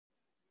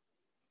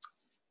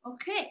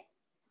Okay.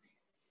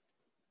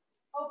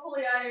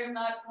 Hopefully I am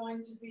not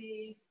going to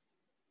be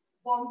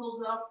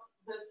bundled up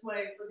this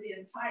way for the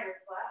entire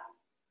class.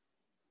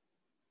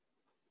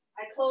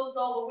 I closed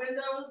all the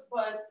windows,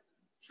 but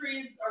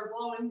trees are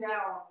blowing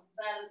down.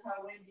 That is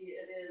how windy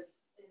it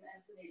is in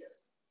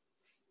Encinitas.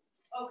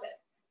 Okay,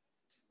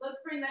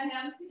 let's bring the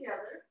hands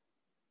together.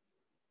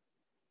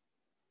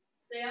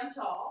 Stand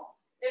tall.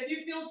 If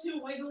you feel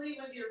too wiggly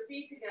with your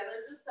feet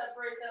together, just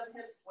separate them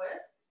hips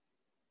width.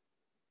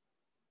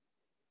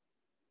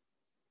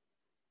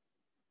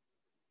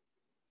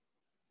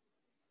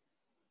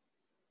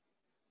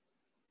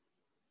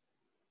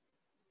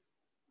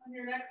 On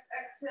your next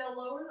exhale,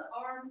 lower the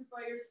arms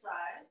by your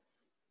sides.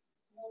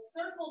 We'll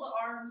circle the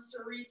arms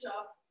to reach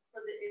up for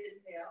the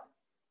inhale.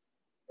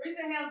 Bring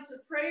the hands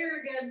to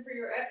prayer again for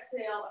your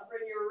exhale and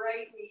bring your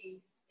right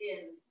knee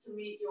in to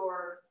meet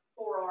your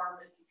forearm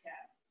if you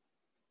can.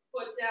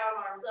 Foot down,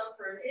 arms up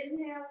for an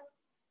inhale.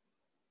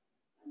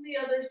 And the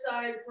other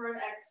side for an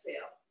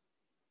exhale.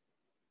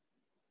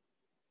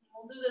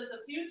 We'll do this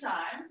a few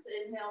times.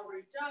 Inhale,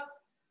 reach up.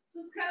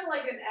 So it's kind of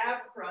like an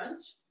ab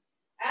crunch.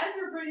 As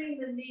you're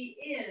bringing the knee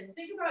in,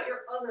 think about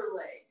your other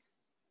leg.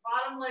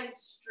 Bottom leg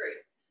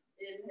straight.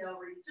 Inhale,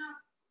 reach up.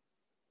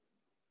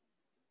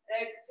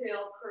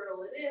 Exhale,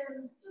 curl it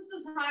in. Just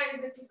as high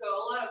as it could go.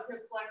 A lot of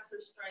hip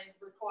flexor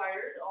strength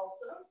required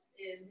also.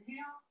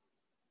 Inhale.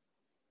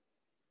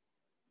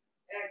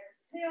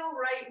 Exhale,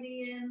 right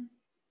knee in.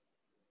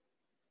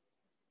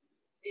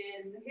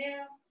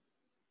 Inhale.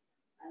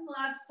 And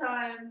last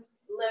time,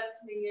 left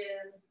knee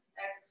in.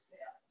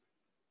 Exhale.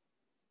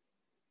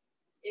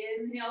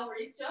 Inhale,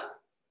 reach up,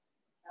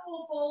 and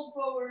we'll fold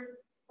forward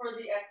for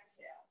the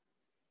exhale.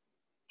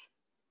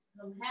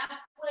 Come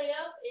halfway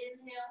up,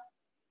 inhale.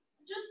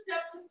 Just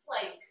step to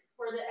plank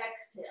for the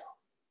exhale.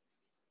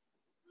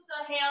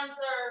 The hands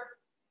are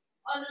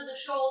under the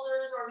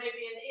shoulders or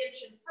maybe an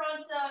inch in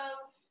front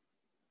of.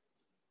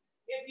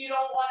 If you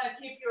don't want to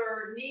keep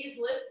your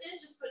knees lifted,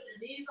 just put your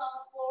knees on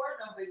the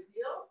floor, no big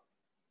deal.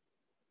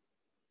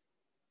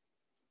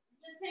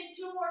 Just take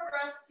 2 more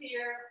breaths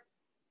here.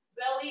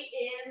 Belly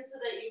in so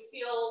that you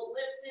feel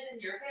lifted in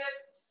your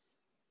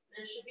hips.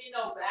 There should be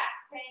no back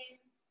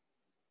pain.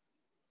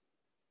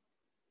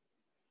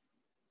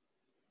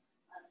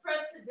 Let's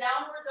press to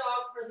downward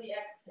dog for the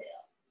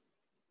exhale.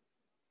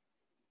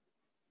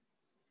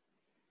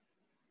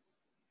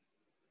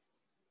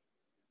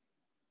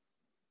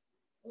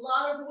 A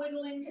lot of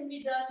wiggling can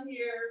be done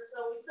here,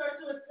 so we start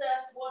to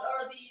assess what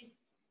are the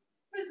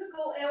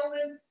physical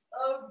ailments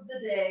of the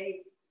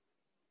day.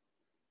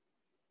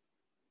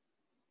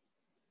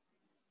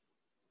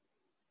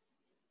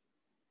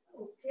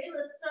 Okay,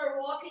 let's start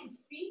walking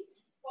feet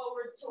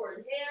forward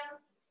toward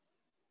hands.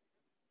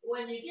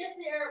 When you get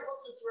there,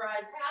 we'll just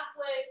rise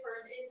halfway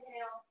for an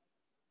inhale.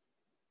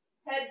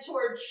 Head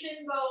toward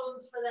shin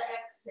bones for the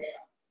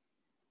exhale.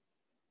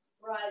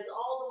 Rise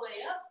all the way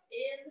up,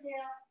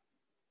 inhale.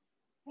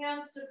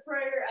 Hands to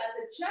prayer at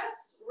the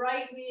chest,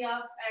 right knee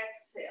up,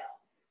 exhale.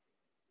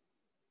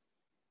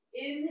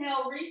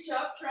 Inhale, reach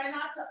up, try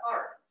not to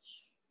arch.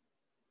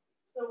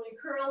 So we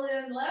curl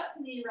in, left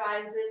knee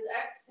rises,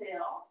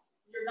 exhale.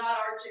 You're not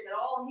arching at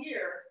all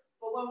here,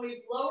 but when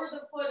we lower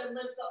the foot and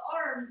lift the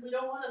arms, we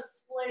don't want to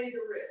splay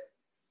the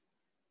ribs.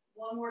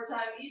 One more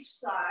time each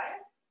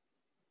side.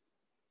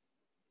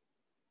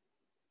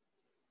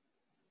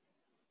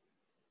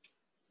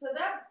 So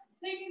that,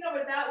 thinking of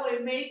it that way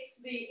makes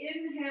the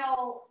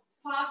inhale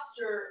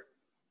posture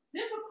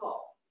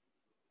difficult.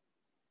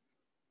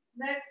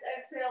 Next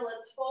exhale,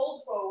 let's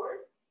fold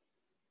forward.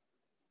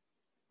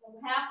 From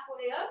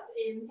halfway up,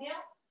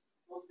 inhale.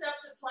 We'll step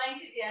to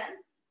plank again.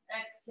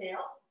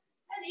 Exhale,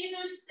 and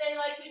either stay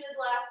like you did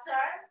last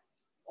time,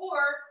 or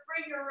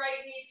bring your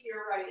right knee to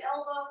your right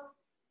elbow,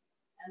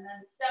 and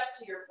then step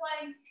to your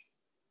plank,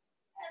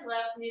 and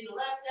left knee to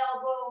left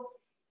elbow,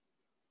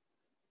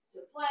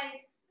 to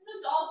plank.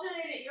 Just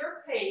alternate at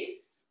your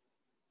pace.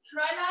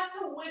 Try not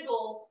to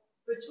wiggle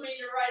between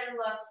your right and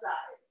left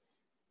sides.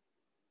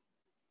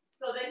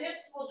 So the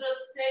hips will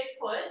just stay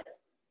put.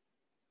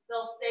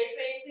 They'll stay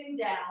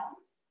facing down.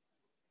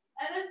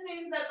 And this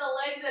means that the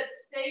leg that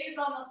stays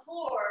on the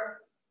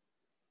floor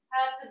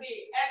has to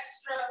be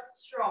extra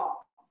strong.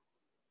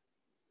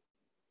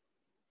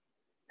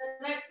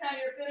 The next time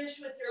you're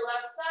finished with your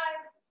left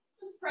side,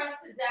 just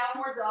press to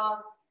downward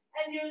dog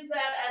and use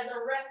that as a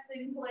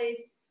resting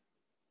place.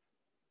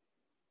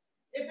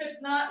 If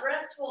it's not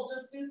restful,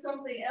 just do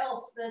something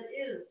else that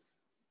is.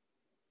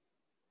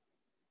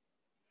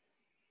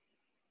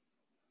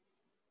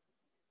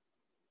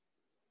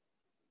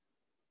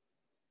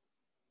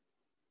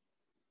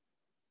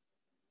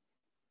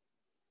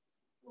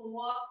 We'll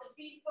walk the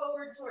feet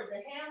forward toward the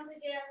hands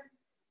again.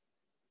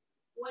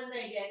 When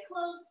they get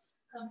close,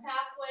 come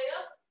halfway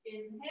up,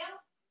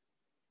 inhale.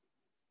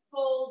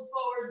 Fold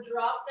forward,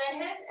 drop the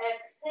head,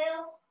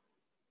 exhale.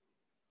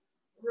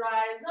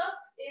 Rise up,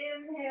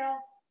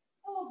 inhale.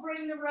 And we'll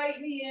bring the right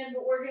knee in,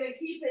 but we're gonna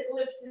keep it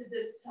lifted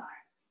this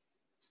time.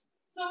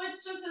 So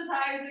it's just as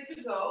high as it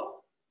could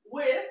go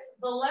with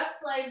the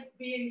left leg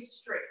being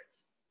straight.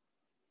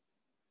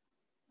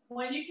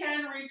 When you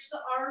can, reach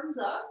the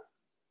arms up.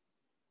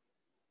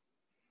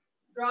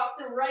 Drop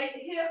the right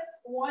hip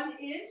 1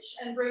 inch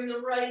and bring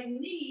the right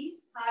knee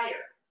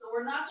higher. So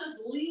we're not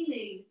just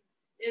leaning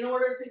in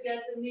order to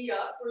get the knee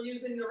up. We're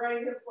using the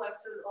right hip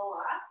flexors a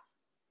lot.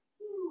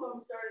 Ooh,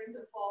 I'm starting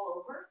to fall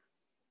over.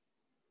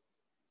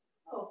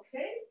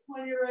 Okay,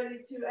 when you're ready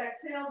to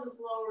exhale,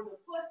 just lower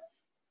the foot,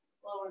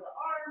 lower the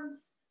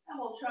arms, and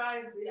we'll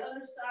try the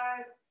other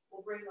side.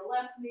 We'll bring the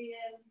left knee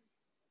in.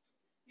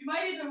 You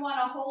might even want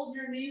to hold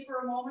your knee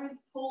for a moment,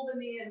 pull the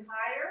knee in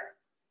higher,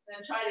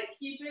 then try to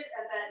keep it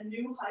at that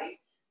new height.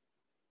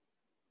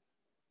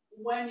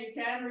 When you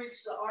can,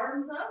 reach the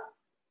arms up.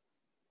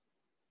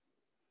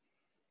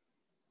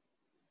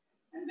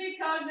 And be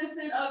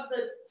cognizant of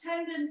the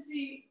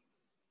tendency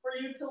for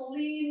you to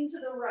lean to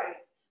the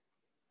right.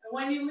 And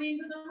when you lean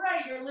to the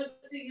right, you're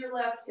lifting your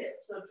left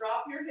hip. So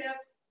drop your hip.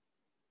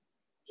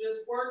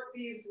 Just work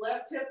these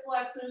left hip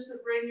flexors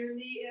to bring your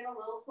knee in a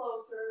little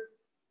closer.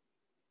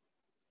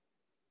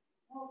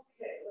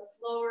 Okay, let's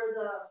lower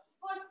the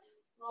foot,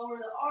 lower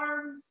the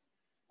arms,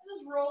 and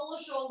just roll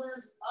the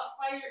shoulders up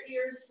by your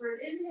ears for an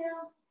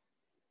inhale,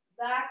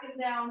 back and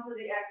down for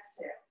the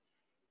exhale.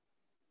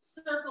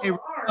 Circle the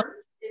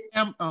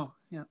arms. Oh,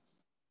 yeah.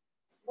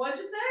 What'd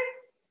you say?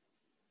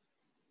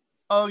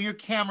 Oh, your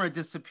camera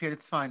disappeared.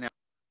 It's fine now.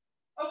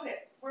 Okay,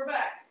 we're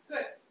back.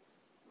 Good.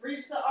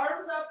 Reach the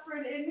arms up for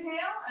an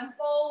inhale and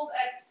fold,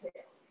 exhale.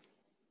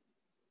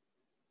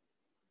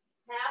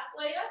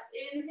 Halfway up,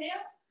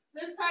 inhale.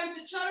 This time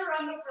to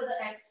chaturanga for the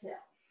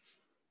exhale.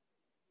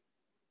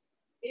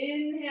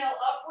 Inhale,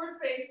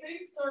 upward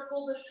facing,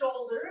 circle the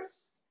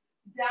shoulders.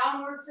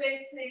 Downward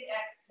facing,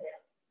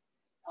 exhale.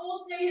 And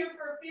we'll stay here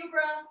for a few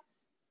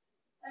breaths.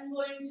 I'm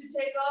going to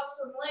take off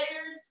some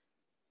layers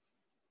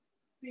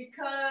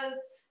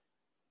because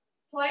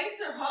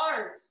planks are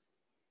hard.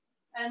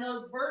 And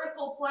those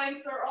vertical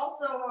planks are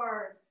also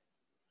hard.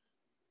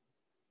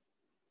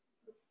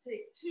 Let's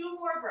take 2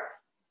 more breaths.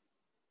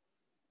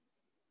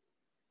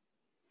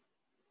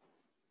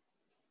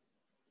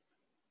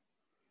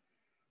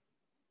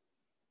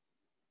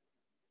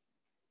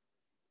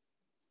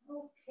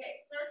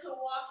 Okay, start to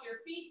walk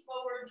your feet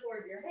forward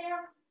toward your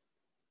hands.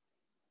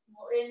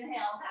 We'll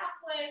inhale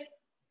halfway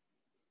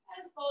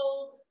and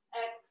fold,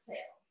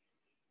 exhale.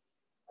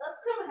 Let's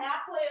come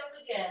halfway up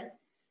again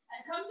and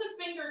come to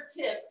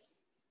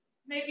fingertips,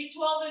 maybe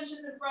 12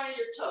 inches in front of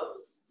your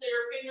toes. So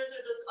your fingers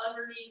are just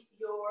underneath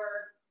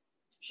your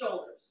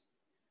shoulders.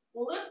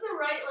 We'll lift the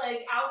right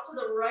leg out to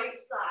the right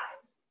side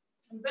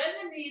and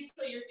bend the knees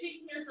so you're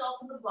kicking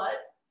yourself in the butt.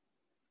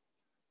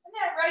 And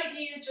that right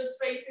knee is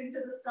just facing to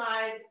the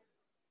side,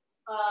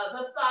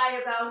 the thigh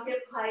about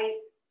hip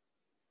height.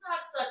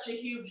 Not such a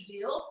huge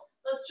deal.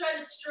 Let's try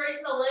to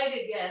straighten the leg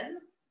again.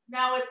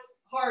 Now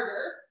it's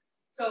harder.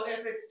 So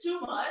if it's too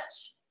much,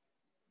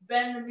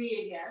 bend the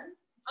knee again.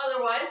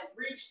 Otherwise,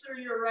 reach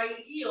through your right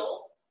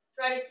heel.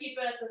 Try to keep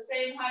it at the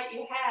same height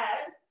you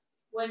had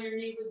when your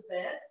knee was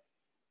bent.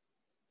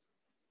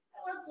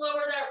 And let's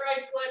lower that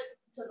right foot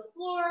to the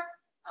floor.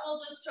 And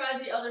we'll just try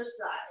the other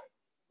side.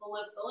 We'll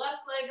lift the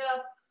left leg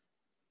up.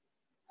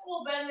 And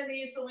we'll bend the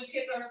knee so we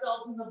kick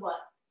ourselves in the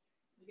butt.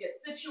 We get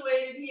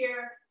situated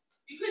here.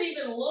 You could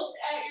even look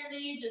at your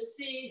knee, just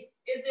see,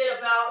 is it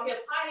about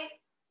hip height?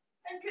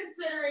 And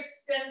consider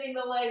extending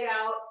the leg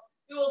out.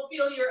 You will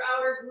feel your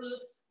outer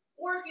glutes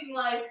working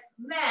like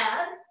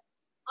mad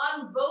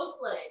on both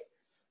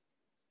legs.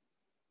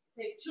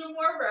 Take 2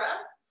 more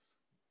breaths.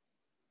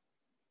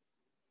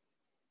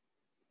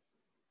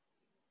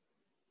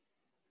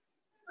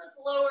 Let's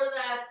lower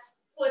that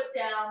foot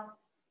down.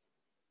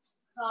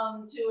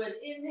 Come to an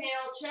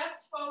inhale,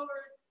 chest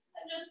forward,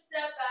 and just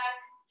step back,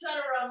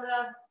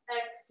 chaturanga,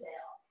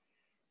 exhale.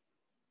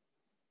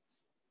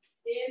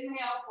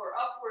 Inhale for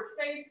upward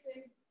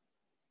facing.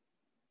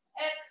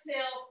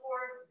 Exhale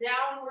for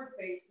downward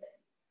facing.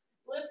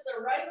 Lift the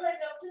right leg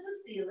up to the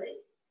ceiling.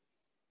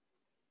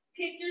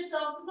 Kick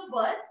yourself in the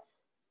butt.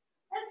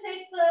 And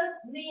take the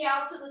knee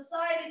out to the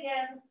side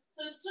again.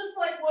 So it's just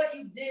like what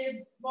you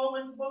did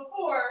moments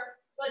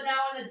before, but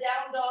now in a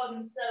down dog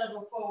instead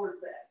of a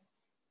forward bend.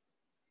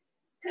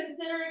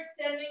 Consider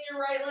extending your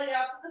right leg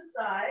out to the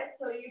side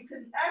so you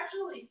can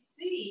actually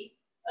see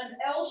an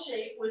L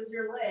shape with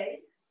your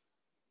legs.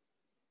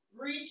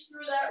 Reach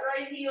through that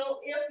right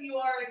heel if you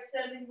are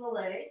extending the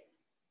leg.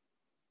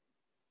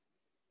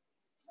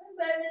 And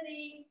bend the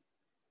knee,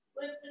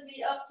 lift the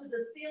knee up to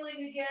the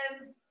ceiling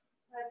again.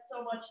 That's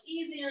so much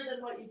easier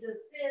than what you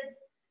just did.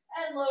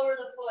 And lower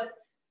the foot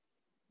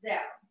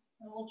down.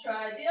 And we'll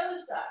try the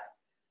other side.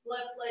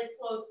 Left leg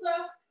floats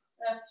up.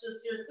 That's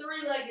just your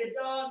 3-legged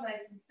dog,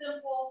 nice and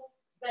simple.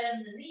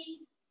 Bend the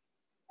knee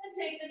and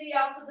take the knee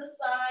out to the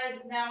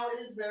side. Now it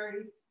is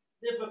very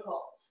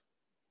difficult.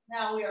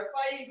 Now we are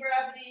fighting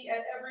gravity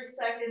at every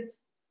second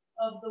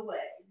of the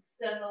way.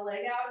 Extend the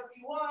leg out if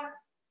you want.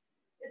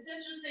 It's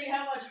interesting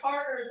how much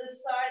harder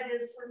this side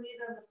is for me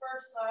than the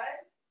first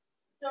side.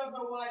 Don't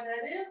know why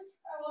that is.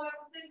 I will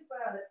have to think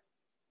about it.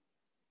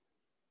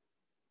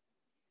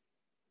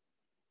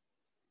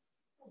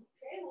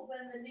 Okay, we'll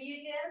bend the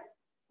knee again.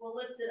 We'll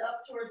lift it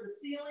up toward the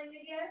ceiling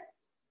again.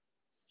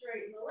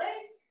 Straighten the leg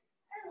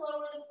and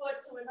lower the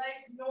foot to a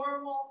nice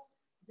normal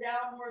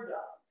downward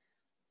dog.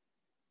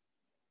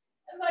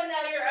 And by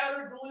now your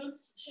outer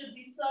glutes should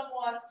be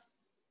somewhat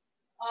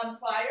on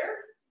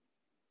fire.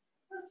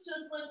 Let's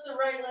just lift the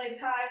right leg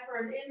high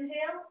for an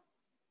inhale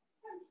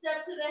and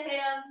step to the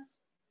hands.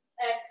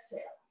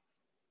 Exhale.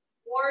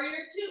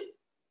 Warrior two.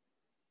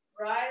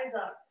 Rise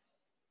up.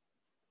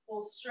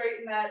 We'll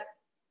straighten that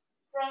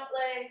front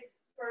leg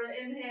for an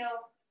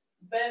inhale.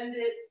 Bend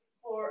it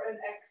for an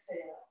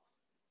exhale.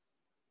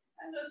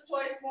 And just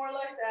twice more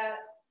like that.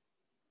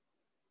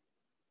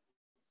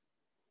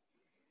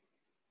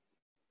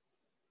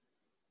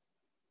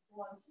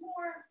 Once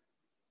more.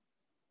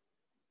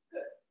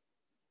 Good.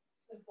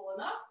 Simple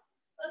enough.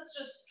 Let's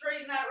just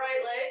straighten that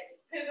right leg,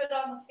 pivot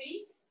on the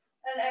feet,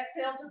 and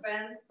exhale to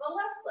bend the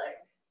left leg.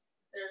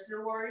 There's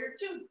your warrior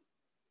two.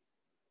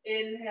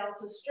 Inhale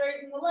to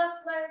straighten the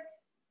left leg.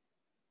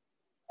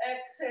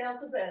 Exhale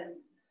to bend.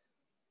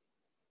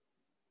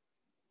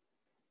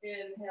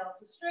 Inhale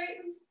to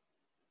straighten.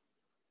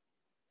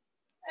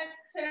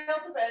 Exhale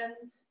to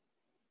bend.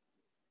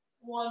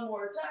 One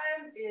more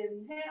time.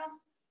 Inhale.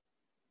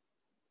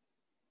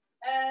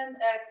 And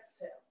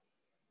exhale.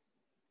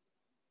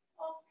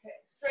 Okay,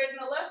 straighten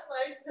the left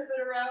leg,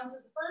 pivot around to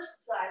the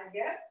first side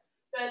again.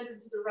 Bend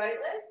into the right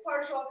leg,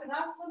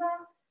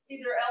 Marichyasana,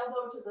 either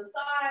elbow to the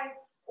thigh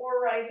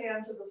or right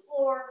hand to the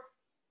floor,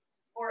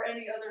 or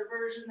any other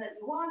version that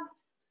you want.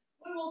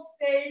 We will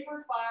stay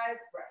for 5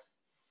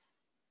 breaths.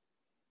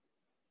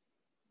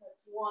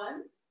 That's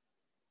 1,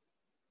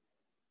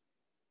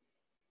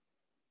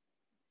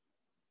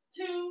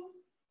 2,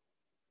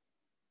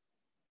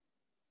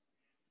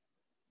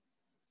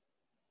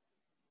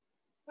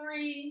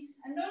 3,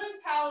 and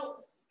notice how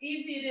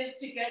easy it is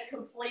to get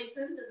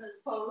complacent in this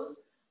pose,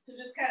 to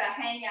just kind of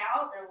hang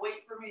out and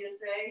wait for me to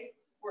say,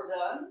 we're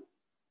done.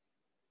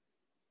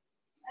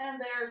 And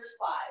there's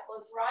 5.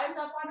 Let's rise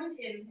up on an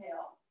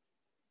inhale.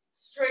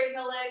 Straighten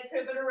the leg,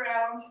 pivot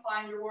around,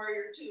 find your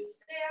warrior two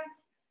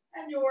stance,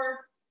 and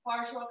your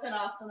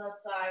Marichyasana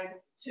side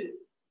 2.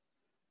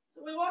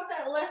 So we want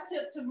that left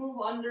hip to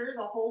move under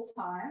the whole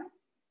time.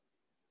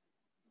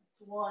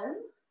 That's 1.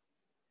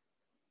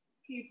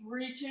 Keep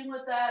reaching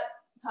with that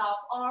top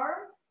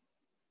arm.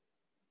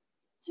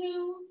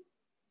 2.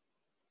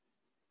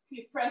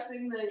 Keep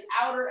pressing the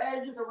outer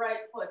edge of the right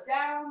foot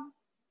down.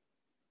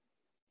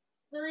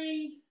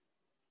 3.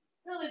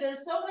 Really,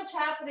 there's so much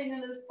happening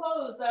in this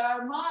pose that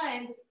our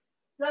mind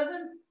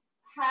doesn't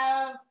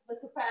have the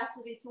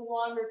capacity to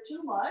wander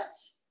too much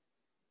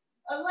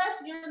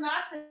unless you're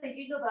not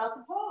thinking about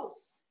the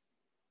pose.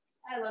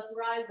 And let's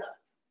rise up.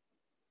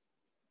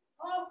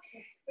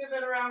 Okay,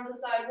 pivot around to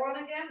side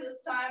 1 again.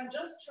 This time,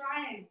 just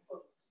triangle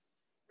pose.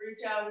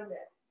 Reach out and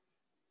down.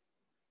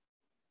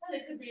 And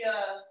it could be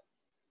a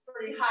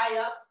pretty high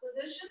up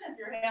position if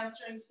your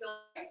hamstrings feel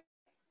like.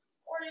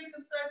 Or you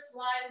can start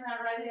sliding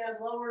that right hand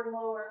lower and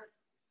lower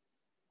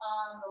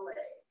on the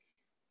leg.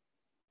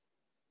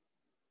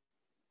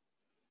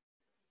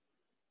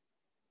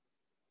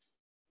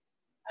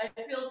 I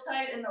feel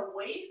tight in the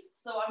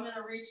waist, so I'm going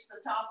to reach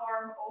the top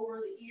arm over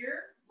the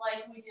ear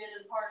like we did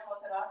in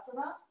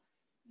Marichyasana.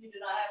 You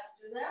do not have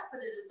to do that, but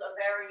it is a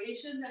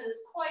variation that is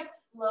quite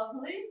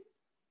lovely.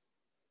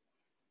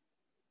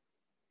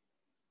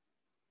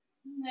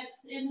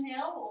 Next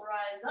inhale, we'll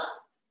rise up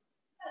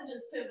and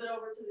just pivot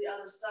over to the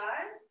other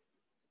side.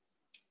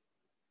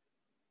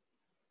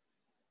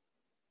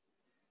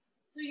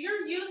 So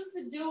you're used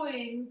to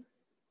doing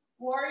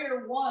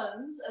warrior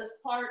ones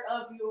as part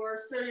of your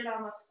Surya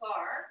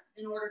Namaskar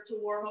in order to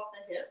warm up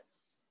the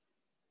hips.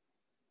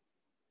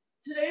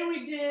 Today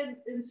we did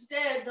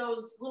instead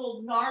those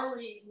little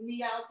gnarly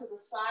knee out to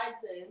the side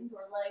things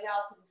or leg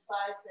out to the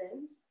side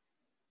things.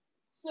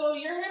 So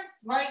your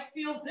hips might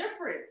feel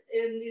different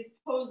in these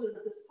poses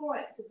at this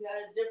point because you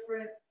had a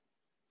different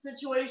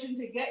situation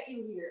to get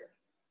you here.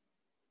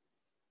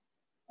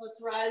 Let's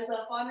rise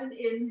up on an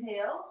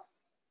inhale.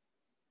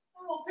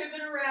 And we'll pivot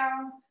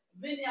around,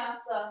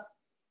 vinyasa,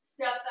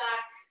 step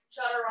back,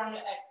 chaturanga,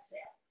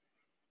 exhale.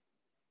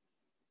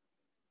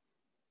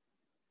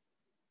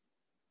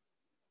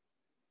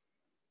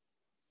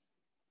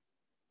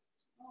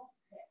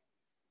 Okay.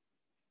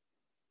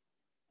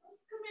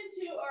 Let's come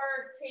into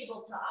our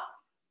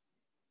tabletop.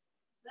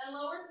 Then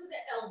lower to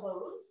the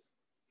elbows.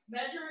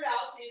 Measure it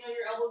out so you know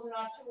your elbows are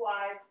not too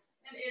wide,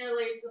 and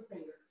interlace the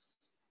fingers.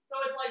 So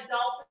it's like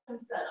dolphin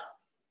setup.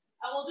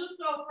 And we'll just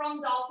go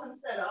from dolphin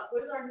setup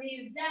with our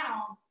knees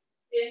down.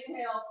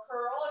 Inhale,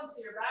 curl into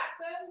your back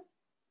bend.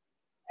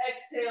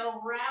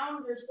 Exhale,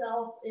 round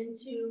yourself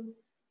into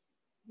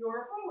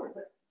your forward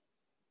bend.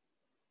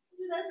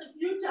 Do this a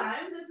few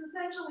times. It's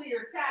essentially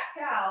your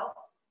cat-cow,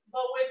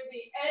 but with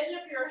the edge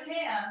of your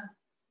hand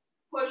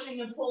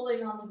pushing and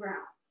pulling on the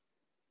ground.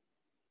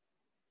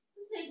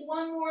 Just take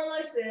one more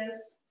like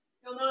this.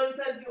 You'll notice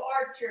as you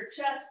arch, your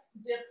chest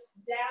dips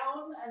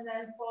down and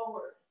then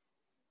forward.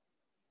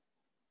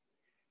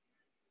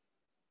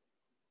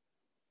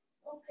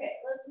 Okay,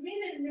 let's meet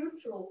in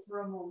neutral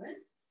for a moment.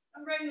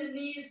 And bring the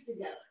knees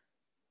together.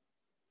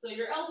 So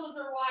your elbows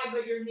are wide,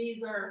 but your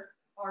knees are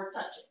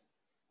touching.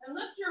 And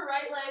lift your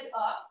right leg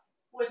up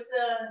with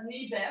the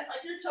knee bent,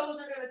 like your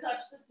toes are going to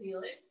touch the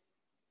ceiling.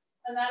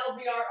 And that'll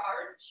be our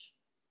arch.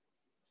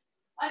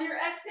 On your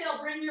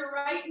exhale, bring your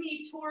right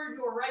knee toward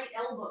your right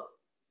elbow,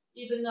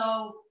 even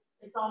though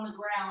it's on the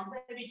ground.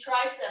 Maybe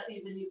tricep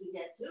even you can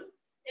get to.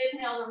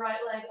 Inhale the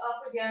right leg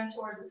up again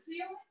toward the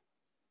ceiling.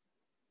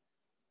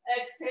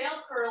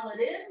 Exhale, curl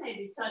it in,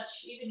 maybe touch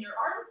even your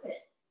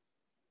armpit.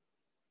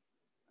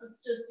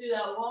 Let's just do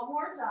that one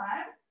more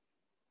time.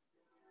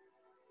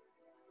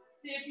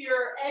 See if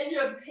your edge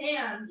of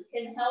hand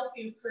can help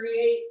you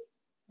create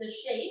the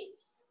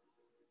shapes.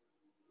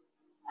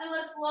 And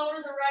let's lower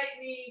the right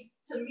knee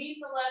to meet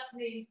the left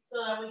knee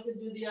so that we can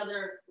do the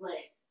other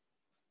leg.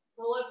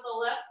 So lift the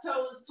left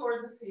toes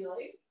toward the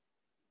ceiling.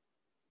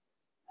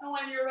 And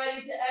when you're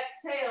ready to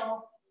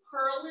exhale,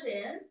 curl it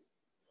in.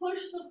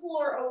 Push the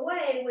floor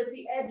away with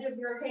the edge of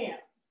your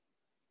hand.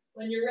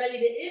 When you're ready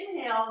to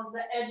inhale,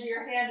 the edge of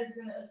your hand is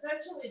going to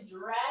essentially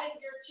drag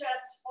your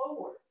chest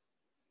forward.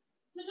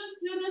 So just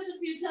do this a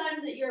few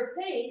times at your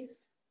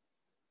pace.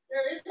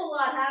 There is a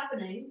lot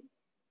happening.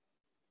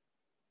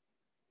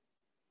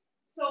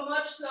 So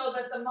much so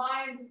that the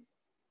mind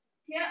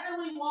can't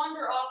really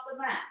wander off the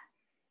mat.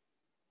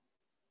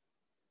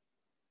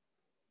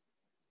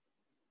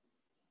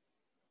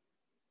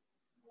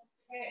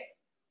 Okay.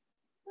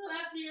 So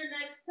after your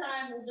next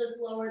time, we'll just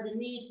lower the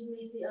knee to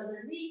meet the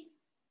other knee.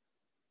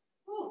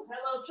 Ooh,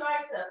 hello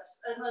triceps.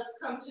 And let's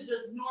come to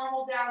just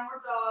normal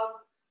downward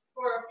dog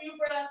for a few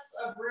breaths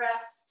of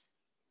rest.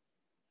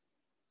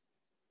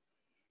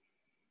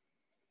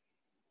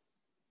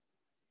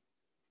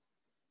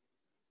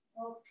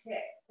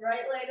 Okay,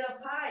 right leg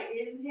up high,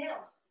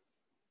 inhale.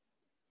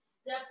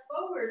 Step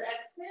forward,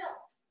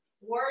 exhale.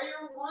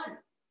 Warrior one.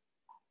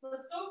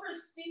 Let's go for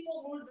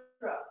steeple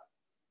mudra.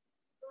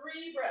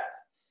 3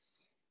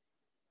 breaths.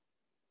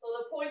 So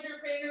the pointer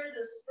finger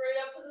just straight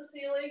up to the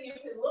ceiling. You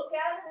can look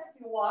at it if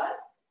you want.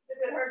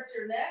 If it hurts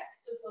your neck,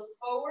 just look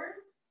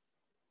forward.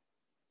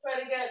 Try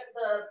to get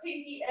the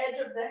pinky edge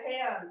of the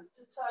hand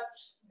to touch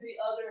the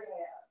other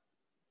hand.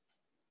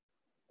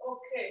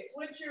 Okay,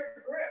 switch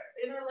your grip.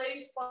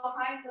 Interlace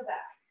behind the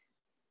back.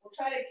 We'll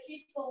try to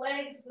keep the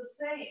legs the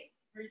same.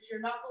 Reach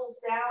your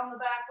knuckles down the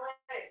back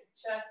leg.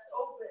 Chest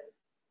open.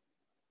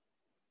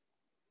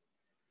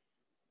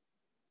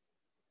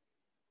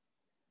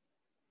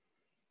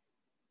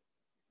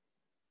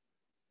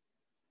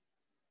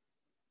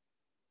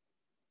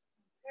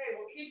 Okay,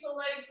 we'll keep the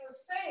legs the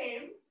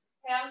same,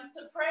 hands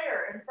to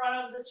prayer in front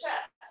of the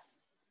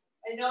chest.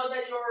 I know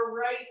that your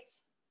right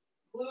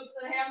glutes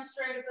and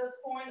hamstring at this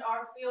point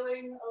are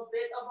feeling a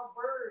bit of a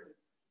burden.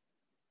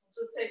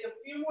 Just take a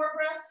few more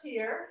breaths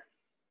here.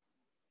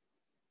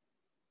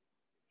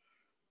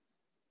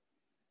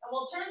 And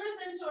we'll turn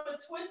this into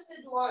a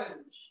twisted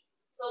lunge.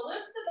 So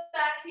lift the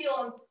back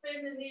heel and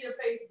spin the knee to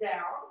face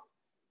down.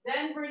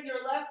 Then bring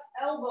your left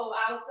elbow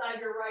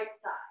outside your right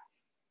thigh.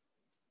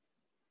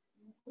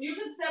 You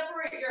can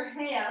separate your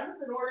hands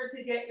in order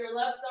to get your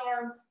left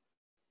arm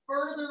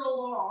further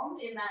along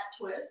in that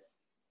twist.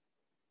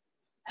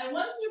 And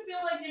once you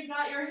feel like you've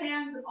got your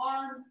hands and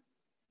arm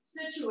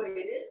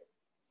situated,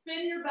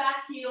 spin your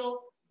back heel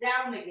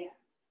down again.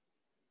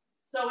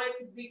 So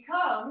it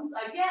becomes,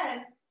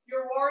 again,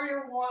 your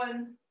warrior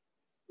one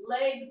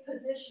leg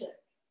position.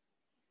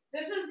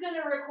 This is going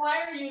to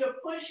require you to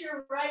push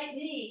your right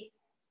knee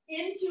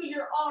into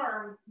your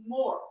arm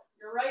more.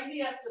 Your right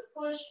knee has to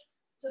push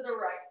to the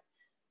right.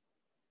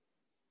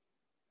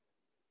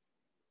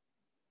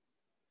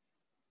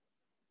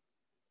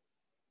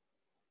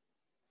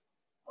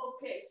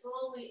 Okay,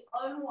 slowly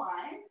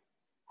unwind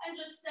and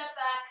just step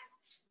back,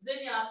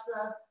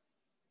 vinyasa,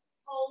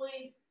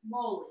 holy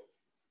moly.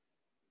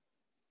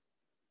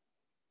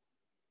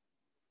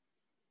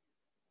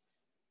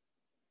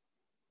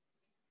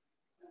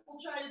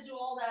 We'll try to do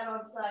all that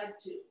on side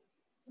 2.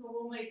 So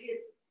we'll make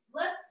it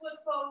left foot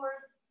forward,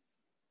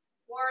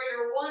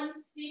 warrior one,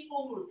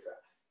 steeple mudra.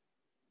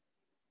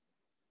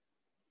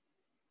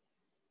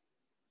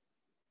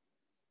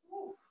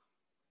 Whew.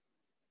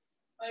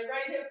 My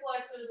right hip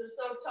flexors are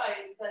so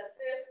tight that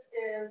this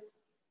is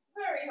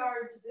very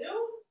hard to do.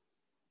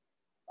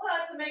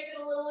 But to make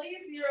it a little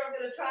easier, I'm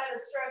going to try to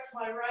stretch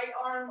my right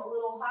arm a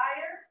little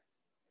higher,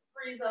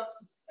 frees up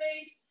some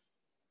space.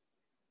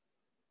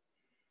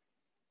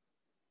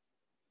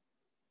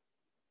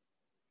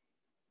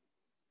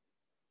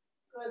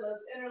 Good,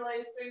 let's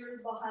interlace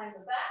fingers behind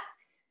the back.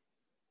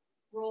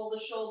 Roll the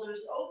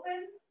shoulders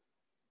open.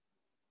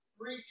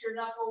 Reach your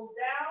knuckles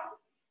down.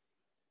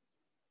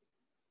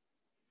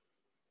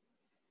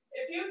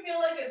 If you feel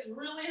like it's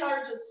really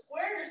hard to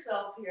square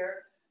yourself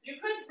here,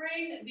 you could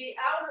bring the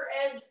outer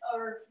edge,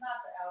 or not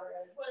the outer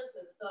edge, what is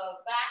this?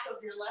 The back of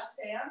your left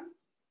hand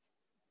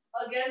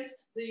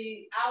against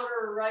the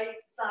outer right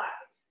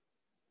thigh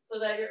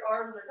so that your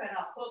arms are kind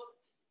of hooked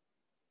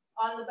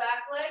on the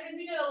back leg and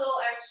you get a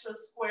little extra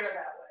square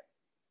that way.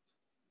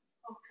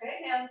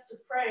 Okay, hands to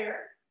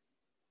prayer.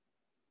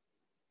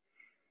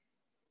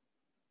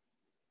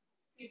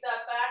 Keep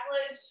that back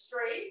leg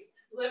straight.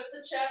 Lift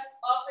the chest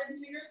up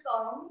into your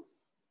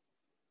thumbs.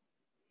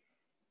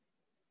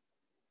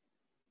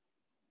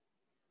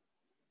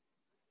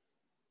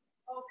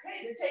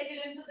 Okay, to take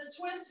it into the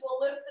twist,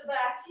 we'll lift the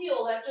back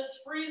heel. That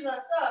just frees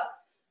us up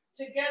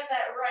to get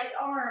that right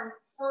arm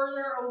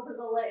further over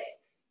the leg.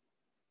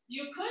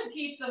 You could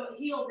keep the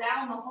heel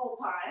down the whole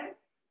time.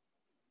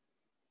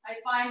 I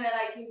find that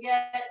I can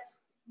get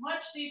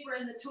much deeper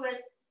in the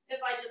twist if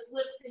I just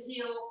lift the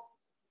heel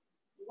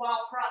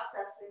while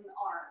processing the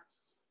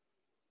arms.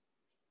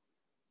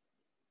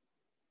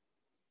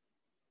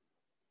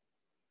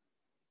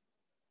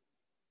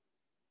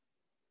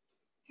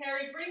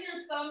 Carrie, bring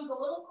your thumbs a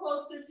little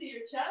closer to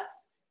your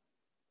chest.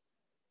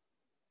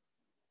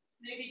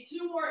 Maybe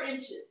 2 more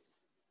inches.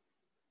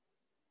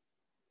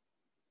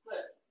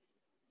 Good.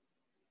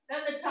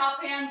 Then the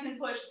top hand can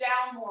push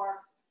down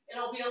more.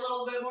 It'll be a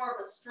little bit more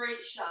of a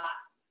straight shot.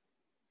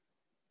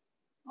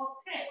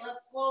 Okay,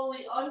 let's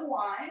slowly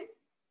unwind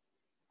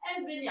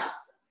and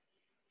vinyasa.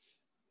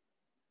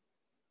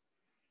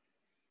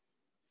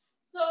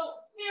 So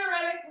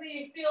theoretically,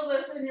 you feel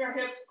this in your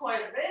hips quite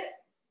a bit.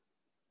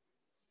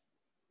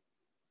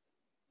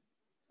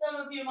 Some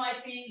of you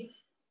might be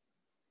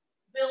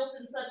built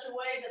in such a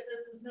way that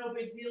this is no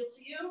big deal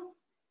to you.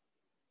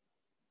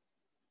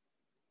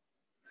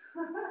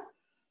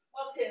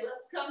 Okay,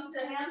 let's come to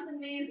hands and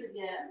knees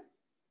again.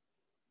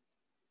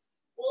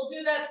 We'll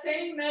do that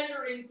same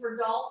measuring for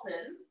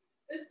dolphin.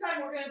 This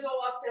time we're going to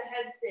go up to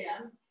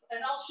headstand,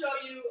 and I'll show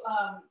you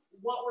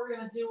what we're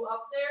going to do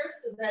up there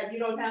so that you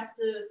don't have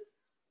to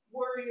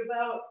worry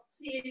about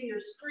seeing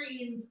your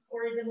screen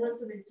or even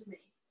listening to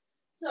me.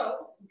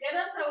 So get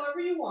up however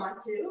you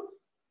want to,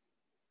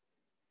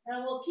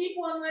 and we'll keep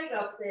one leg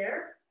up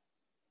there.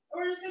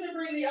 We're just going to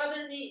bring the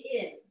other knee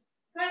in,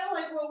 kind of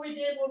like what we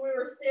did when we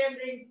were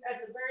standing at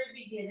the very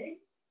beginning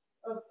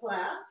of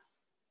class.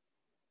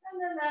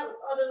 And then that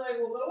other leg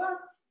will go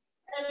up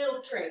and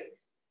it'll trade.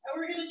 And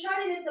we're going to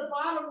try to hit the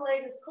bottom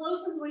leg as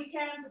close as we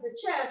can to the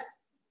chest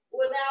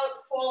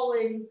without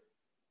falling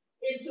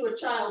into a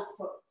child's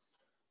pose.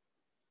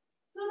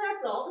 So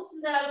that's all. Just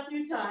do that a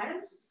few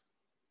times.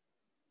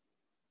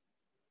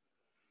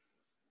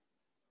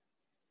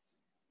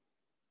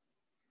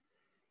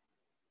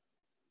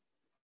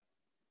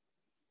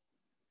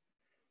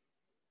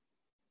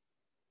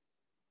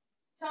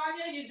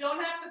 Tanya, you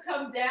don't have to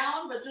come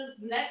down, but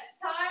just next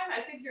time,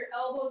 I think your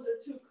elbows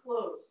are too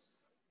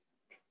close.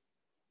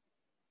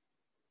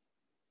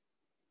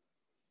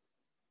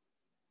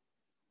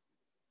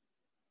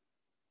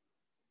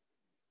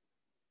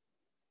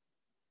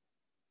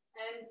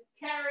 And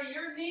Carrie,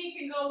 your knee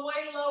can go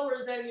way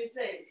lower than you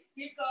think.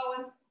 Keep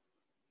going,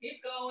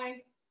 keep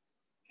going,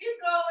 keep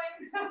going.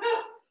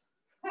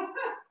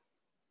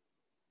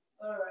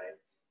 All right,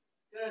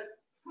 good.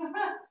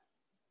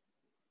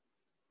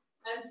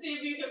 And see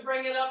if you can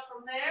bring it up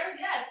from there.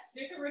 Yes,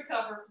 you can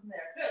recover from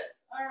there. Good.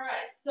 All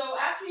right. So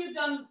after you've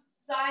done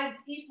sides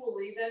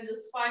equally, then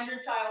just find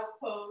your child's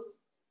pose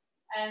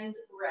and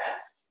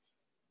rest.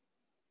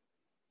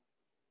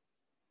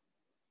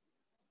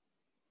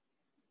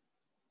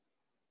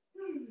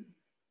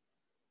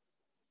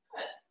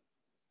 Good.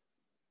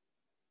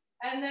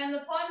 And then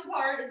the fun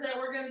part is that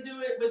we're going to do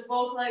it with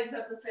both legs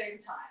at the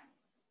same time.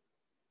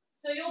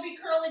 So you'll be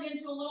curling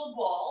into a little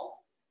ball.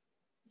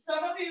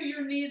 Some of you,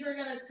 your knees are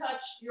going to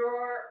touch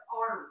your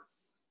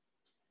arms.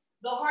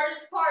 The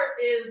hardest part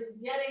is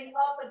getting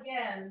up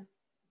again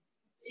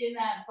in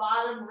that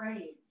bottom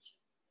range.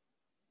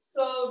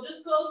 So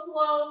just go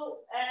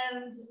slow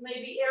and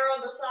maybe err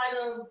on the side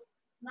of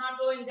not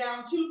going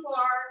down too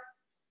far.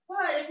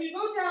 But if you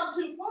go down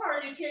too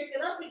far and you can't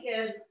get up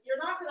again,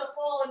 you're not going to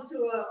fall into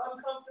an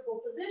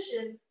uncomfortable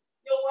position.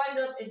 You'll wind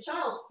up in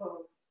child's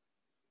pose.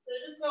 So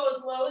just go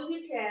as low as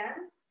you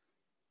can.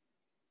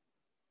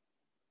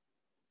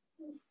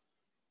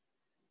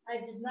 I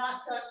did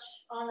not touch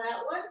on that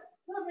one,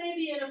 but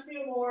maybe in a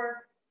few more,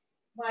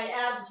 my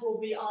abs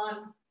will be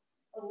on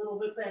a little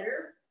bit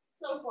better.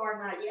 So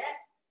far, not yet.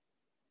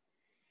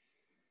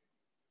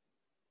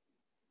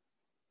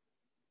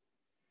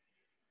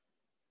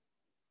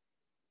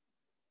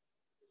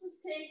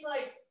 Just take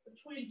like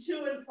between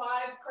 2 and 5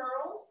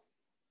 curls.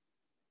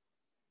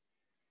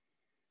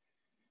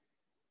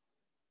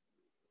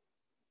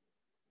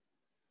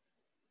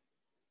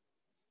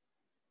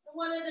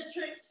 One of the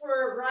tricks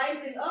for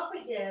rising up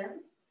again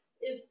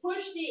is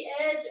push the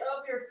edge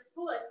of your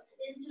foot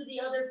into the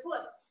other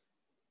foot.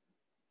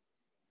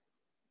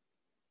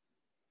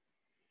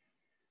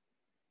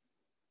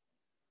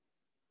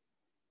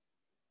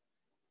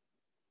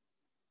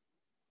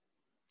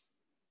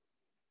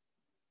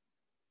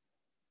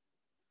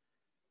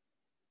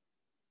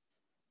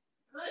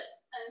 Good,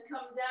 and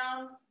come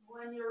down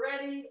when you're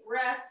ready.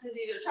 Rest in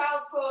either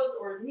child's pose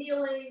or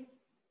kneeling.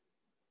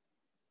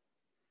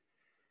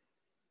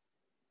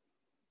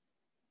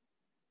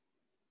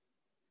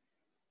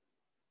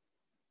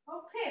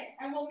 Okay,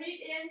 and we'll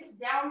meet in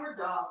downward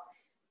dog.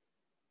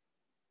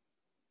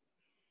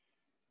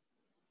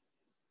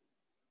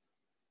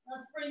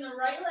 Let's bring the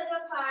right leg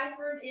up high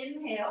for an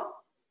inhale.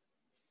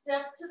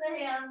 Step to the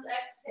hands,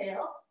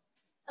 exhale.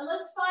 And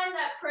let's find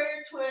that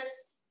prayer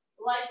twist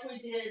like we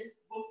did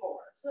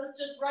before. So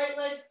it's just right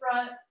leg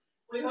front.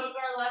 We hook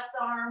our left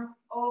arm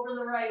over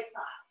the right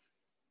thigh.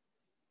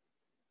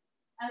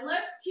 And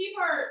let's keep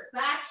our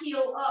back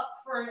heel up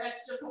for an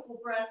extra couple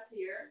breaths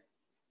here.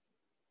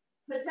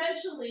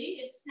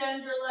 Potentially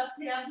extend your left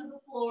hand to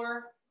the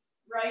floor,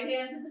 right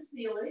hand to the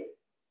ceiling.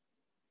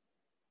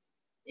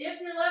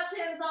 If your left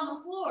hand is on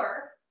the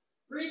floor,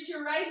 reach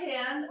your right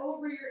hand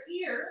over your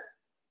ear.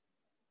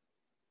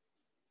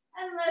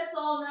 And let's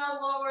all now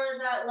lower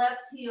that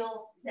left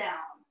heel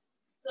down.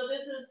 So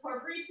this is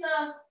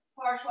Parvrita,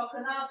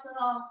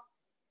 Parshvakonasana,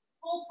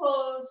 full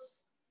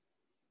pose.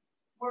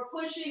 We're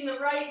pushing the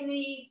right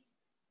knee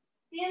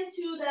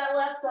into that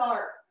left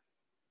arm.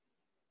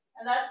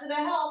 And that's going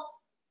to help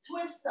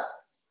twist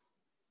us.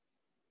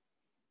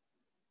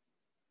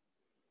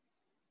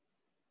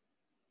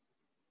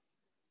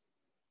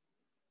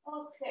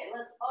 Okay,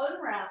 let's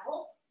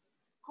unravel.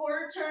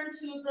 Quarter turn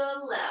to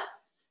the left.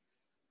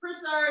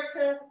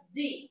 Prasarita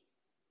D.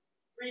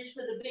 Reach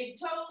for the big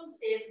toes,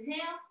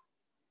 inhale.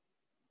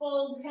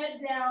 Fold head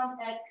down,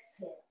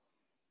 exhale.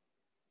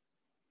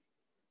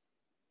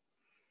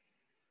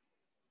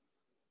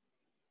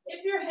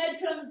 If your head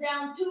comes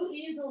down too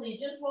easily,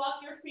 just walk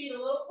your feet a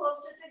little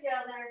closer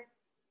together.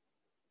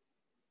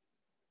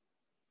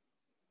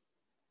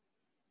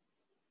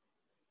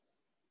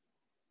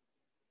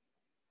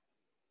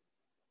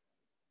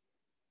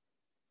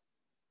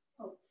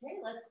 Okay,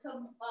 let's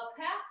come up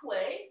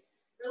halfway.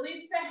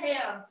 Release the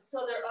hands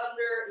so they're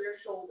under your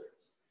shoulders.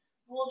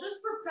 We'll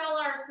just propel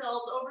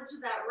ourselves over to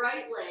that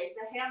right leg.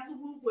 The hands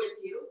will move with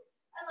you.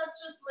 And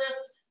let's just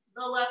lift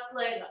the left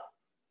leg up.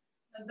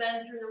 And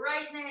bend through the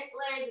right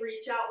leg,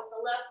 reach out with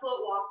the left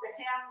foot, walk the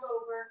hands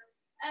over,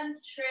 and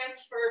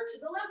transfer to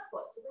the left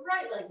foot. So the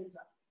right leg is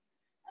up.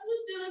 And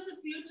just do this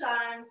a few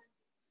times.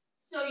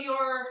 So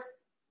your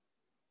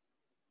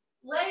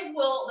leg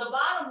will, the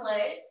bottom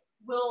leg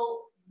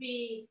will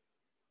be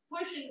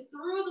pushing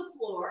through the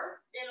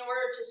floor in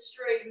order to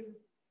straighten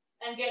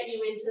and get you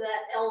into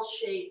that L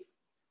shape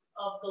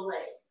of the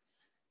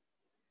legs.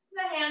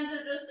 The hands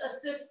are just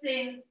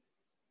assisting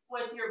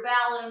with your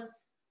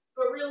balance,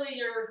 but really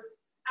your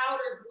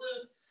outer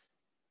glutes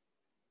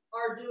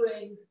are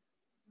doing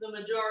the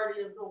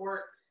majority of the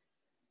work.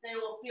 They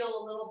will feel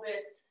a little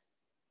bit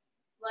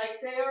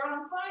like they are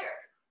on fire.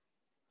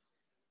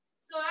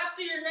 So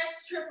after your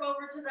next trip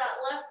over to that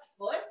left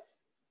foot,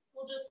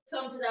 we'll just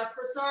come to that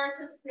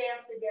Prasarita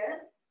stance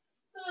again,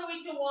 so that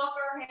we can walk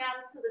our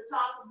hands to the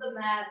top of the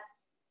mat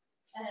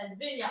and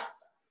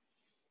vinyasa.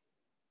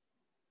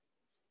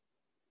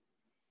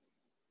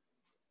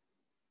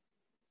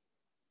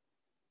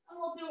 And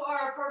we'll do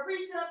our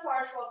Parvrita,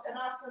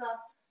 Parshvakonasana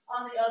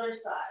on the other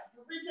side.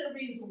 Parvrita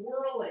means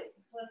whirling.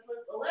 Let's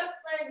lift the left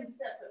leg and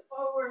step it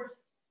forward.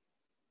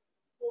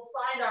 We'll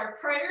find our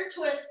prayer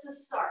twist to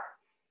start.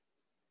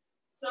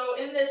 So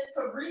in this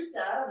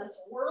Parvrita, this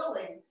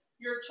whirling,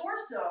 your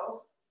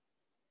torso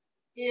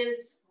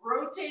is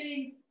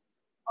rotating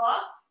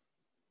up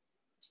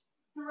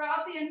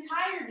throughout the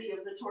entirety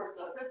of the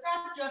torso. It's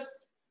not just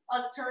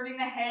us turning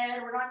the head,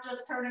 we're not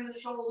just turning the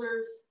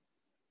shoulders.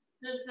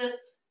 There's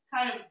this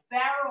kind of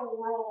barrel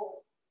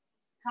roll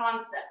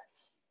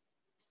concept.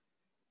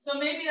 So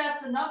maybe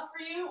that's enough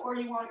for you, or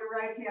you want your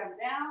right hand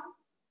down,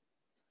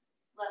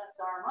 left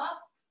arm up,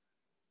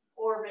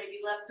 or maybe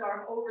left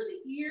arm over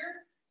the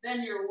ear.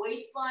 Then your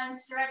waistline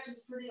stretch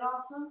is pretty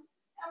awesome.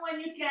 And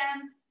when you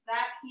can,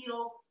 back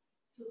heel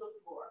to the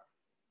floor.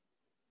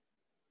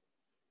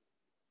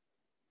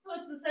 So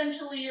it's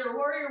essentially your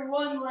warrior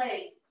one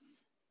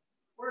legs,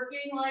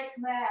 working like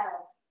mad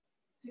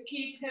to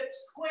keep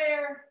hips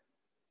square.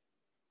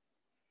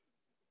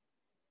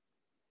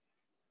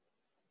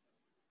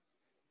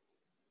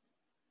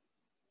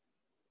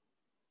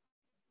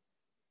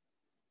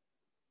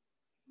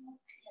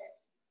 Okay,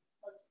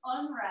 let's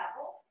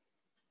unravel.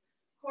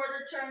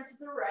 Quarter turn to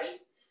the right.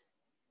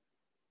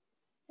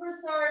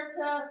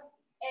 Prasarita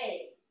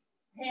A.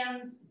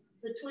 Hands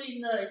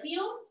between the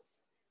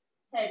heels,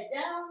 head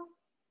down.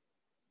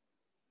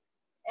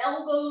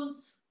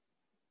 Elbows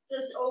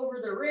just over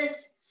the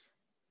wrists.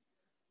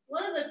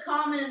 One of the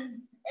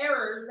common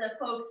errors that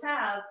folks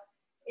have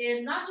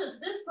in not just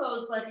this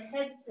pose, but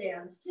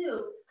headstands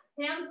too,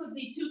 hands would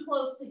be too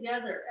close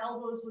together,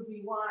 elbows would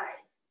be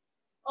wide.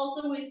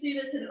 Also, we see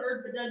this in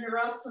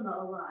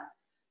mayurasana a lot.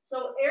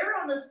 So err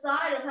on the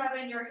side of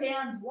having your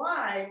hands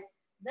wide,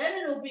 then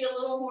it'll be a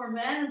little more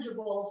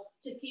manageable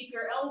to keep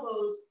your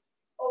elbows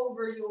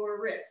over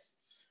your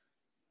wrists.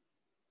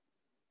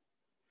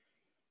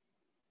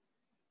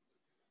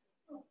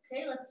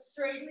 Okay, let's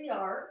straighten the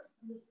arms.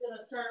 I'm just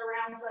gonna turn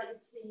around so I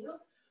can see you.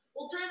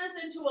 We'll turn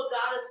this into a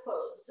goddess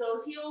pose.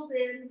 So heels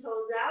in,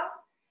 toes out,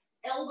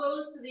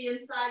 elbows to the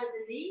inside of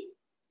the knee,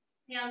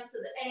 hands to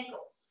the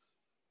ankles.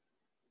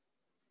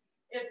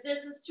 If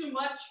this is too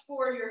much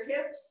for your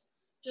hips,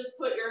 just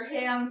put your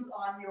hands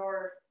on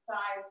your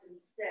thighs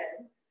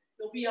instead.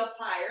 You'll be up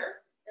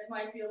higher. It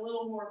might be a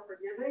little more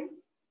forgiving.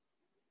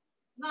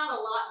 Not a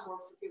lot more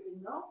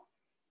forgiving though.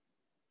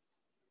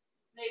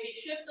 Maybe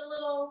shift a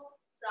little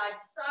side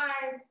to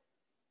side.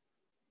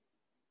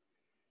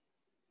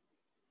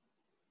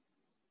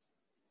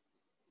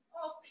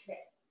 Okay.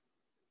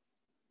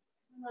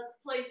 Let's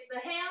place the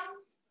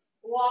hands,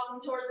 walk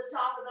them toward the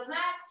top of the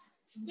mat,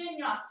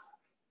 vinyasa.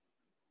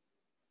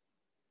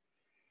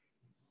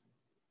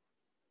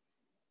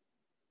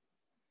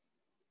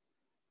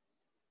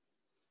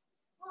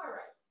 All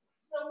right,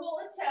 so we'll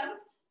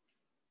attempt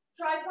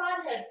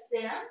tripod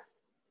headstand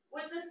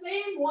with the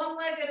same one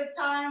leg at a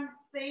time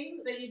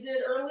thing that you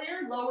did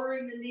earlier,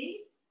 lowering the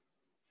knee.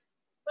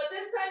 But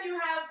this time you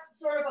have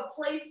sort of a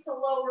place to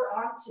lower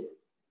onto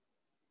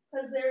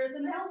because there is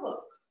an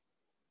elbow.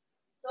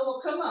 So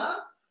we'll come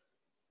up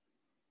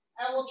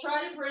and we'll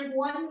try to bring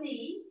one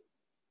knee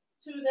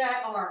to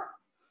that arm.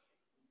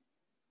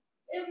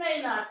 It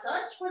may not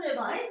touch, but it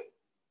might.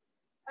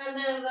 And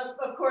then,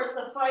 of course,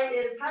 the fight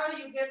is how do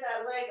you get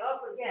that leg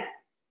up again?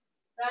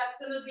 That's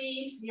going to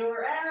be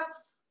your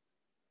abs,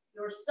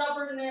 your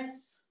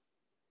stubbornness,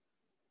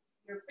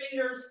 your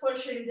fingers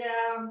pushing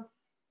down.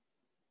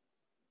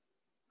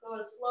 Go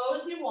as slow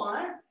as you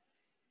want.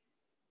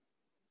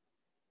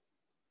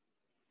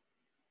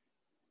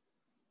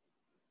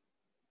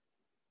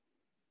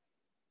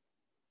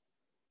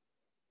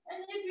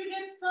 And if you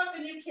get stuck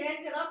and you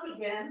can't get up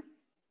again,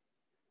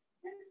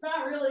 it's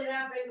not really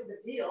that big of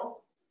a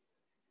deal.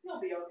 You'll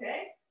be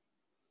okay.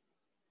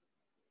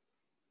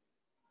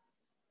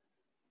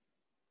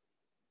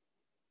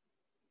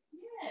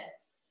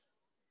 Yes.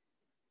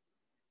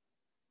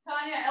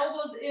 Tanya,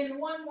 elbows in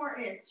 1 more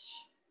inch.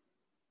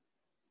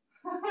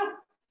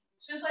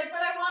 She was like,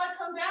 but I want to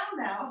come down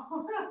now.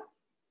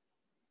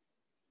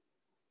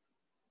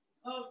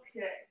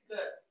 Okay,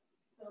 good.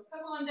 So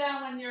come on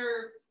down when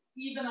you're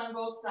even on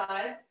both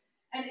sides.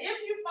 And if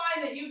you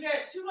find that you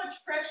get too much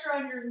pressure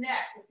on your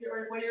neck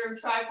when you're in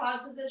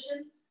tripod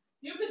position,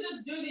 you could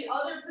just do the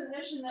other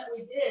position that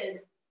we did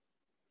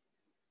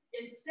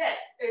instead.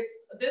 It's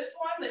this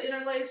one, the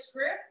interlaced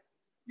grip.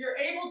 You're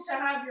able to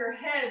have your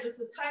head just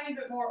a tiny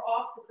bit more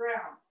off the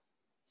ground.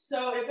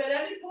 So if at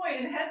any point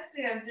in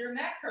headstands your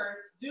neck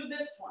hurts, do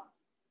this one,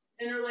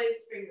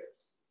 interlaced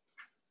fingers.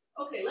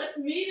 Okay, let's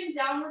meet in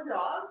downward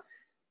dog.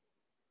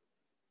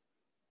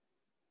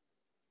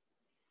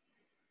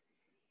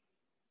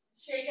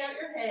 Shake out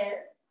your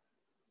head.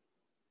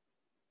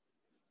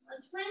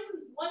 Let's bring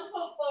 1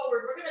 foot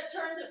forward. We're going to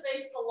turn to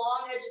face the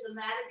long edge of the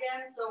mat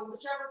again. So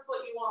whichever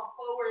foot you want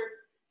forward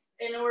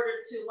in order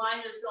to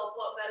line yourself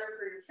up better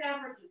for your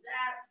camera, do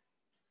that.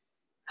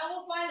 And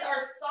we'll find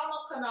our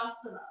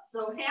Samakhanasana.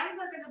 So hands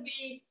are going to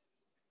be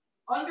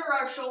under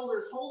our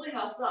shoulders, holding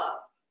us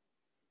up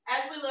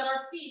as we let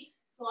our feet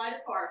slide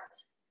apart.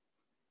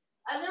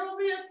 And there will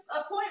be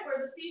a point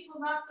where the feet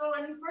will not go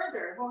any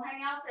further. We'll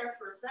hang out there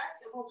for a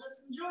sec and we'll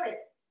just enjoy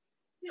it.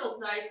 Feels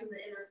nice in the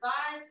inner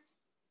thighs.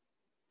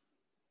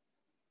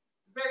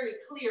 It's very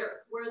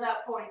clear where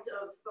that point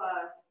of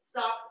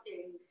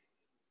stopping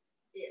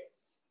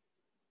is.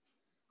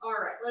 All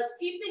right, let's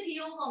keep the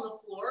heels on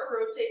the floor.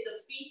 Rotate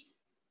the feet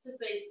to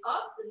face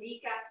up, the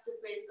kneecaps to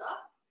face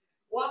up.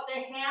 Walk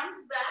the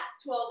hands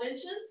back 12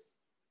 inches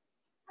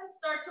and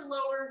start to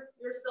lower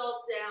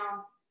yourself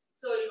down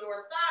so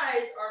your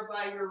thighs are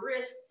by your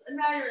wrists. And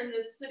now you're in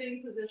this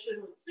sitting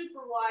position with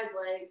super wide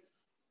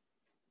legs.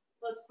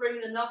 Let's bring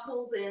the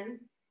knuckles in,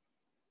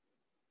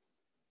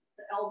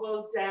 the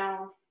elbows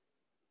down.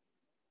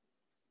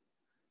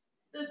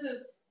 This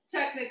is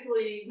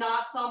technically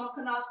not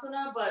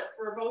Samakhanasana, but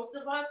for most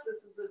of us,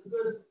 this is as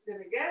good as it's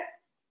gonna get.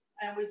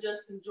 And we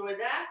just enjoy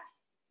that.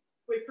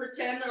 We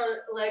pretend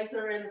our legs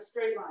are in a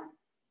straight line.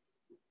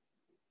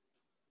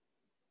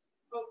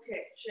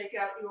 Okay, shake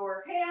out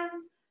your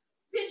hands.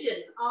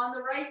 Pigeon on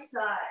the right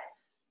side.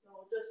 So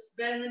we'll just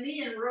bend the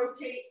knee and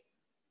rotate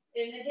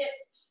in the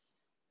hips.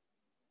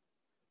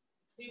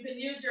 You can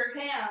use your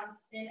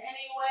hands in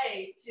any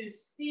way to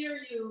steer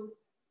you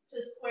to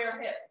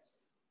square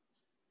hips.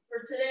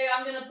 For today,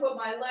 I'm going to put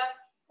my left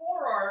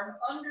forearm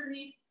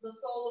underneath the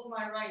sole of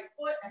my right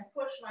foot and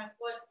push my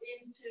foot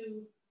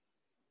into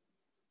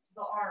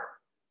the arm.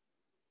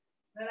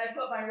 Then I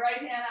put my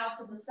right hand out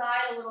to the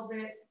side a little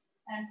bit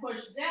and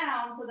push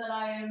down so that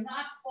I am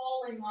not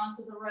falling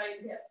onto the right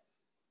hip.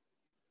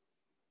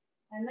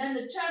 And then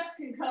the chest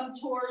can come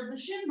toward the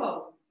shin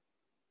bone.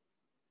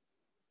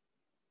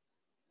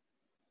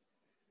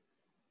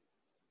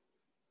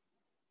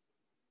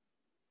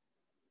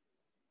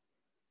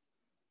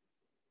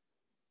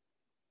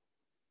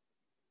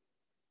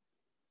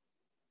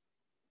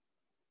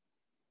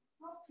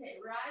 Okay,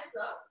 rise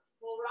up.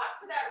 We'll rock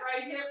to that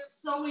right hip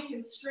so we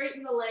can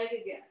straighten the leg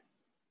again.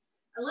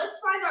 And let's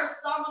find our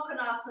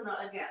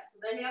Samakhanasana again. So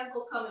the hands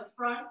will come in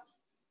front.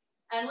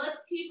 And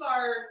let's keep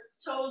our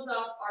toes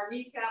up, our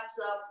kneecaps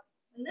up.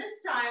 And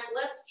this time,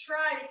 let's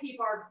try to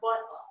keep our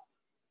butt up.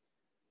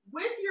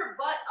 With your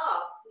butt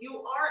up,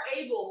 you are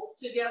able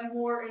to get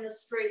more in a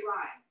straight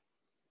line.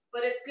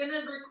 But it's going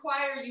to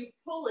require you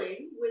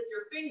pulling with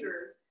your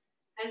fingers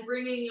and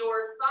bringing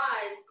your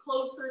thighs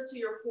closer to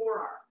your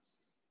forearms.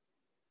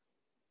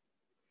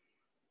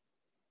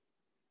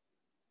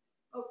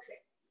 Okay,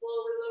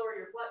 slowly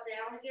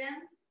down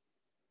again.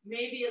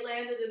 Maybe it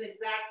landed in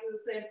exactly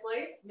the same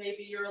place.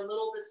 Maybe you're a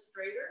little bit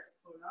straighter,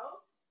 who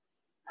knows?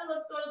 And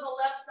let's go to the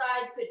left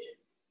side pigeon.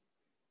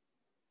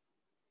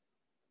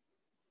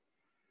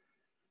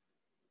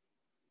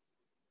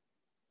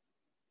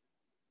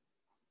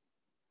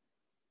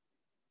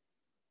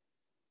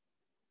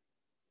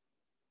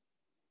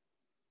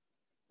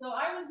 So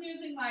I was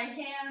using my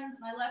hand,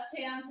 my left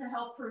hand, to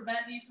help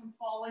prevent me from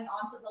falling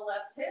onto the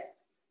left hip.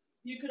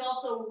 You could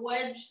also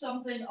wedge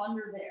something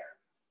under there.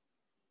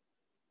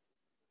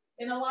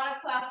 In a lot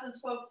of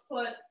classes, folks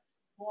put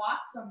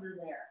blocks under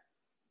there.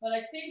 But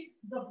I think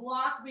the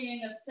block being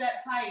a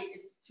set height,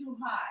 it's too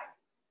high.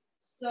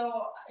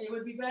 So it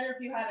would be better if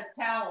you had a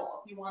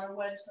towel if you want to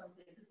wedge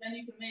something, because then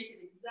you can make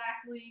it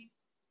exactly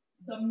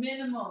the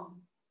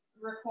minimum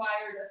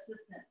required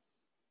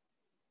assistance.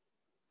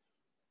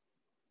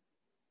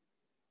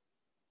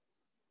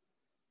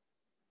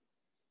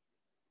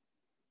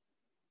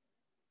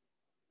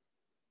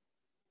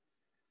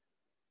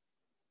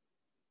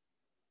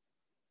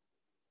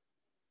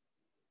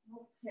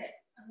 Okay,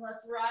 and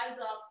let's rise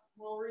up.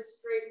 We'll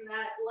re-straighten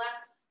that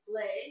left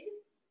leg.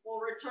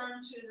 We'll return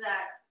to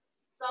that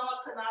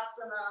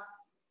Samakhanasana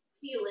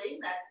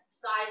healing, that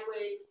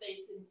sideways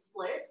facing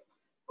split.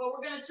 But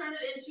we're going to turn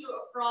it into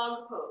a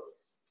frog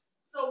pose.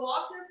 So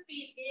walk your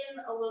feet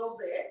in a little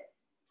bit.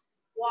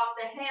 Walk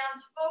the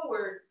hands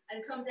forward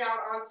and come down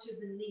onto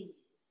the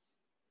knees.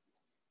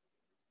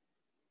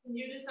 Can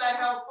you decide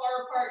how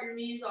far apart your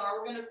knees are?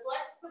 We're going to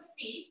flex the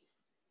feet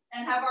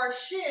and have our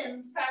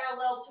shins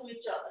parallel to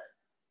each other.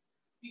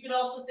 You could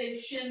also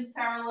think shins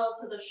parallel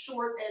to the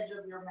short edge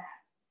of your mat.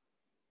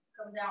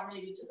 Come down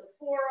maybe to the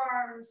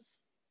forearms.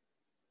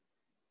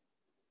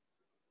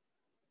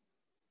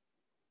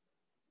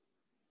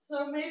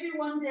 So maybe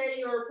one day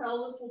your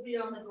pelvis will be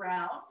on the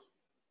ground.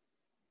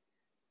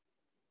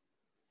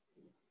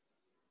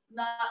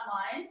 Not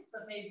mine,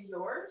 but maybe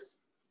yours.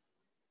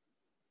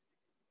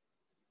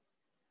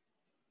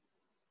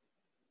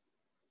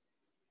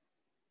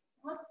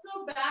 Let's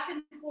go back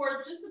and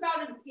forth just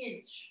about an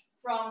inch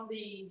from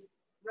the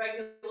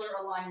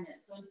regular alignment.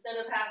 So instead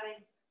of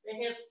having the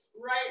hips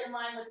right in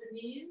line with the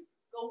knees,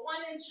 go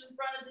 1 inch in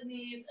front of the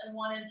knees and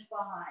 1 inch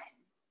behind.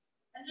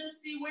 And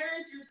just see, where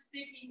is your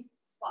sticky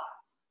spot?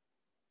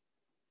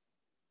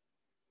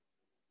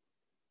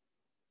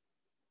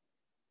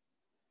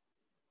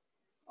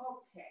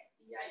 Okay,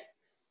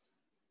 yikes.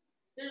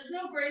 There's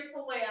no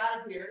graceful way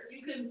out of here.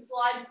 You can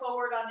slide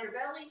forward on your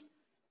belly.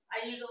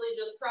 I usually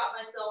just prop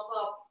myself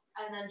up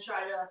and then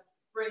try to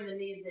bring the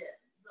knees in.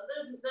 But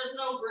there's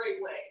no great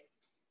way.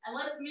 And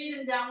let's meet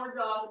in downward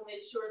dog and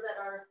make sure that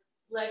our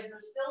legs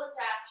are still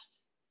attached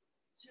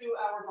to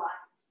our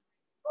bodies.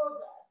 Oh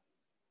God.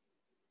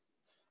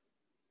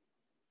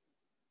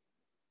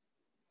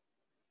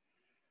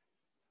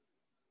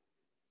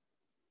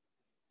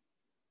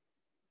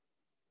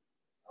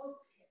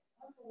 Okay,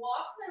 let's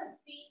walk the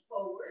feet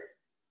forward.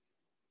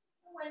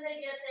 And when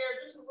they get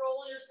there, just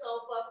roll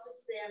yourself up to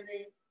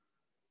standing.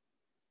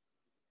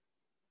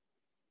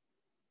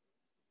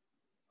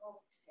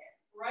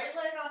 Right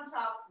leg on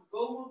top,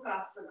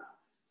 Gomukhasana.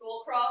 So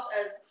we'll cross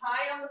as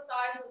high on the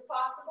thighs as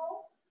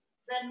possible.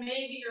 Then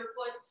maybe your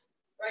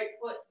right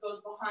foot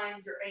goes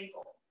behind your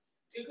ankle.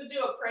 You could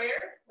do a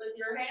prayer with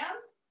your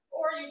hands,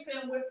 or you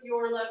can whip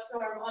your left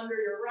arm under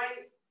your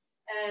right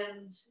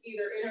and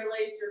either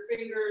interlace your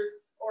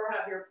fingers or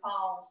have your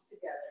palms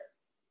together.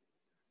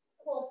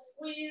 We'll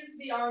squeeze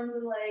the arms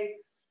and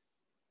legs.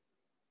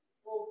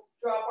 We'll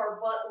drop our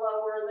butt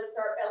lower, lift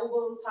our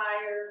elbows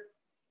higher.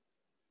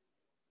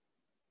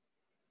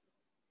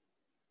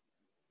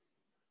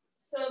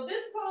 So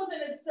this pose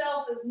in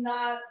itself is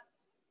not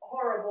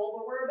horrible,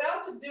 but we're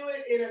about to do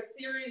it in a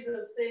series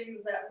of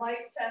things that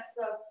might test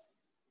us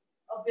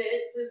a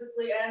bit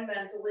physically and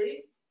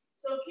mentally.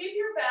 So keep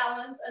your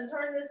balance and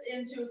turn this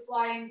into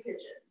flying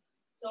pigeon.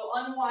 So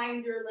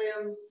unwind your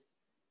limbs,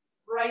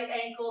 right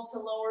ankle to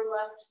lower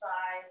left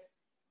thigh.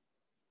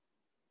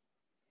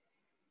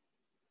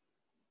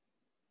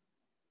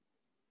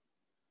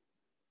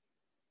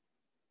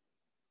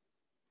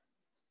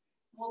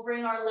 We'll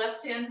bring our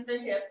left hand to the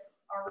hip,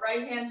 our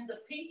right hand to the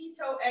pinky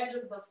toe edge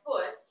of the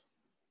foot.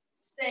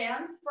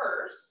 Stand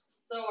first.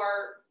 So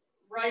our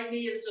right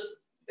knee is just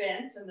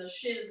bent and the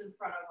shin is in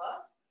front of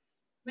us.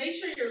 Make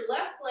sure your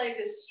left leg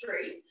is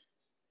straight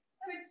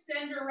and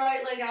extend your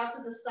right leg out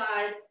to the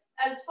side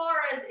as far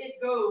as it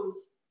goes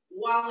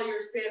while your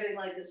standing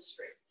leg is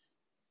straight.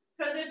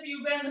 Because if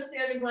you bend the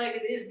standing leg,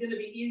 it is going to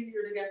be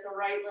easier to get the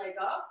right leg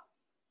up,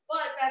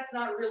 but that's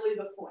not really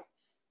the point.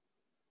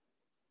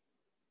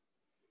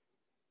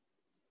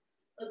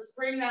 Let's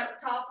bring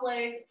that top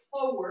leg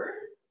forward.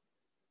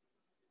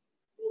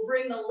 We'll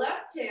bring the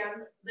left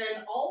hand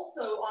then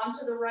also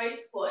onto the right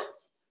foot.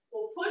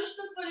 We'll push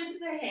the foot into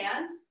the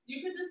hand.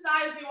 You can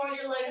decide if you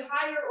want your leg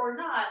higher or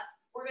not.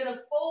 We're going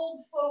to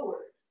fold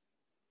forward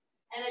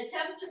and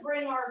attempt to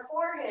bring our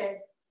forehead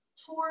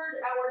toward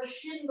our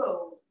shin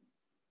bone.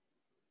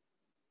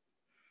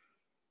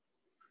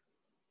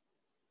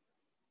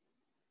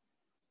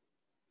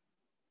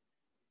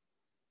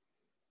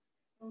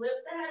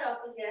 Lift the head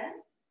up again.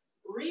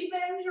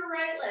 Rebend your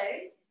right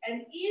leg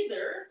and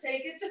either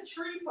take it to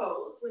tree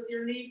pose with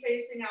your knee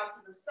facing out to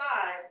the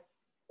side,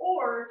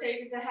 or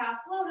take it to half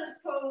lotus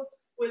pose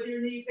with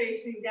your knee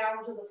facing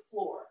down to the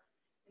floor.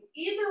 In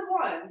either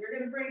one, you're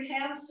going to bring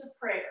hands to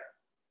prayer.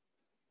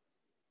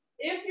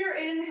 If you're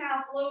in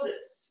half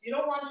lotus, you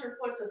don't want your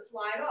foot to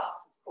slide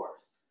off, of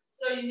course.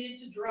 So you need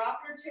to drop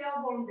your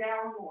tailbone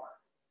down more.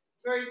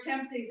 It's very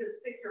tempting to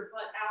stick your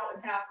butt out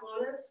in half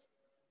lotus.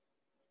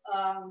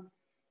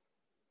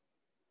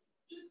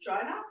 Just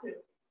try not to.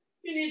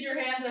 If you need your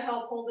hand to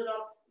help hold it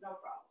up, no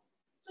problem.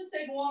 Just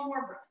take one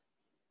more breath.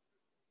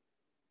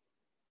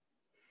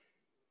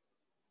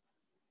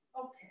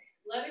 Okay,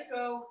 let it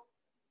go.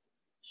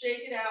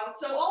 Shake it out.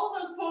 So all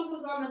of those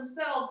poses on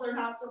themselves are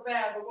not so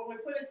bad, but when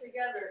we put it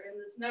together in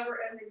this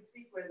never-ending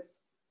sequence,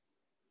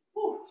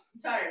 whew,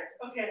 I'm tired.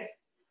 Okay,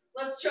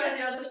 let's try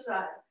the other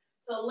side.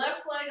 So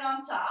left leg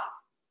on top.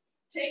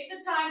 Take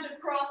the time to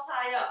cross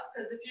high up,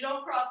 because if you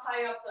don't cross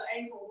high up, the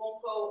ankle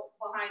won't go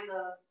behind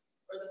the,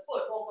 or the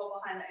foot won't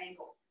go behind the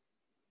ankle.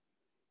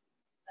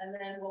 And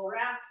then we'll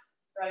wrap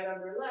right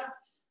under left.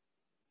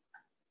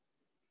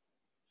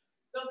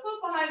 The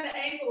foot behind the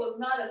ankle is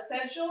not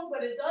essential,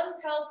 but it does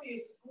help you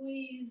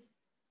squeeze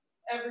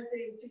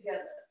everything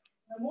together.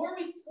 The more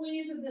we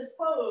squeeze in this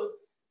pose,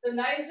 the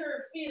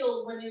nicer it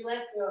feels when you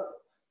let go.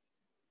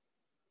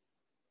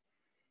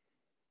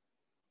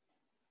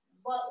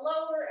 Butt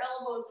lower,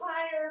 elbows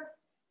higher.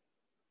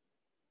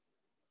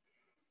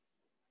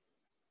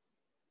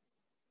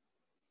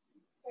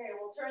 Okay,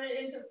 we'll turn it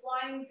into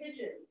flying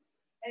pigeon.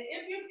 And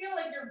if you feel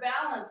like your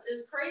balance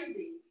is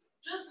crazy,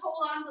 just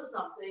hold on to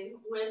something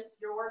with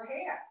your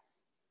hand.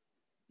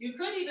 You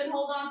could even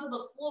hold on to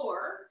the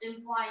floor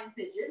in flying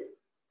pigeon,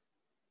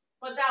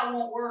 but that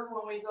won't work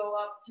when we go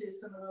up to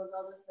some of those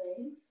other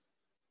things.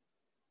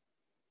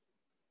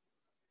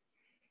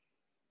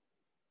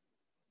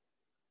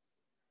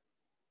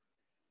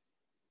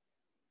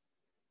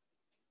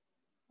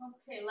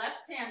 Okay,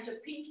 left hand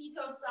to pinky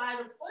toe side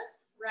of foot,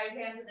 right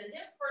hand to the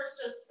hip. First,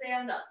 just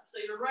stand up. So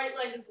your right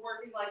leg is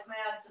working like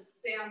mad to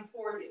stand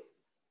for you,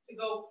 to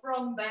go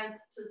from bent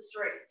to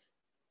straight.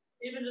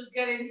 Even just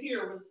getting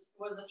here was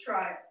a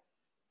trial.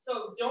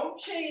 So don't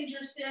change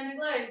your standing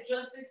leg,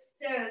 just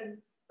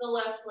extend the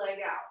left leg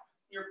out.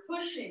 You're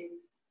pushing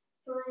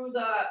through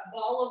the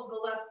ball of the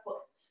left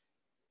foot.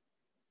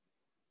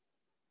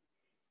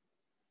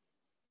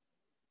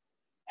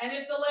 And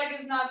if the leg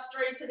is not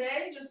straight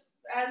today, just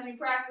as you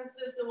practice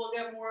this, it will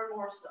get more and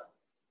more so.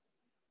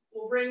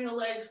 We'll bring the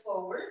leg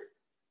forward.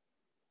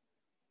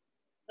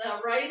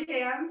 The right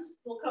hand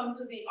will come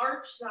to the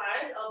arch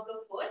side of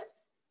the foot.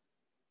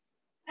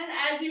 And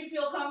as you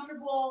feel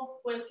comfortable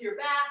with your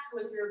back,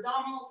 with your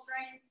abdominal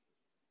strength,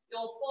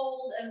 you'll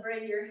fold and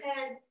bring your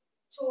head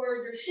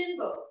toward your shin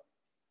bone.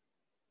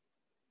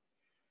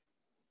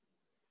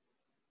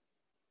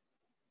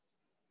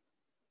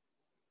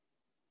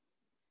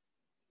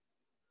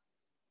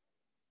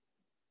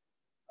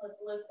 Let's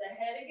lift the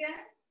head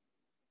again.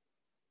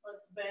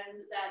 Let's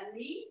bend that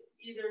knee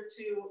either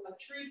to a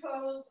tree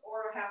pose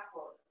or a half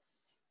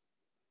lotus.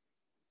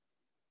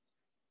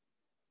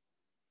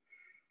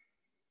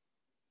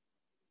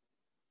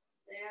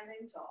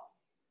 Standing tall.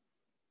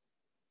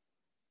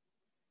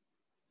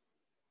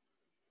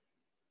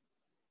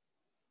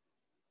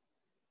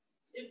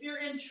 If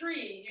you're in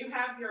tree, you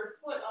have your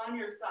foot on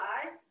your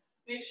thigh.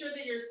 Make sure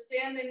that your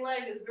standing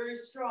leg is very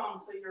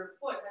strong so your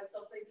foot has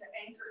something to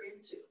anchor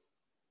into.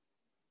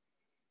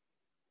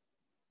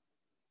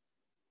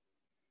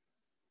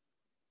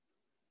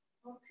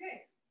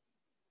 Okay.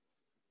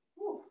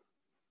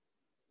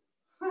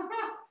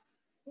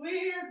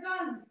 We are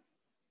done.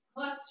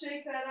 Let's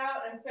shake that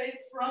out and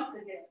face front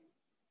again,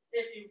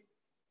 if you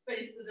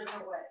face a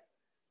different way.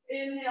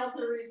 Inhale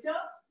to reach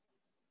up.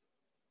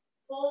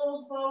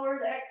 Fold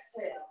forward,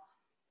 exhale.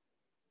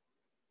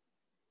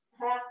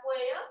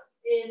 Halfway up,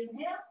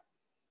 inhale.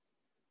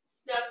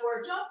 Step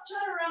or jump,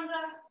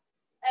 chaturanga,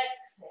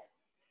 exhale.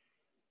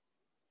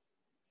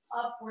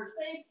 Upward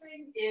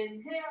facing,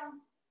 inhale.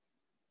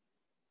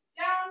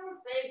 Downward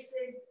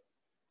facing,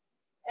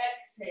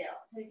 exhale.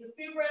 Take a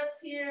few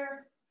breaths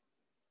here.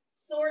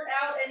 Sort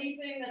out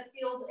anything that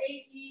feels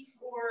achy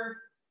or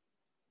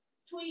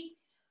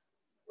tweaked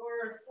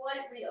or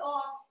slightly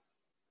off.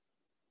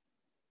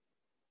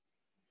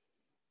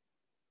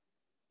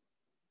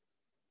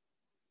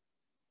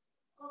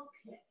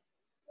 Okay,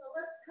 so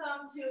let's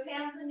come to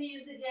hands and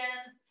knees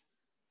again.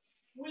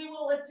 We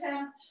will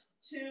attempt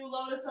to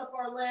lotus up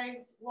our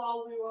legs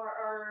while we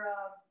are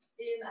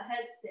in a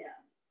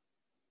headstand.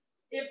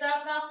 If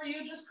that's not for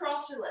you, just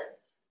cross your legs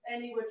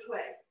any which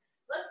way.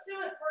 Let's do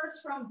it first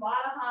from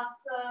Backbends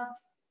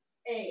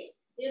A,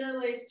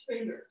 interlaced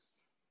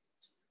fingers.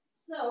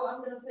 So I'm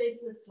going to face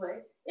this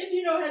way. If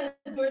you know how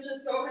to do it,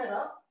 just go head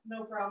up,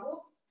 no problem.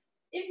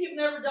 If you've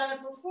never done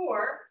it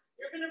before,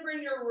 you're going to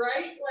bring your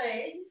right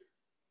leg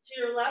to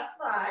your left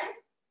thigh.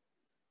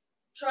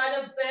 Try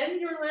to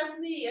bend your left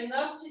knee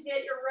enough to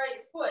get your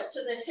right foot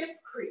to the hip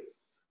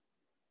crease.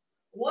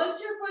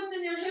 Once your foot's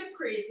in your hip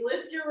crease,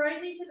 lift your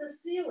right knee to the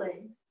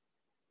ceiling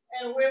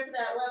and whip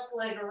that left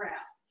leg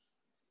around.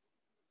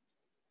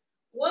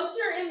 Once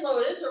you're in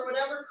lotus or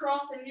whatever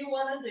crossing you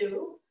want to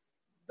do,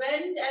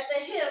 bend at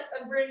the hip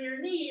and bring your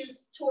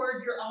knees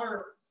toward your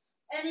arms,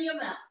 any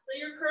amount. So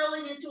you're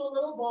curling into a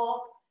little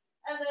ball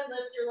and then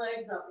lift your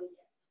legs up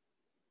again.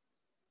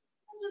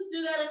 And just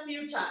do that a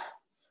few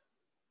times.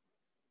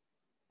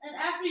 And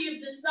after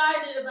you've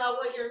decided about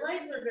what your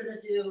legs are going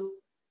to do,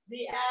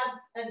 the ab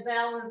and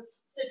balance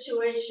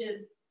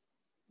situation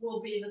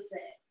will be the same.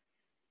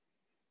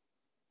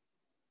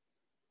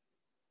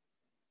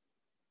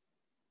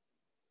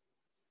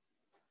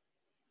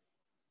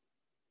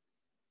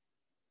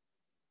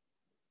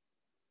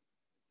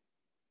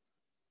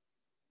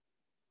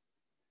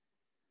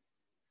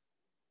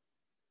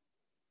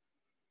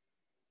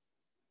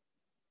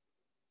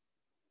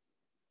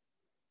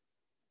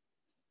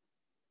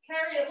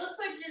 Carrie, it looks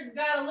like you've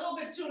got a little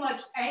bit too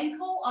much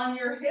ankle on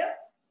your hip.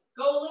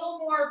 Go a little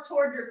more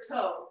toward your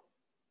toe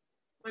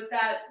with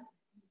that,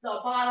 the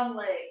bottom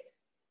leg.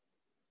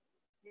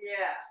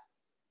 Yeah,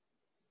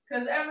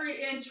 because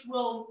every inch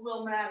will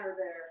matter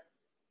there.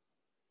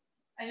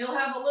 And you'll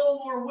have a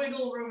little more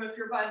wiggle room if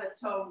you're by the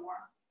toe more.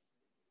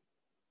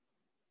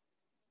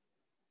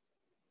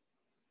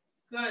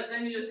 Good,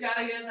 then you just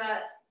gotta get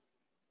that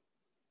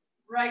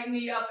right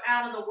knee up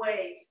out of the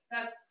way.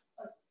 That's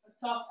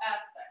a tough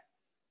aspect.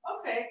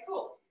 Okay,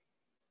 cool.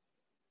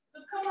 So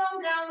come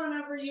on down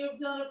whenever you've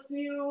done a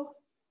few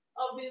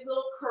of these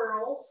little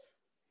curls.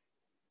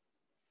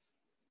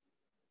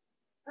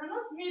 And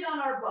let's meet on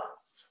our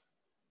butts.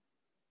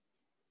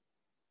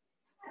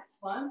 That's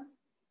fun.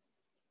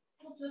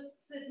 We'll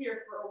just sit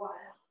here for a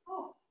while.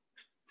 Oh,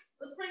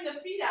 let's bring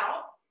the feet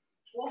out.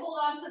 We'll hold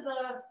on to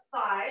the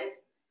thighs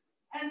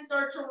and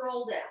start to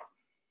roll down.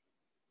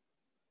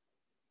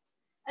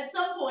 At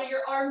some point,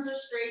 your arms are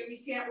straight and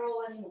you can't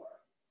roll anymore.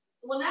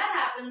 So when that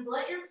happens,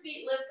 let your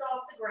feet lift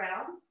off the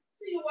ground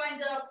so you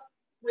wind up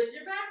with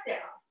your back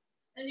down.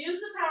 And use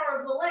the power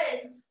of the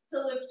legs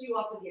to lift you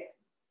up again.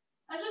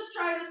 And just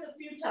try this a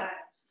few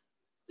times.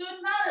 So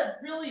it's not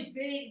a really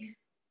big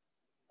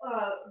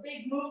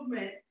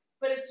movement,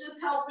 but it's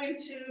just helping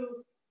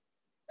to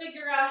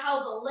figure out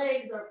how the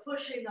legs are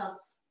pushing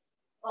us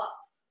up.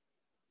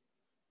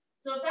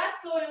 So if that's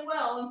going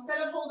well,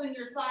 instead of holding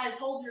your thighs,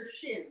 hold your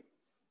shins.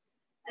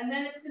 And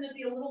then it's going to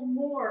be a little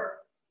more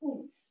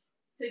oomph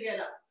to get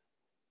up.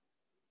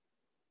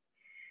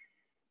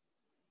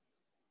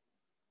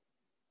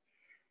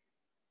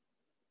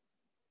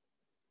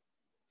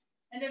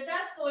 And if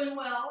that's going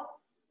well,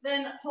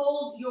 then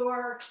hold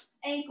your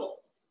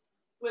ankles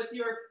with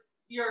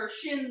your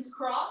shins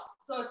crossed.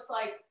 So it's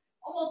like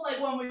almost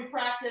like when we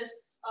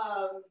practice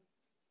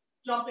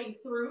jumping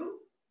through,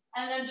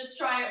 and then just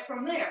try it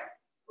from there.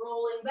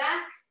 Rolling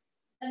back,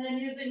 and then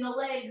using the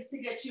legs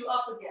to get you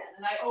up again.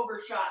 And I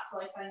overshot, so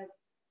I kind of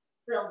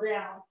fell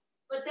down.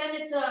 But then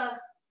it's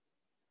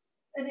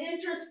an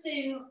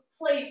interesting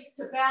place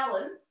to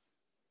balance,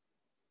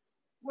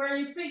 where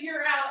you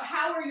figure out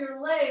how are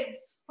your legs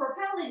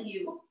propelling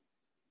you.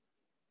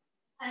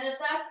 And if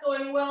that's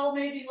going well,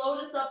 maybe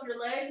lotus up your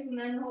legs and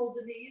then hold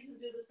the knees and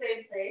do the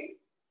same thing.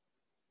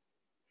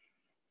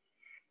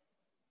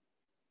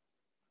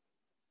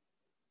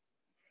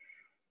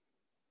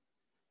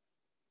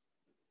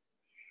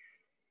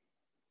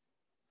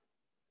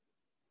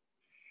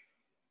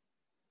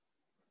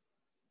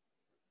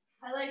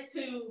 I like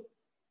to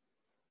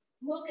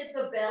look at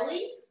the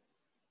belly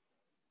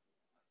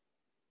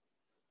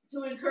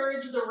to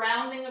encourage the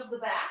rounding of the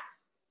back.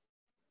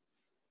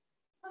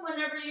 And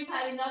whenever you've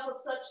had enough of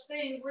such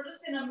things, we're just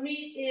going to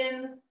meet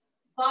in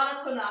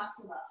Baddha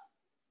Konasana.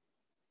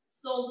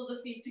 Soles of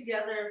the feet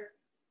together,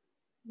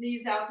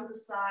 knees out to the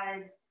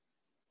side.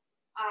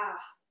 Ah,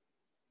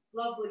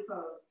 lovely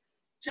pose.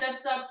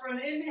 Chest up for an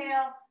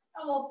inhale,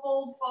 and we'll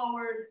fold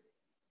forward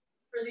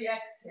for the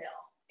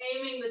exhale,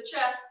 aiming the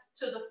chest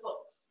to the foot.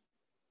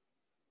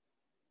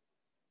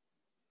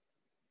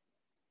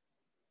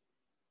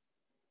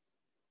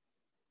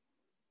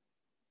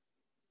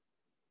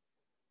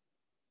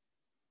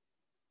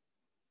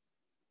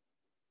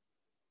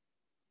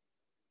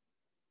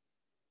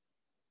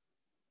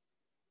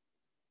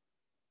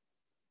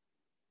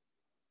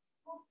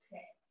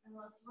 Okay, and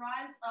let's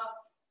rise up.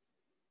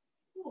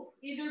 Ooh,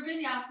 either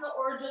vinyasa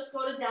or just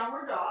go to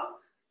downward dog.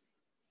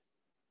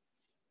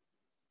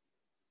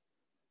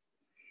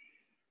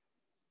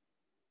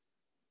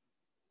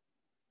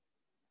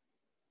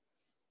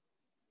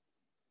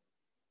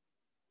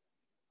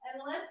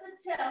 And let's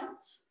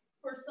attempt,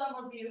 for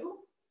some of you,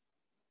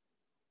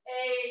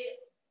 a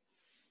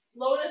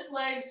lotus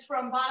legs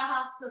from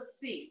Baddha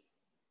C.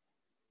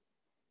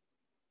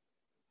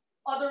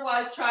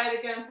 Otherwise, try it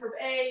again from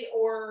A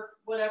or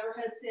whatever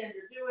headstand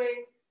you're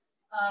doing.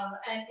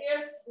 And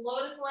if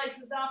lotus legs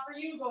is not for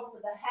you, go for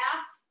the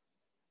half,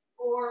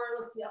 or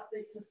let's see, I'll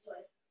face this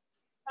way.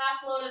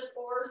 Half lotus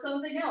or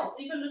something else.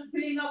 Even just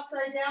being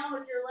upside down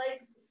with your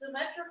legs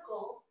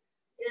symmetrical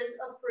is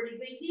a pretty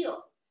big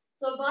deal.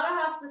 So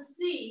Baddha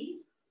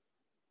C,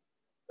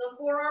 the the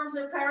forearms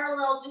are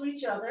parallel to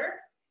each other.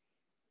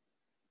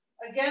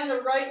 Again,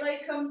 the right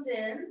leg comes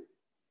in,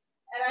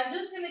 and I'm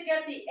just going to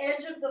get the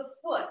edge of the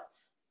foot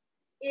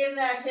in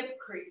that hip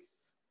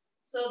crease.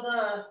 So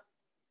the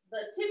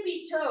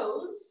tippy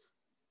toes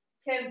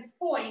can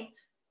point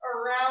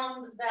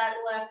around that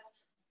left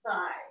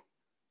thigh.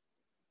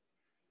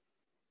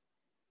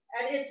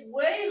 And it's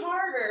way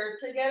harder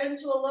to get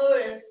into a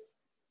lotus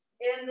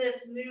in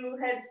this new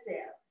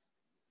headstand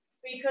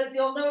because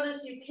you'll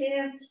notice you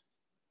can't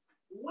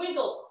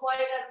wiggle quite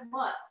as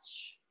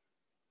much.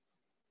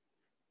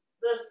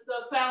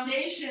 The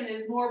foundation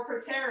is more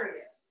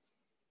precarious.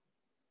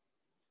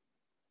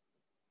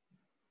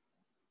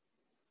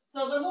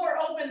 So the more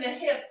open the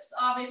hips,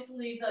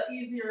 obviously, the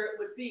easier it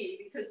would be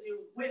because you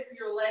whip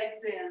your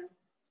legs in.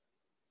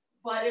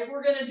 But if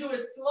we're going to do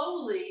it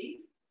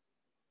slowly,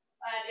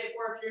 and if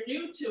you're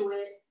new to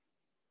it,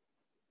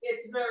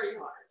 it's very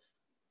hard.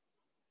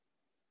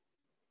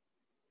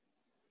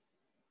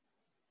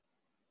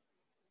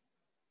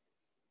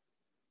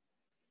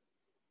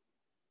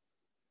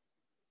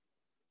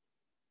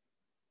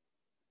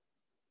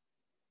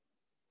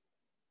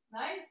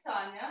 Nice,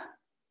 Tanya.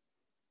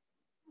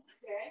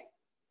 Okay.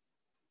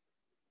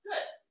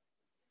 Good.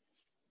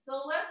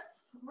 So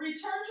let's return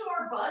to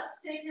our butts.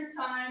 Take your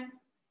time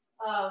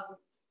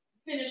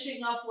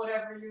finishing up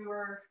whatever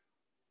you're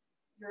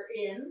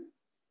in.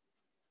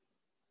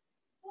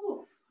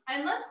 Ooh.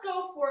 And let's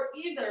go for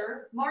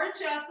either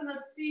Marichyasana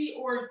C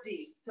or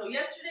D. So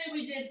yesterday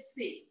we did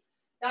C.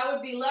 That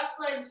would be left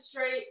leg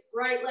straight,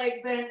 right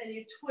leg bent, and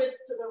you twist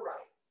to the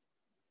right.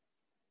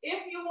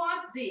 If you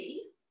want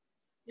D,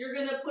 you're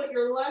going to put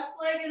your left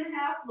leg in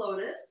half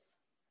lotus,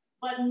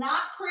 but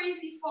not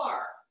crazy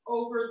far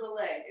over the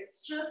leg.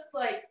 It's just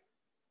like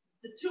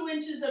the 2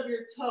 inches of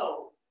your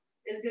toe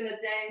is going to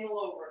dangle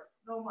over,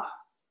 no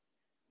mas.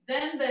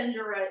 Then bend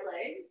your right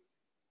leg,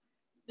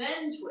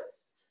 then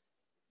twist.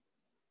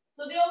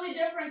 So the only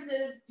difference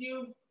is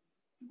you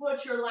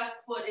put your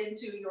left foot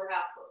into your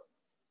half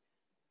lotus.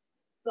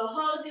 The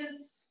hug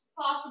is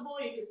possible.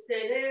 You can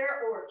stay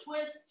there or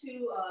twist to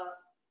a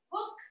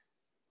hook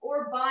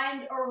or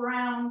bind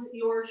around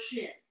your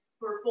shin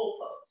for full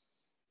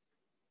pose.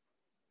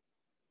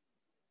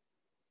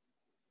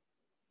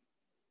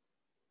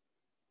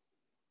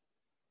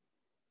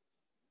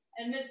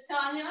 And Miss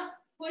Tanya,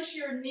 push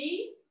your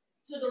knee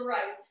to the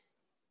right.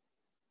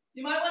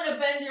 You might want to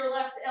bend your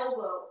left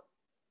elbow.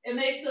 It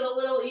makes it a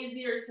little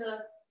easier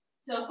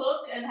to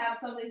hook and have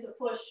something to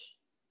push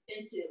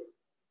into.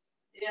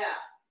 Yeah.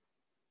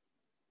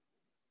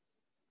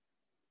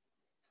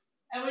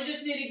 And we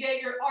just need to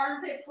get your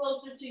armpit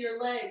closer to your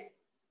leg.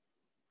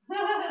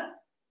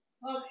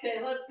 Okay,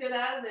 let's get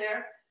out of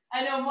there.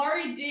 I know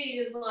Mari D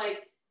is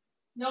like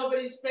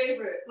nobody's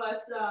favorite,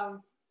 but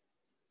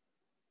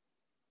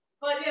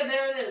yeah,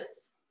 there it is.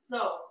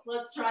 So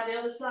let's try the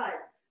other side.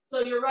 So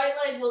your right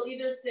leg will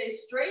either stay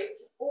straight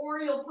or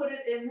you'll put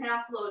it in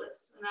half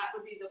lotus. And that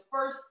would be the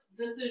first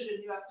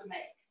decision you have to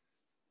make.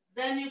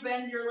 Then you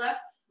bend your left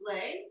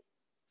leg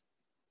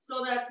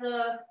so that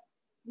the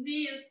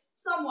knee is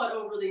somewhat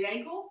over the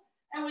ankle,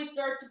 and we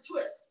start to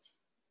twist.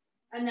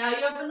 And now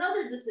you have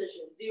another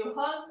decision. Do you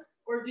hug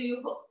or do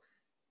you hook?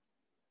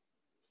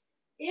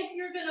 If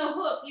you're going to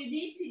hook, you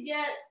need to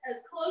get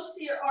as close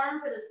to your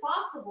armpit as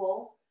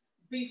possible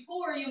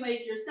before you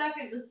make your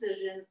second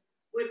decision,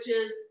 which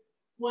is,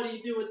 what do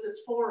you do with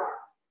this forearm?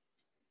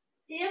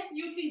 If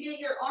you can get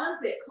your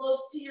armpit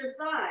close to your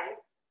thigh,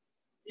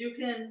 you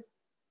can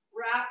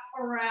wrap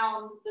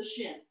around the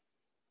shin.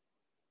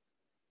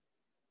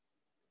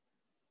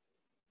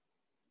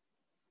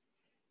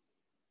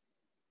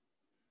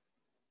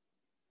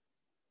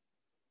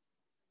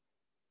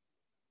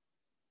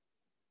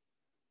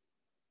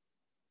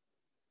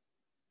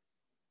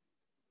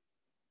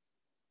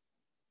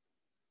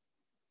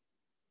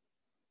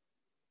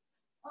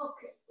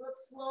 Okay,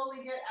 let's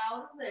slowly get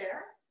out of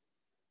there.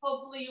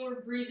 Hopefully you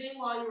were breathing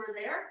while you were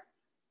there.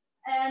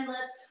 And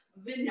let's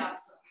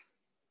vinyasa.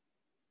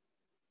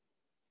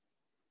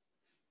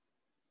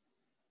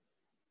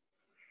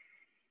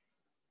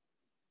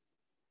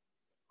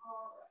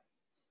 All right.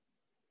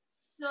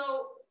 So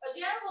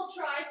again, we'll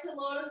try to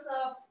lotus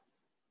up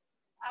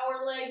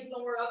our legs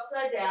when we're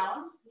upside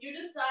down. You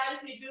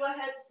decide if you do a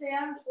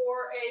headstand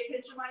or a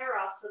Pincha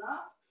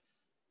mayurasana.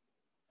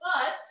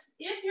 But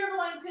if you're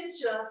going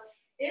Pincha,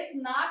 it's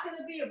not going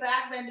to be a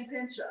backbendy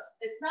Pincha.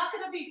 It's not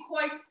going to be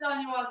quite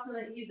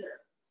Sthanuasana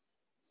either.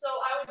 So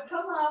I would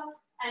come up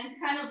and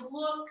kind of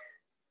look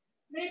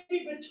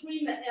maybe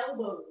between the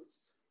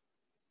elbows.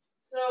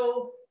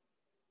 So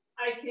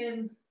I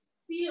can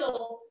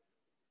feel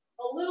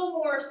a little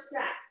more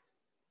stacked.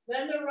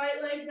 Then the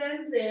right leg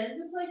bends in,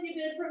 just like you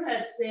did from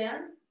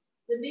headstand.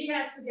 The knee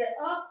has to get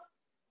up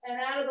and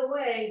out of the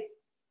way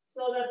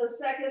so that the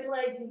second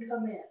leg can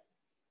come in.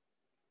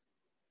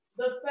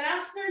 The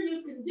faster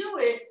you can do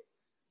it,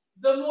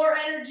 the more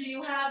energy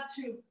you have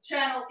to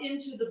channel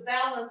into the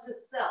balance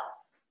itself.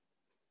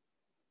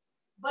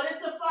 But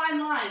it's a fine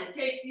line. It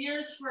takes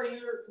years for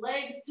your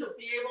legs to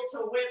be able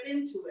to whip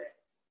into it.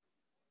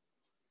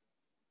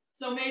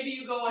 So maybe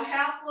you go a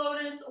half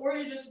lotus, or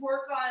you just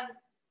work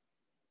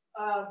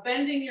on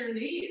bending your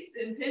knees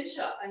in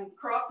Pincha and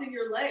crossing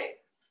your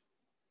legs.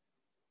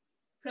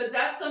 Because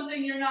that's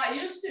something you're not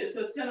used to,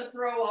 so it's going to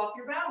throw off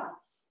your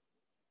balance.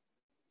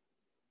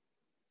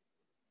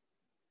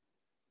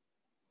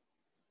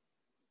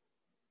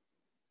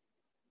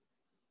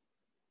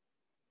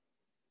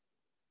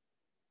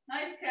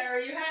 Nice,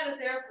 Carrie. You had it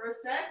there for a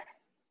sec.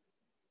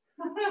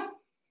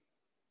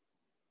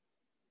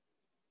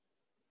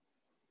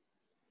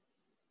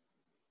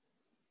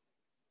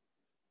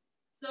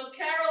 So,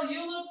 Carol,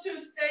 you look too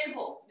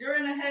stable. You're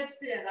in a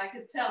headstand, I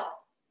could tell.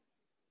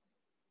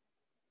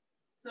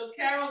 So,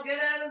 Carol, get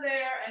out of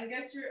there and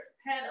get your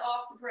head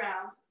off the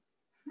ground.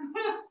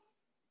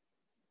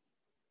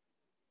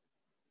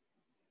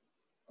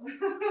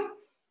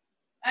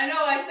 I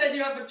know I said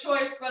you have a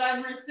choice, but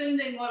I'm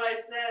rescinding what I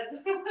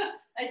said.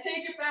 I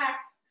take it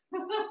back.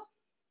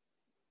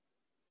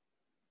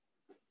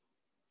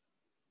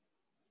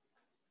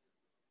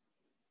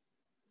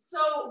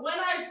 So when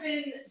I've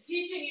been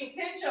teaching you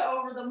Pincha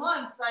over the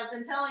months, I've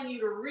been telling you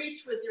to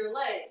reach with your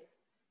legs.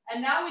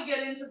 And now we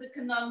get into the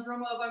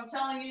conundrum of I'm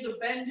telling you to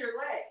bend your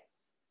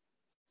legs.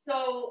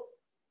 So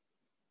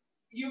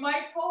you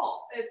might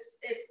fall. It's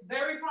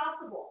very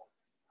possible.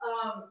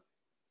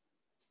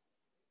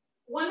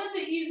 One of the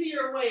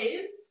easier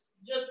ways,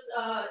 just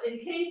in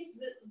case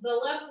the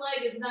left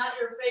leg is not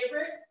your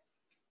favorite,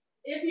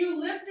 if you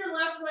lift your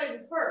left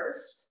leg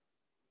first,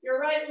 your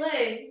right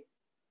leg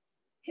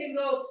can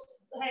go,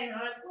 hang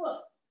on,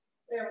 look,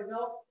 there we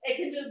go. It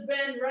can just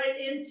bend right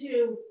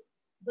into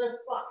the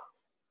spot.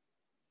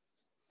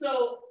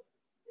 So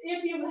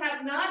if you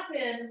have not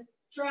been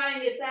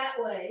trying it that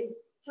way,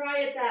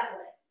 try it that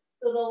way.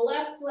 So the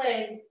left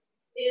leg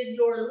is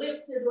your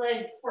lifted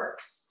leg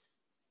first.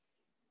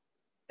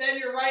 Then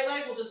your right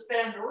leg will just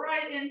bend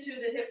right into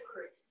the hip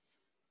crease.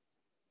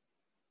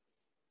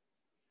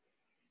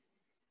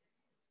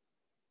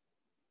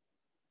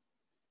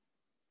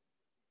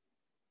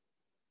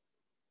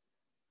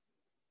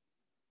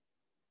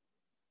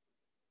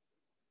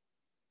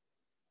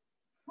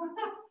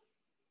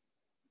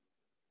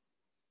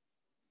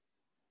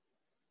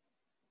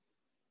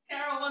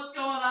 Carol, what's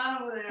going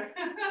on over there?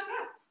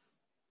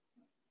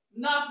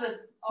 Nothing.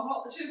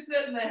 Oh, she's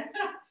sitting there.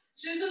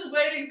 She's just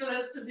waiting for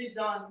this to be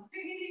done.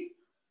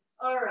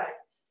 All right.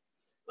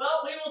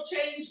 Well, we will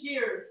change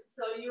gears,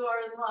 so you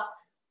are in luck.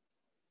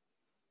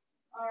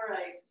 All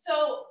right.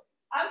 So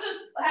I'm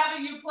just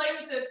having you play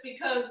with this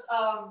because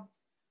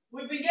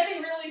we've been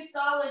getting really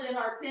solid in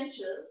our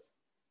pinches.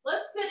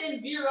 Let's sit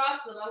in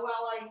mayurasana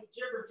while I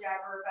jibber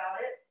jabber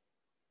about it.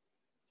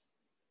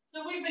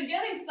 So we've been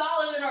getting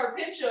solid in our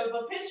Pincha,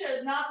 but Pincha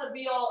is not the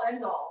be all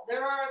end all.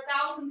 There are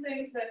 1,000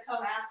 things that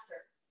come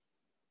after.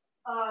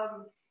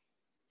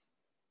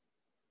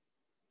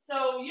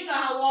 So you know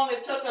how long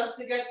it took us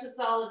to get to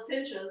solid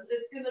Pinchas.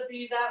 It's going to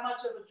be that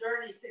much of a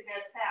journey to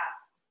get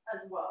past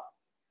as well.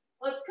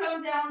 Let's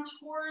come down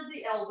toward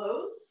the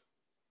elbows.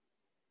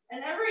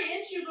 And every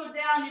inch you go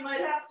down, you might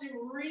have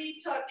to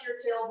re-tuck your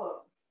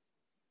tailbone.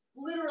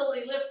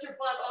 Literally lift your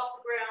butt off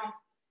the ground,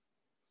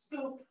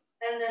 scoop,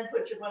 and then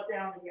put your butt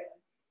down again.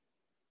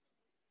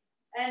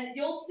 And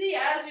you'll see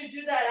as you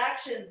do that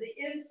action, the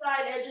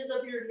inside edges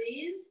of your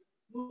knees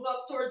move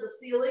up toward the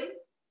ceiling.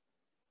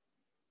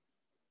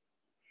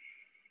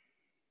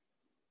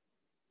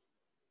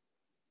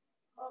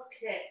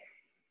 Okay.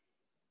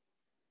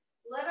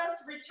 Let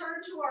us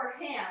return to our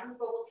hands,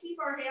 but we'll keep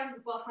our hands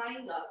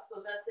behind us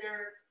so that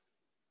they're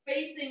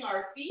facing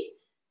our feet,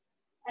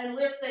 and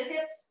lift the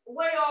hips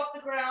way off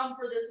the ground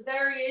for this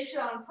variation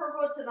on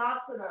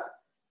Purvottanasana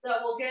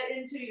that will get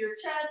into your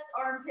chest,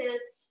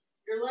 armpits.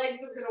 Your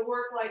legs are going to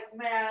work like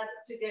mad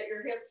to get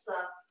your hips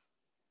up.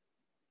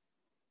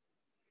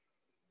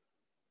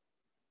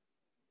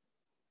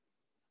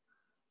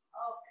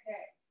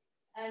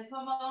 Okay, and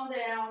come on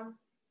down.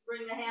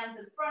 Bring the hands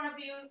in front of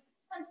you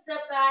and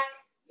step back,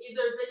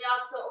 either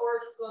vinyasa or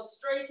go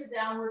straight to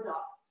downward dog.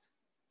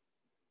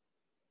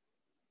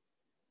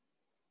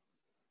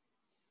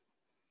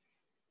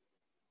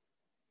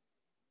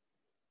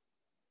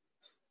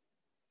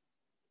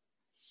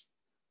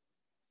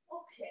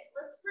 Okay,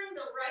 let's bring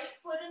the right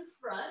foot in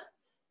front,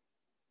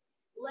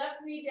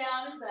 left knee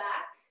down and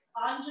back,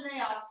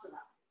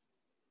 Anjaneyasana.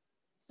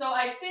 So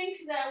I think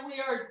that we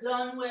are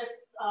done with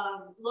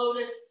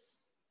Lotus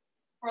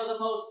for the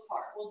most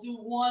part. We'll do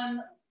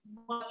one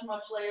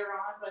much later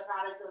on, but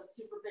not as a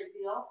super big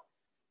deal.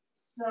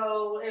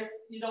 So if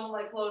you don't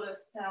like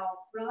Lotus, now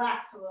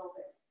relax a little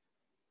bit.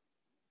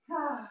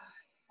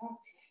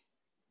 Okay.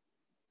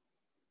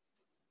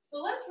 So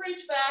let's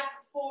reach back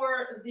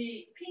for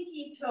the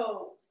pinky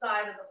toe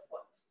side of the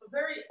foot, a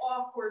very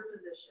awkward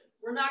position.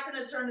 We're not going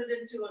to turn it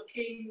into a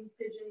king,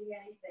 pigeony,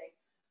 anything,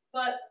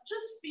 but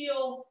just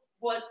feel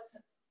what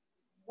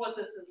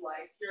this is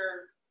like.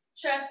 Your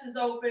chest is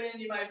open,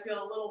 you might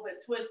feel a little bit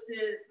twisted,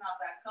 it's not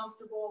that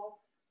comfortable,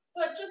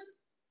 but just,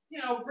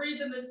 breathe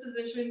in this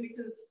position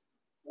because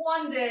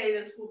one day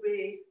this will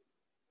be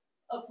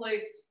a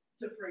place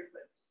to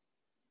frequent.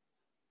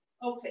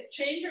 Okay,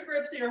 change your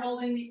grip so you're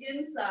holding the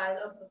inside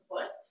of the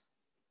foot.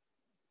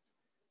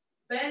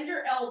 Bend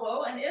your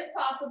elbow, and if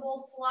possible,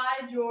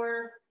 slide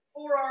your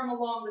forearm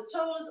along the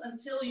toes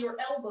until your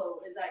elbow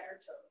is at your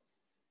toes.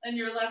 Then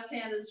your left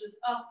hand is just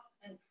up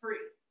and free.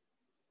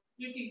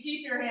 You can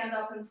keep your hand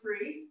up and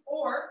free,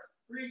 or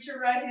reach your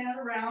right hand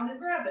around and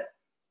grab it.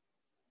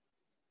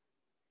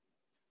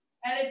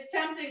 And it's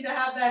tempting to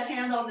have that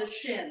hand on the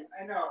shin,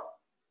 I know.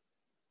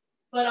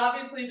 But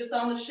obviously, if it's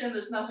on the shin,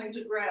 there's nothing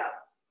to grab.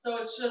 So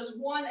it's just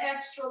one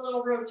extra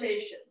little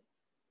rotation.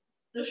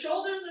 The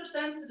shoulders are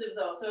sensitive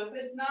though, so if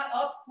it's not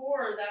up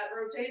for that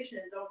rotation,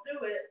 don't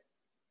do it.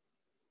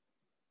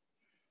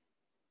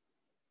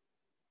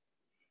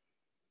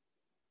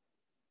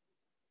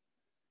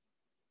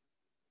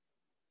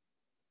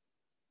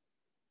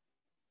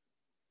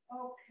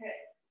 Okay,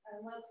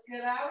 and let's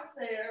get out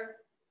there.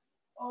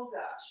 Oh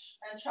gosh,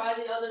 and try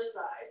the other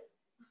side.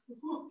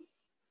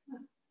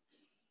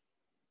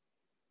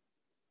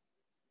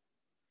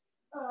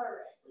 All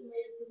right, we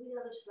made it to the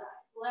other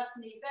side. Left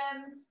knee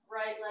bends,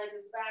 right leg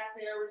is back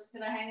there. We're just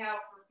gonna hang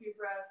out for a few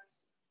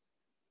breaths.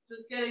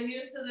 Just getting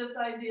used to this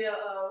idea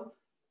of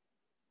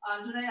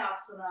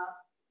Asana.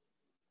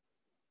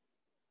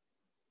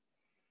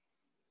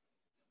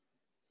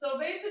 So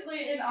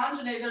basically in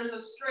Anjane, there's a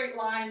straight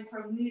line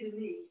from knee to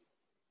knee.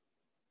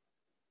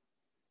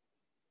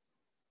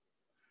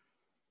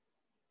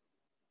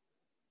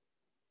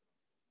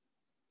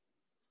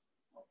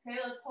 Okay,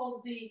 let's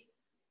hold the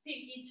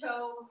pinky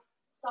toe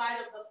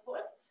side of the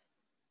foot.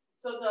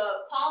 So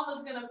the palm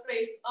is gonna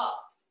face up.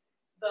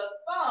 The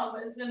thumb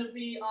is gonna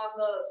be on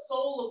the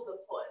sole of the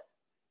foot.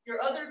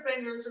 Your other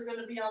fingers are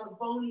gonna be on the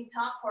bony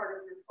top part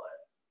of your foot.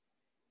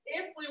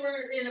 If we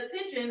were in a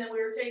pigeon and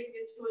we were taking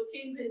it to a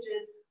king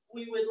pigeon,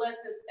 we would let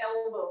this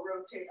elbow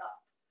rotate up.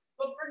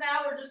 But for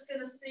now, we're just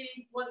gonna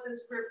see what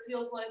this grip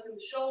feels like in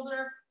the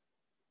shoulder.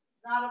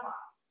 Not a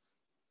mas.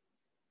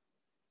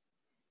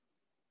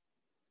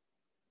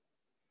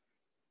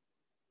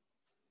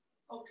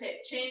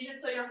 Okay, change it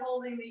so you're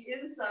holding the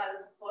inside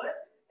of the foot.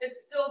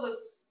 It's still the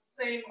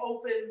same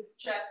open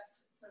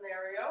chest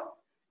scenario.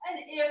 And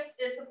if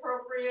it's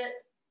appropriate,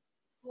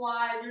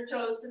 slide your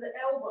toes to the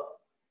elbow.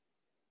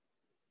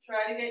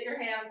 Try to get your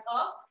hand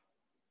up.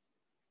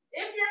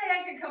 If your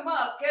hand can come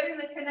up, getting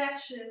the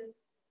connection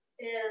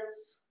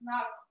is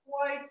not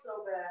quite so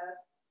bad.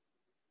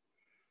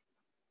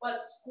 But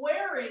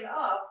squaring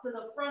up to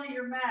the front of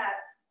your mat,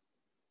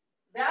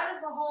 that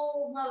is a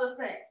whole nother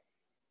thing.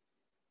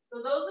 So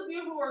those of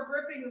you who are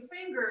gripping the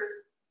fingers,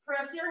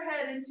 press your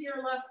head into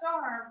your left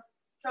arm,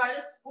 try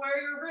to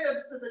square your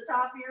ribs to the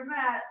top of your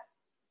mat,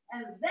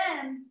 and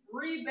then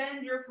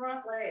re-bend your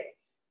front leg.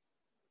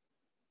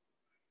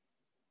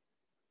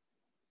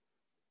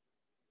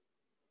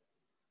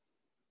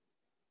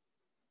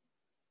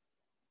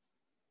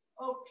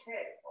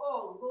 Okay,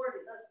 oh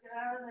Lordy, let's get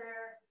out of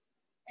there.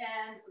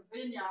 And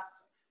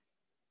vinyasa.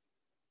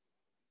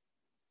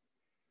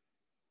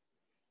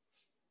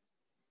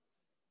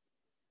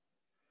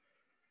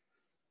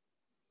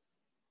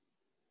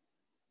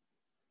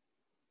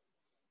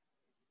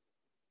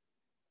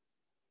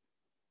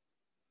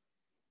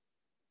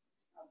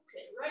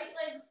 Okay, right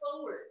leg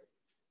forward.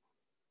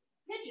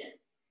 Pigeon.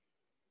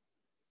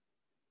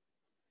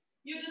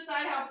 You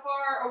decide how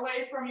far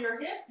away from your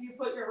hip you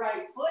put your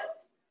right foot.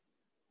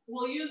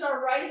 We'll use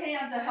our right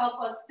hand to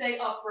help us stay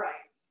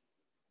upright.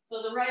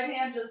 So the right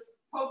hand just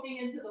poking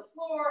into the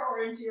floor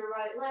or into your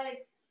right leg.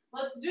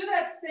 Let's do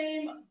that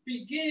same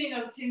beginning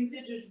of king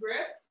pigeon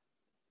grip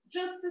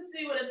just to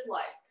see what it's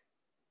like.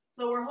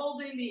 So we're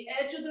holding the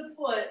edge of the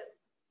foot.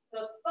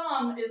 The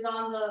thumb is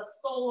on the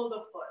sole of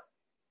the foot.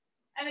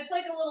 And it's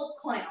like a little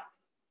clamp.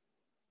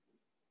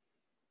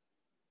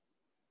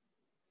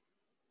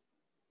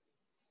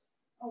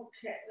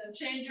 Okay, then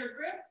change your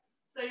grip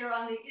so you're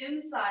on the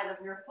inside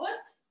of your foot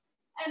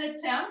and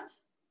attempt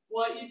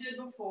what you did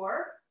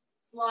before.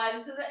 Slide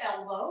it to the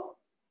elbow,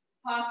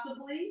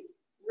 possibly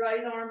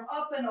right arm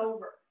up and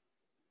over.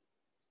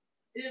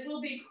 It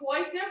will be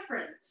quite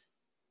different.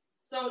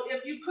 So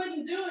if you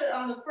couldn't do it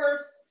on the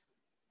first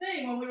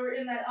thing when we were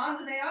in that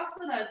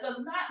Asana, it does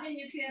not mean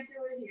you can't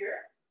do it here.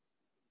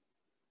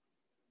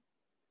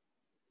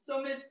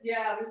 So Miss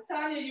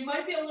Tanya, you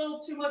might be a little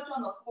too much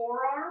on the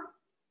forearm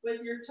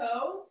with your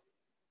toes.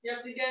 You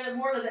have to get it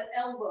more to the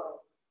elbow.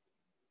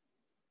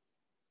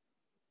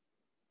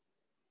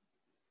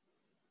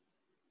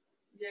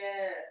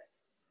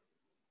 Yes.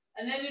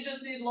 And then you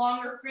just need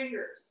longer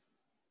fingers.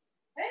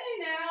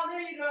 Hey now, there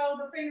you go,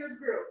 the fingers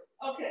grew.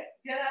 Okay,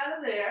 get out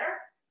of there.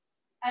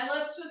 And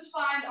let's just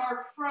find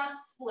our front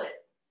split.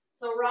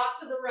 So rock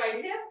to the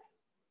right hip,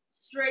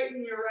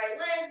 straighten your right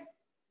leg,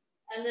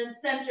 and then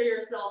center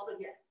yourself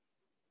again.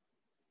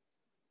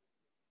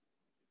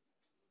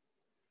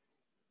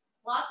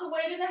 Lots of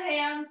weight in the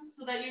hands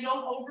so that you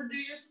don't overdo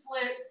your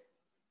split.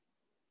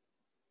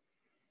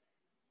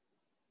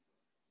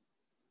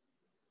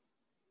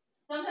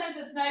 Sometimes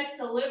it's nice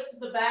to lift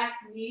the back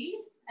knee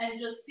and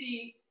just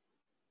see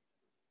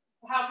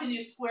how can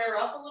you square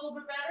up a little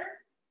bit better.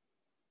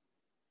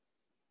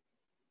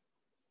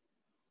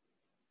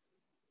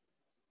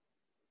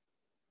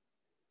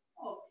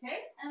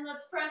 Okay, and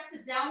let's press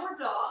to downward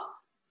dog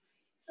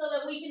so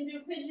that we can do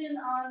pigeon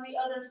on the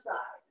other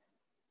side.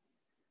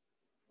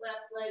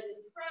 Left leg in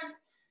front.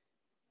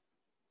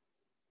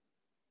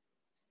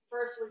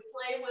 First, we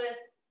play with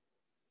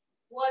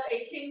what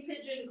a king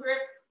pigeon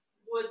grip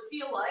would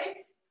feel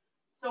like.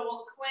 So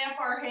we'll clamp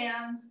our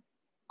hand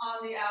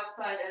on the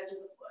outside edge of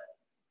the foot.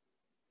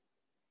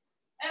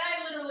 And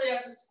I literally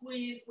have to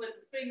squeeze with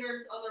the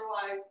fingers,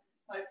 otherwise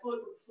my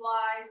foot would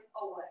fly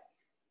away.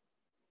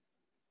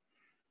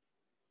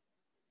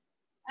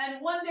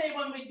 And one day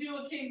when we do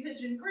a king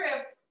pigeon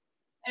grip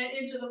and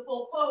into the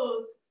full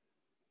pose,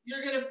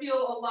 you're gonna feel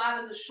a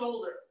lot in the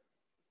shoulder.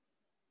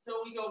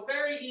 So we go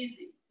very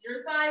easy.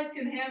 Your thighs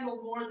can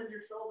handle more than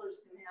your shoulders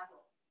can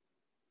handle.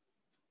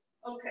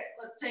 Okay,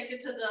 let's take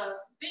it to the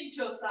big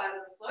toe side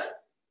of the foot.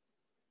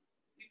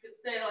 You could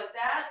stay like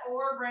that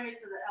or bring it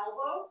to the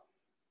elbow.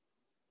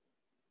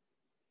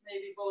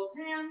 Maybe both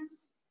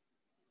hands.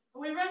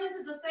 We run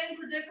into the same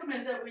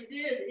predicament that we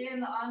did in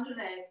the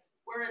Anjane,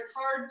 where it's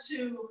hard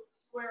to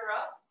square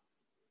up.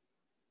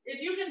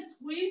 If you can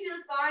squeeze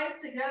your thighs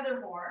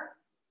together more,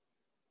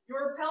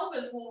 your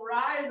pelvis will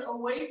rise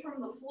away from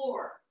the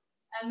floor,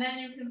 and then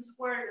you can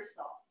square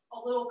yourself a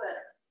little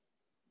better.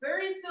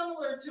 Very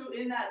similar to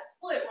in that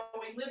split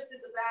when we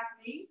lifted the back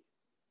knee,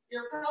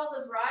 your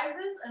pelvis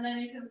rises and then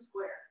you can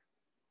square.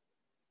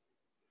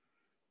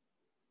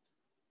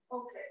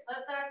 Okay,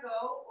 let that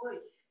go.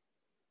 Oy.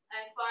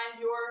 And find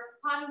your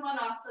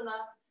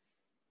Hanumanasana,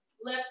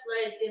 left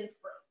leg in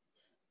front.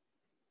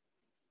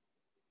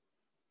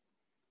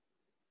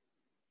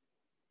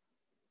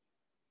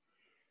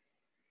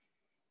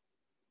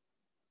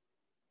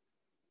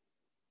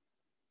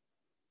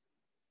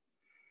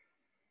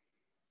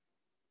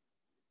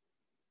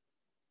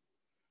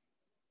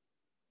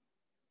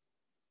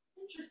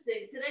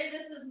 Interesting. Today,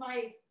 this is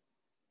my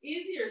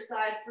easier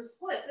side for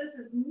split. This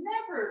is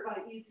never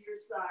my easier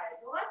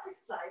side. Well, that's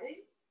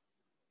exciting.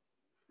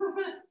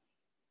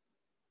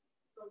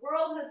 The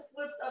world has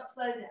flipped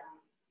upside down.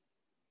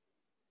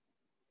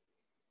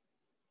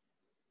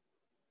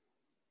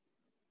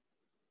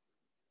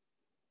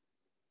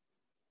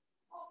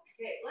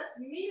 Okay, let's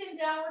meet in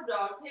downward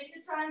dog. Take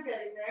your time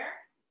getting there.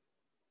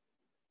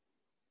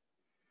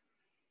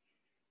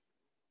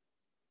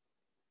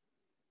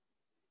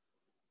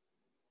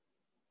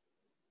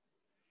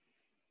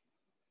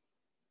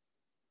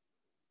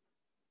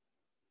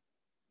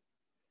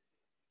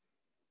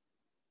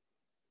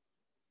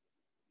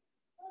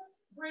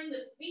 Bring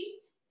the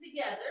feet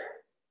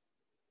together,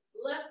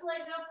 left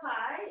leg up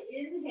high,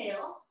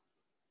 inhale,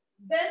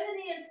 bend the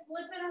knee and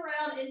flip it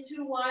around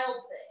into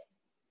wild thing.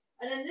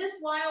 And in this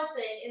wild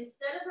thing,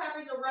 instead of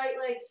having the right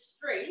leg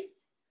straight,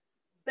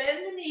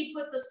 bend the knee,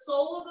 put the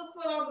sole of the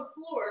foot on the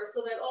floor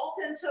so that all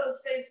 10 toes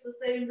face the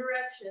same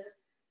direction,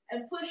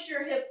 and push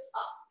your hips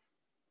up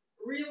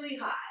really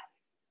high.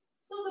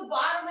 So the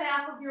bottom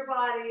half of your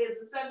body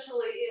is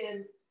essentially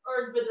in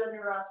Urdhva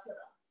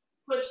Dhanurasana.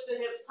 Push the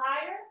hips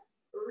higher.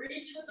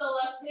 Reach with the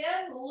left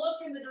hand,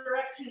 look in the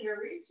direction you're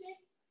reaching,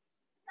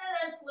 and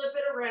then flip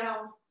it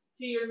around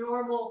to your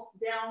normal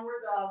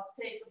downward dog.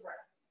 Take a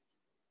breath.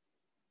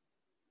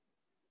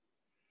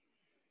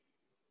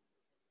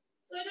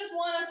 So I just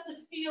want us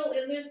to feel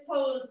in this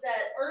pose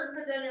that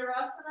Urdhva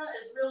Dhanurasana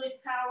is really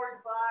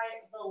powered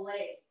by the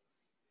legs.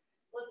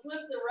 Let's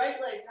lift the right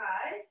leg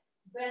high,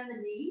 bend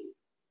the knee,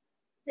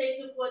 take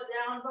the foot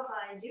down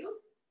behind you,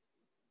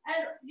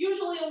 and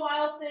usually a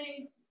wild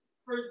thing,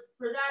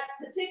 for that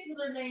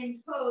particular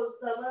named pose,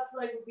 the left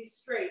leg would be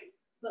straight.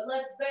 But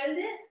let's bend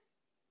it,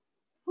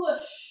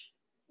 push,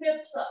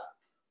 hips up.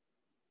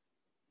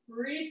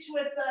 Reach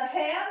with the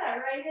hand, that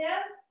right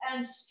hand,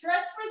 and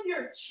stretch with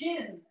your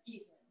chin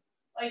even.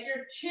 Like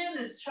your chin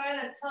is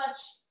trying to touch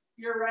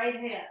your right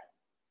hand.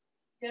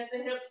 Get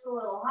the hips a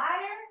little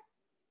higher.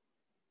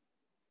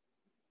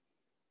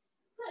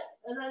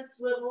 Good. And then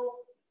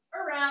swivel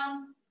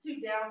around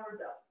to downward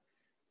dog.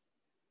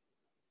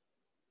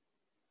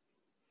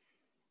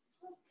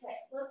 Okay,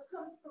 let's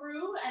come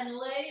through and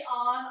lay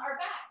on our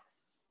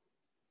backs.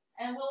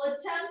 And we'll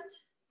attempt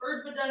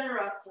Urdhva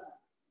Dhanurasana.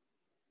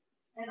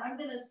 And I'm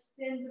going to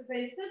spin to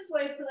face this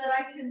way so that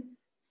I can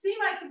see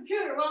my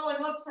computer while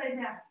I'm upside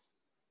down.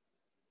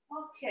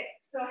 Okay,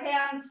 so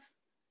hands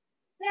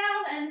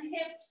down and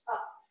hips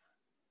up.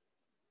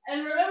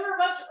 And remember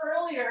much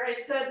earlier I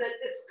said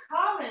that it's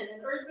common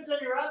in Urdhva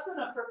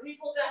Dhanurasana for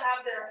people to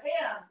have their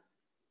hands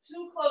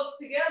too close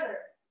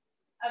together.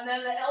 And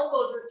then the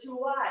elbows are too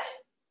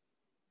wide.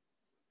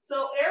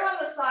 So err on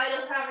the side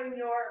of having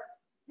your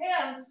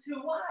hands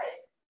too wide.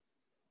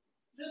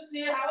 Just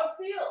see how it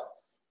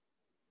feels.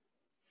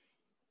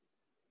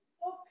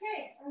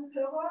 Okay, and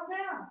put on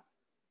down.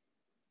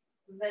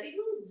 Very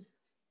good.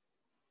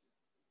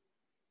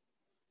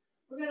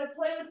 We're going to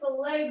play with the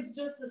legs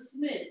just a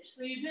smidge.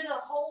 So you did a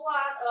whole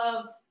lot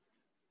of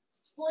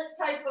split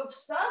type of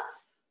stuff.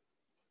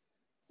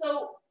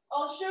 So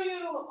I'll show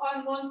you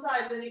on one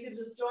side, then you can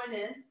just join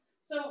in.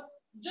 So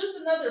just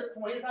another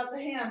point about the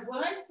hands.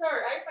 When I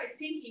start, I have my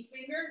pinky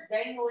finger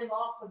dangling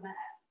off the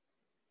mat.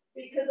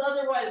 because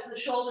otherwise the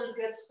shoulders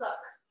get stuck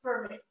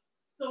for me.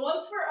 So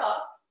once we're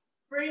up,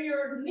 bring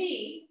your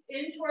knee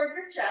in toward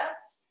your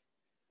chest,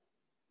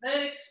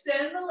 then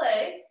extend the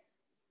leg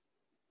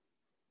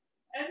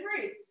and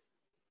breathe.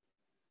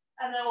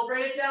 And then we'll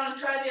bring it down and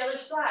try the other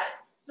side.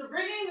 So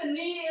bringing the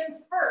knee in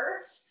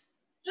first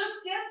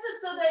just gets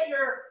it so that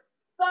your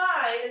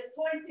thigh is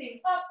pointing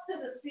up to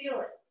the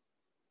ceiling.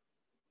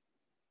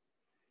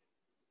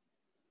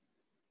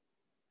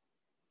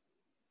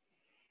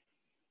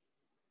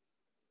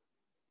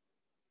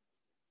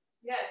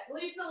 Yes,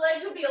 least the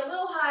leg could be a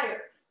little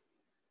higher.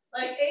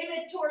 Like aim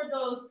it toward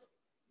those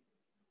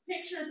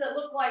pictures that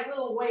look like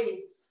little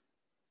waves.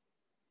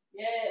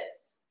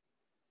 Yes.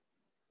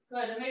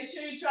 Good, and make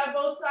sure you try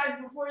both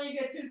sides before you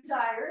get too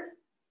tired.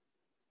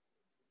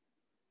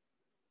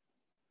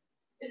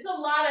 It's a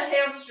lot of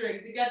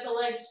hamstring to get the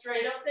legs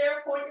straight up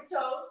there. Point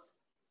your toes.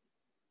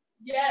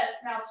 Yes,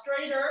 now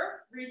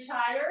straighter, reach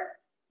higher.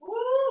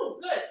 Woo,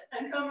 good,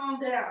 and come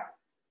on down.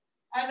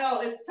 I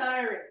know it's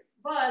tiring,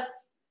 but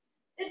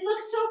it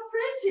looks so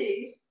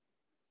pretty,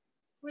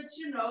 which,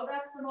 you know,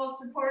 that's the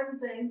most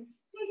important thing.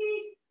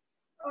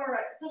 All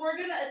right, so we're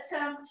gonna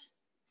attempt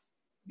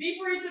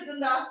Viparita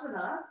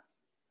Dandasana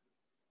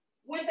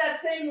with that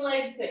same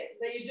leg thing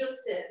that you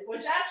just did,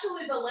 which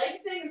actually the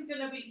leg thing is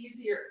gonna be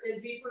easier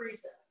in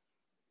Viparita.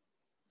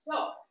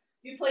 So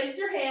you place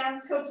your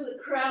hands, come to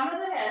the crown of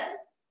the head,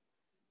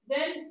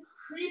 then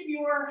creep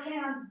your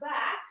hands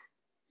back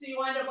so you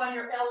wind up on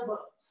your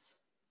elbows.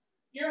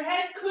 Your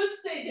head could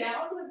stay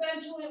down, but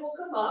eventually it will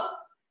come up.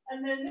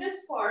 And then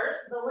this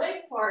part, the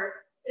leg part,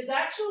 is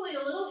actually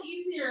a little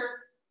easier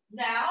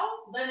now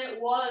than it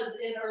was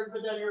in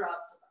Urdhva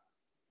Dhanurasana.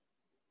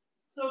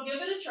 So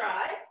give it a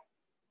try.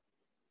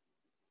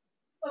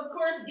 Of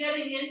course,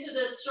 getting into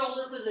this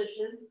shoulder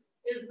position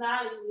is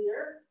not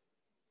easier,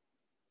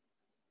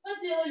 but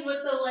dealing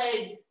with the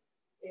leg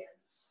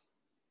is.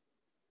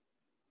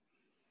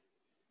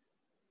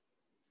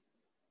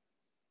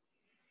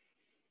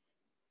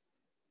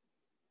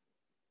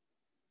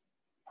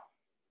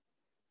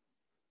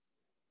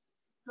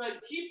 Good,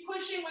 keep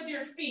pushing with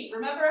your feet.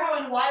 Remember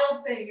how in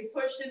Wild Thing you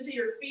pushed into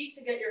your feet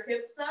to get your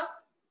hips up?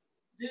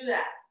 Do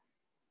that.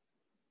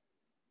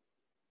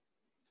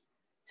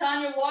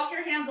 Tanya, walk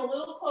your hands a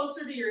little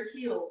closer to your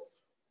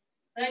heels.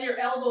 Then your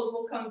elbows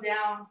will come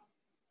down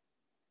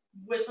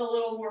with a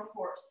little more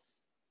force.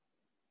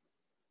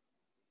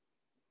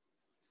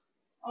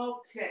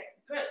 Okay,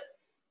 good.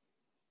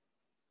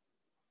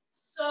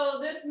 So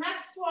this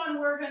next one,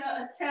 we're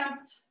gonna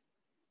attempt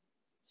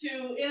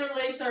to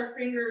interlace our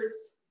fingers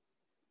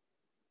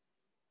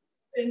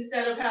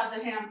instead of have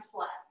the hands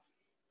flat.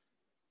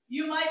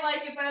 You might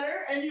like it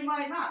better and you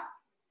might not.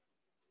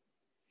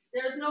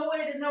 There's no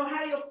way to know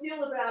how you'll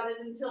feel about it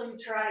until you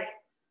try it.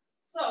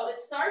 So it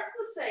starts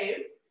the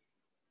same.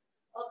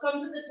 I'll come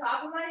to the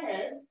top of my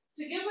head.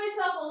 To give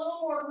myself a little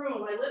more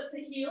room, I lift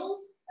the heels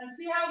and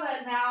see how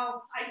that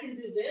now I can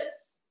do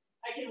this.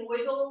 I can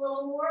wiggle a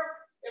little more.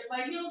 If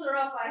my heels are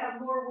up, I have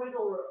more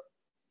wiggle room.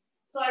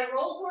 So I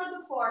roll toward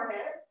the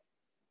forehead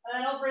and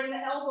then I'll bring the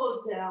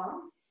elbows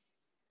down.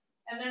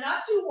 And they're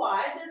not too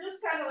wide. They're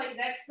just kind of like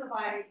next to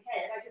my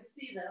head. I can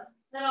see them.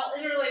 Then I'll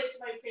interlace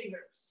my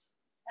fingers.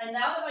 And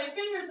now that my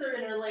fingers are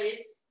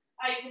interlaced,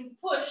 I can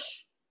push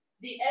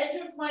the edge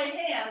of my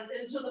hand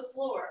into the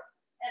floor.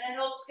 And it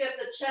helps get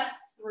the chest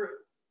through.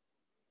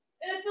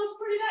 And it feels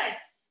pretty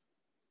nice.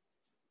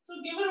 So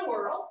give it a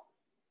whirl.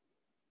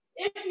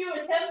 If you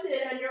attempt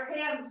it and your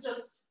hands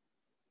just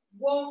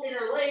won't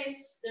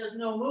interlace, there's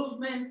no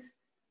movement,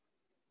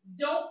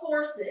 don't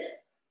force it.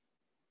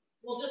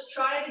 We'll just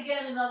try it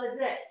again another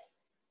day.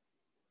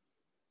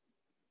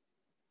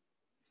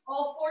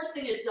 All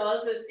forcing it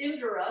does is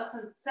injure us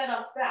and set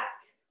us back.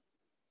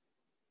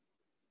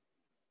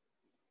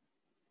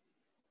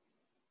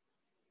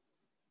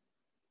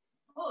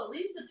 Oh,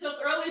 Lisa took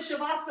early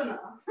Shavasana.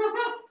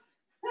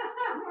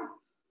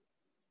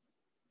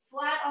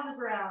 Flat on the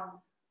ground.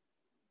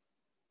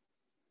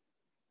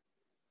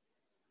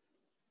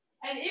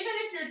 And even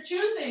if you're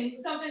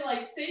choosing something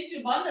like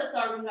Setu Bandha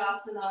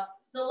Sarvangasana,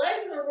 the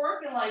legs are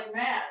working like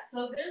mad.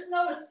 So there's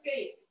no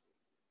escape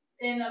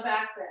in a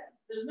back bend.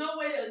 There's no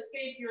way to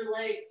escape your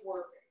legs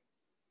working.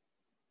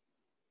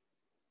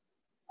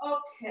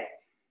 Okay.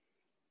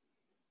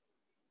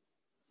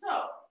 So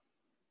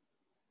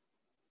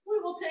we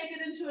will take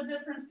it into a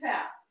different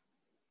path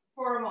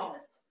for a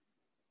moment.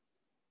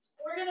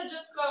 We're going to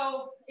just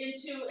go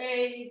into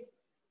a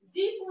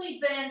deeply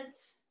bent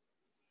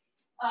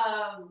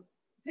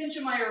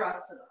Pincha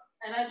mayurasana.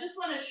 And I just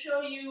want to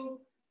show you,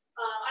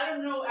 I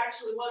don't know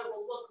actually what it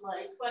will look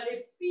like, but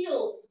it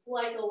feels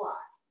like a lot.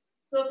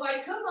 So if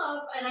I come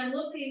up and I'm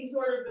looking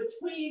sort of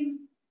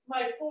between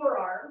my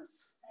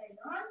forearms, hang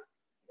on,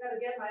 got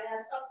to get my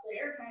ass up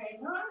there, hang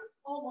on,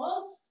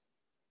 almost.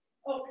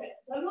 Okay,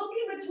 so I'm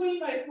looking between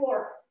my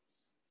forearms.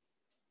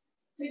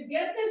 To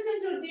get this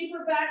into a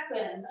deeper back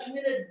bend, I'm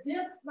going to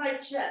dip my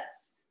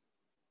chest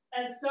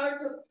and start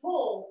to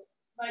pull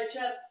my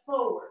chest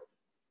forward.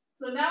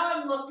 So now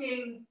I'm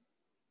looking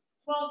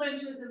 12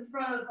 inches in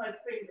front of my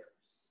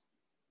fingers.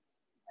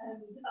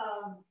 And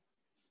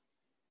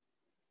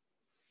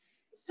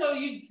so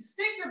you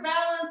stick your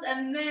balance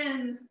and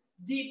then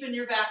deepen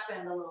your back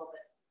bend a little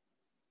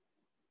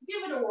bit.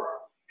 Give it a whirl.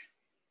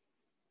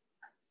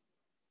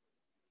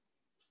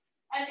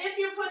 And if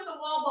you put the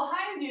wall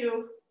behind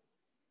you,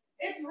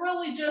 it's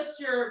really just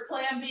your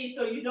plan B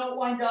so you don't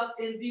wind up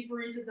in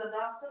Viparita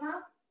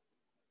Dandasana.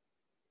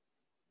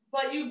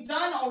 But you've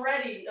done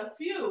already a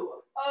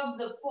few of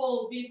the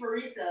full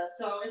Viparita,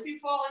 so if you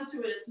fall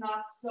into it, it's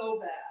not so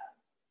bad.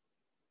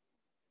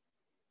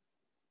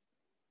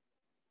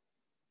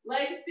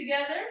 Legs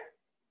together,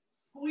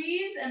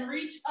 squeeze and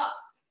reach up.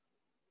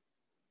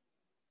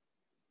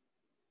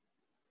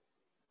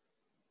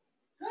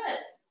 Good.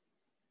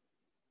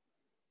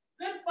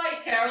 Good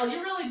fight, Carol.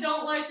 You really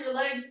don't like your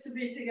legs to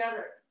be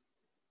together.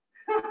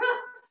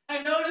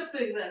 I'm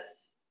noticing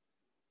this.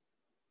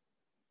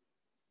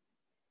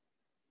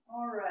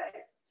 All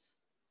right.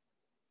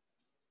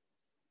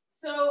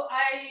 So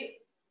I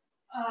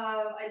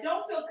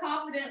don't feel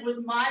confident with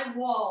my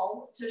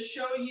wall to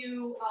show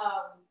you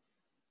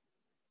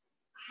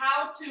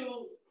how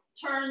to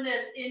turn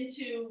this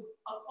into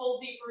a full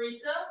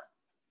Viparita.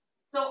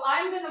 So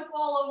I'm going to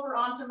fall over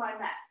onto my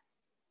mat.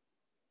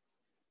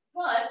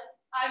 But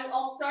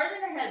I'll start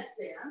in a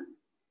headstand.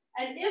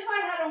 And if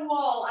I had a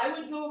wall, I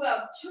would go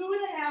about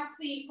 2.5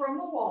 feet from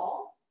the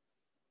wall.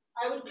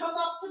 I would come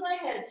up to my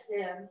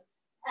headstand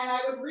and I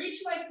would reach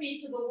my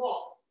feet to the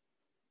wall.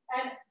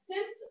 And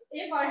since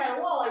if I had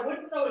a wall, I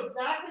wouldn't know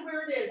exactly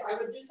where it is. I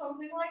would do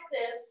something like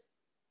this,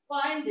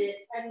 find it,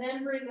 and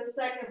then bring the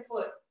second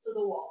foot to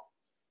the wall.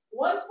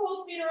 Once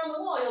both feet are on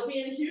the wall, you'll be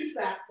in a huge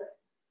back bend.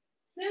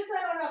 Since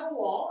I don't have a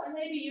wall, and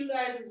maybe you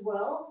guys as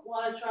well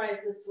want to try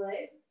it this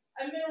way,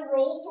 I'm going to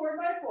roll toward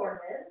my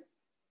forehead,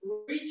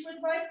 reach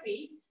with my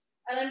feet,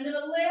 and I'm going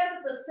to land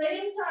at the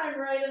same time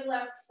right and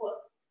left foot.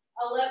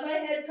 I'll let my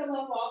head come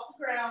up off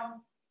the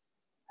ground,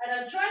 and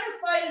I'm trying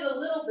to fight it a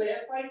little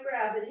bit, fight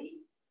gravity,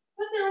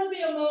 but there will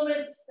be a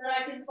moment that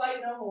I can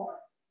fight no more.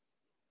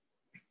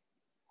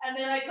 And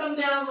then I come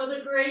down with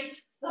a great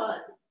thud.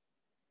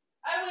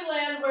 And we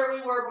land where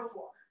we were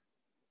before.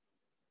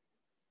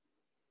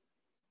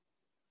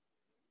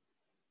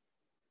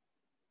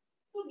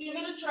 So give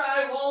it a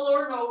try, wall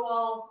or no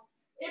wall.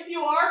 If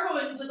you are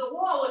going to the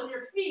wall with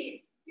your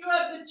feet, you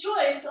have the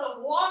choice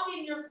of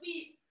walking your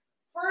feet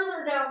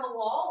further down the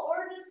wall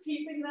or just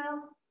keeping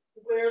them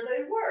where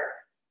they were.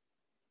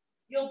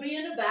 You'll be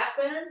in a back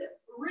bend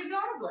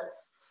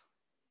regardless.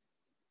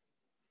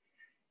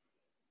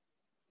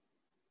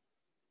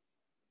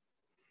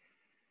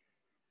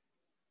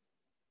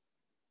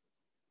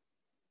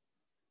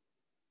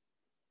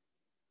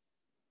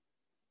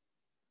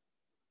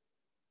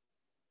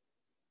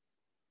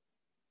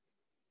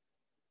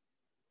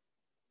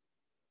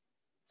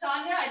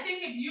 Tanya, I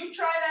think if you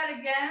try that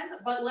again,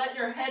 but let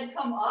your head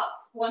come up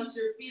once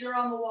your feet are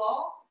on the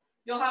wall,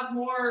 you'll have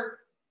more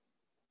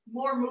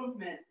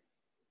movement.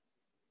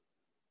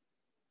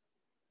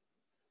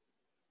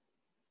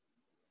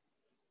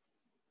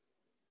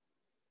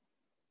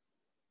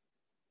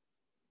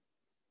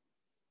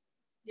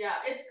 Yeah,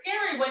 it's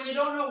scary when you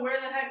don't know where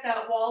the heck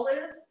that wall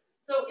is.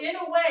 So in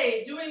a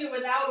way, doing it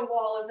without a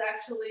wall is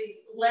actually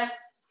less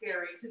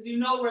scary because you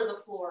know where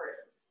the floor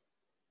is.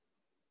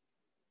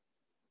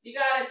 You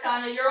got it,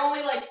 Tanya. You're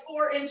only like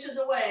 4 inches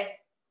away.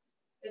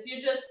 If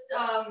you just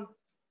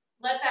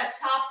let that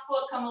top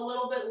foot come a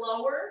little bit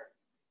lower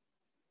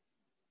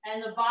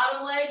and the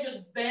bottom leg,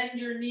 just bend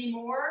your knee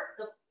more.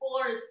 The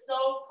floor is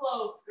so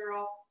close,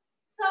 girl.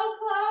 So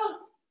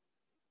close.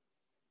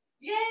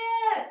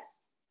 Yes.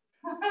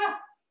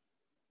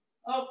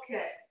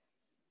 Okay.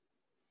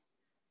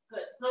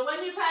 Good. So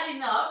when you've had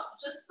enough,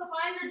 just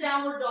find your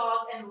downward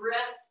dog and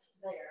rest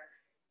there.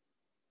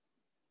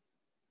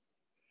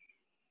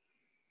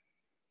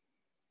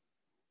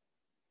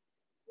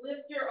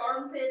 Lift your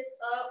armpits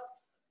up.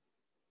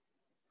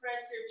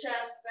 Press your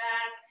chest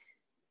back.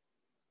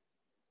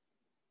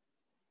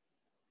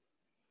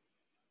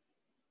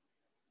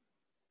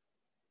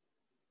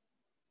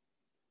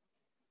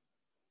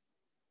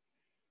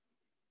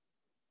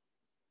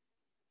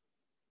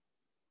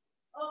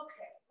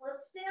 Okay,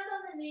 let's stand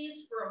on the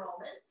knees for a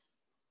moment.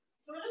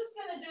 So we're just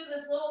going to do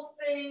this little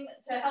thing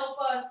to help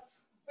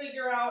us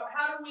figure out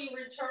how do we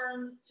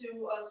return to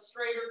a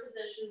straighter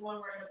position when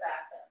we're in a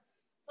back bend.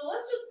 So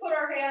let's just put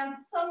our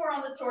hands somewhere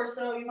on the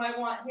torso. You might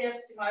want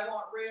hips, you might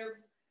want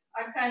ribs.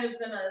 I'm kind of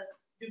going to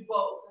do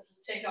both and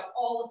just take up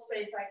all the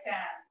space I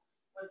can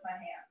with my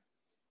hands.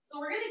 So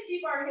we're going to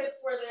keep our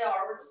hips where they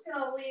are. We're just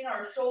going to lean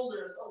our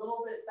shoulders a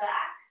little bit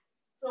back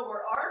so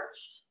we're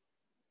arched.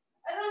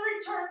 And then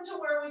return to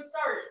where we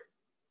started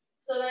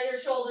so that your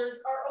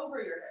shoulders are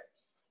over your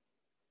hips.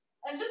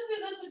 And just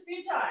do this a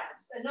few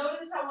times. And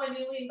notice how when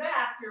you lean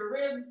back, your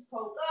ribs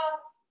poke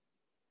up.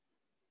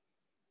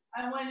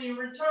 And when you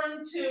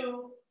return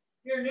to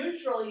your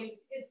neutral,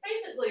 it's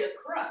basically a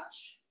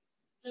crunch.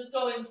 Just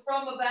going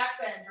from a back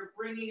bend, you're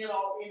bringing it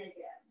all in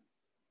again.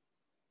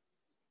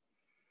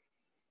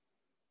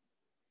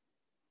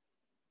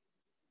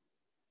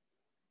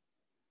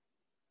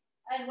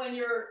 And when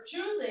you're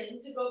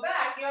choosing to go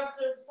back, you have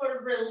to sort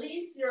of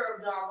release your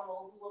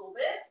abdominals a little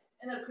bit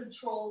in a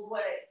controlled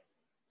way.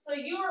 So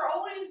you are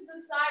always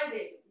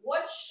deciding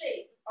what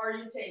shape are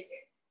you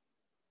taking.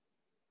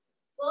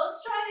 So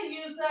let's try to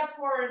use that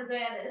to our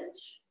advantage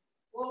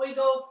when we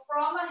go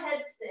from a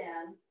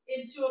headstand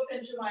into a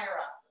Pincha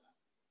mayurasana.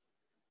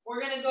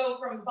 We're going to go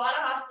from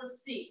Baddha Hasta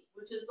C,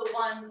 which is the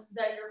one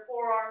that your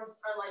forearms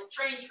are like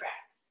train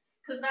tracks,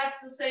 because that's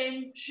the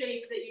same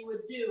shape that you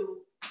would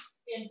do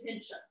in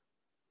Pincha.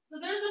 So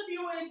there's a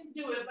few ways to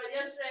do it, but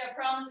yesterday I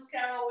promised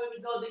Carol we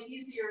would go the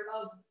easier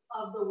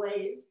of the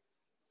ways.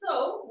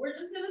 So we're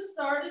just going to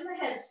start in the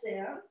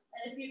headstand,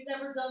 and if you've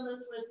never done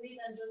this with me,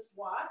 then just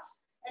watch.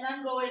 And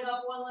I'm going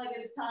up one leg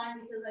at a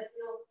time because I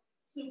feel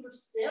super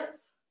stiff.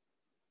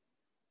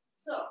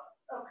 So,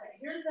 okay,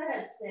 here's the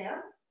headstand.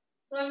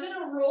 So I'm going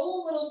to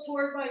roll a little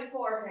toward my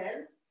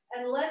forehead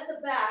and let the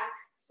back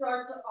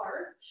start to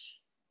arch.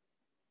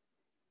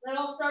 Then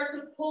I'll start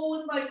to pull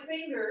with my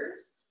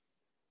fingers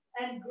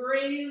and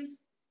graze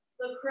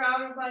the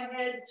crown of my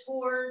head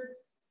toward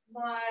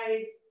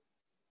my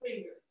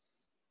fingers.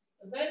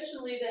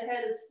 Eventually the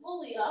head is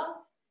fully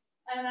up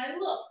and I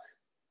look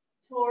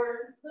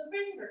toward the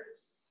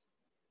fingers.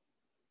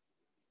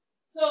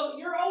 So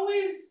you're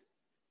always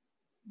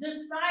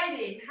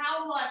deciding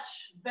how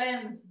much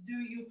bend do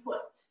you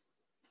put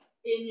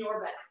in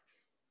your back.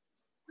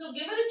 So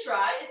give it a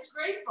try. It's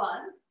great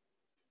fun.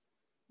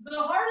 The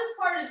hardest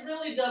part is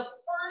really the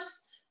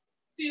first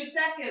few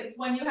seconds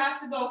when you have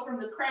to go from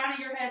the crown of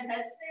your head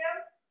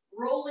headstand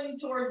rolling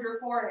toward your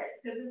forehead,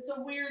 because it's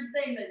a weird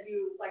thing that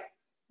you, like,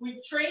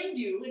 we've trained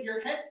you in your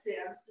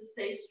headstands to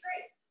stay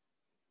straight.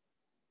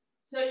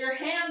 So your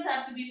hands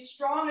have to be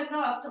strong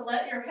enough to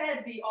let your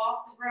head be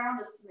off the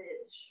ground a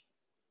smidge.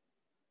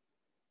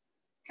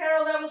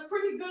 Carol, that was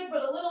pretty good,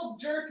 but a little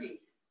jerky.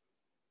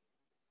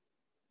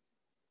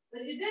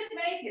 But you did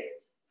make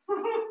it.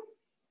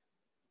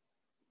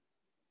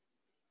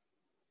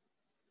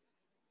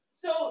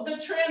 So the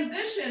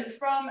transition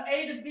from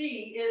A to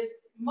B is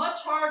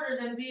much harder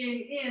than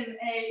being in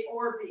A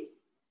or B.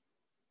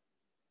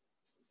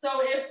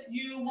 So if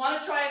you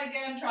want to try it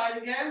again, try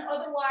it again.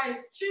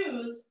 Otherwise,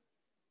 choose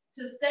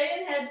to stay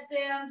in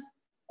headstand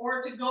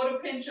or to go to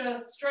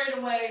Pincha straight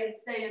away and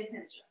stay in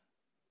Pincha.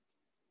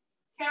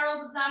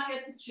 Carol does not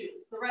get to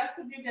choose. The rest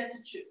of you get to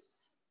choose.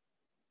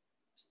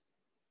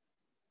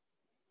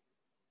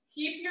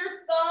 Keep your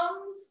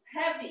thumbs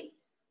heavy.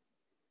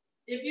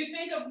 If you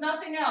think of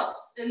nothing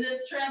else in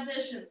this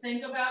transition,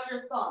 think about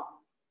your thumb.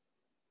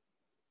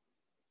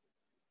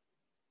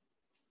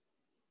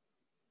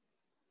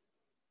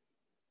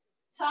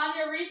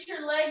 Tanya, reach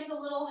your legs a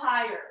little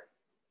higher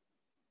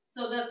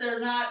so that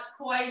they're not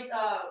quite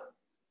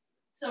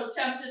so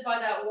tempted by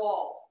that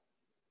wall.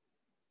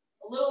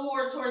 A little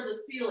more toward the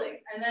ceiling,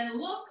 and then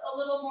look a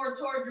little more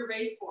toward your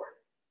baseboard.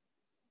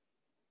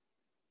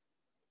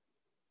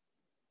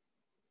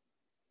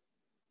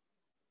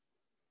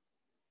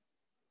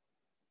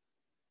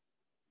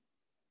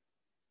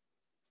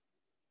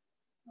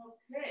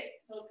 Okay,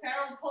 so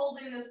Carol's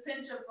holding this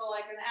Pincha for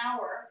like an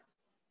hour.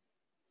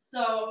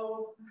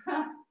 So,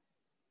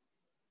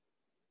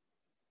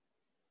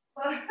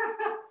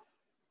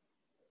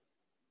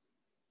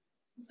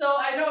 so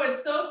I know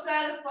it's so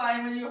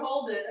satisfying when you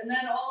hold it, and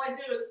then all I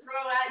do is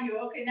throw at you,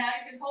 okay, now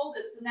you can hold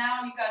it. So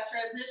now you've got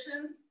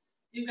transitions,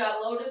 you've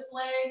got lotus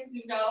legs,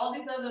 you've got all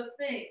these other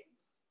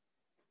things.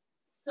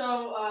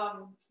 So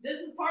this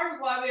is part of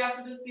why we have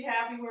to just be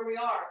happy where we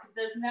are, because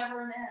there's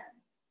never an end.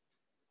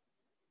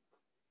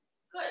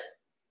 Good.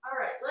 All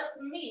right, let's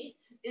meet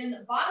in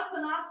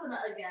Backbends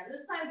again.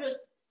 This time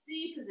just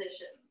C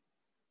position,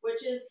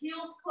 which is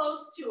heels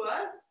close to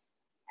us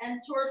and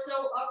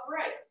torso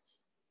upright.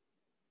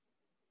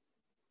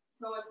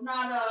 So it's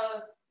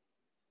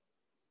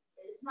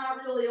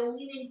not really a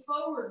leaning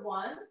forward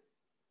one,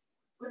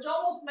 which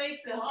almost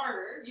makes it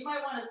harder. You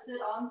might want to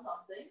sit on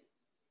something.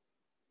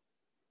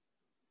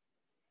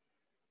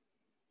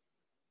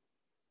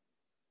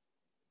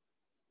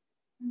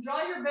 And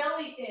draw your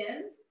belly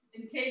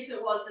in case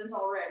it wasn't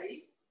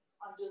already.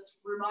 I'm just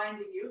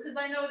reminding you, because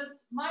I noticed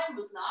mine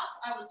was not.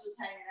 I was just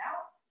hanging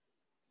out.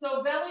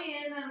 So belly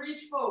in and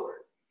reach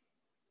forward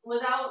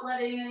without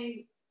letting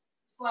any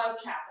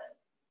slouch happen.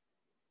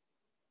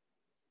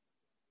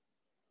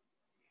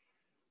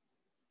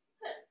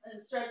 Good.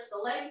 And stretch the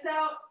legs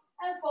out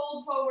and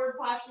fold forward,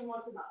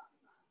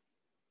 Paschimottanasana.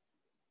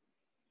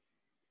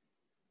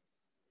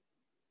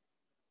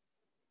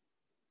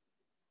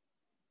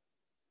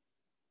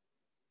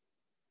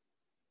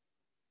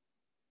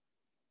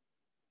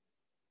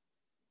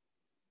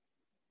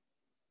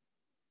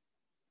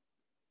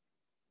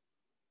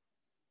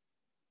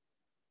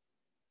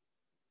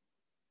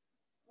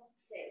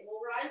 Okay,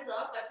 we'll rise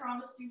up. I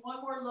promised you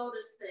one more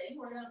lotus thing.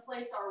 We're going to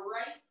place our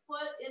right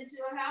foot into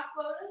a half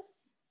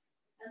lotus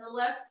and the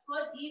left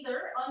foot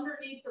either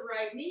underneath the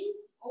right knee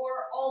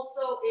or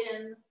also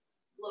in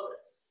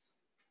lotus.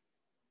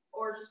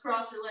 Or just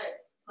cross your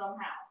legs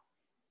somehow.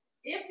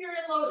 If you're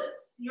in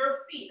Lotus,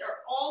 your feet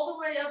are all the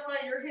way up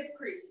by your hip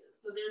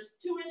creases. So there's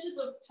 2 inches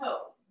of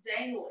toe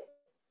dangling.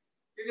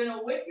 You're going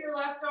to whip your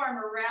left arm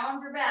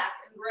around your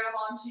back and grab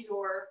onto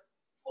your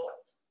foot.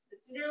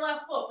 It's in your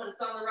left foot, but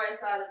it's on the right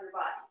side of your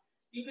body.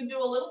 You can do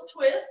a little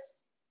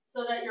twist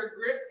so that your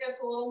grip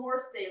gets a little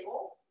more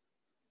stable.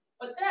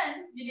 But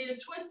then you need to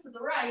twist to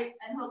the right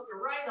and hook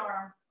your right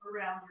arm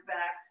around your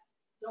back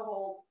to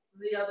hold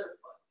the other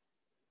foot.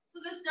 So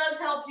this does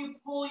help you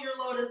pull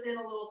your Lotus in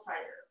a little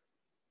tighter.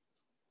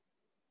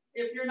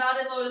 If you're not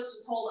in Lotus,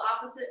 just hold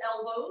opposite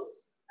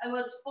elbows and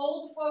let's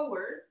fold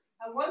forward.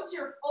 And once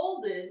you're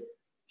folded,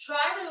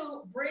 try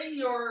to bring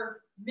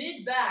your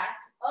mid-back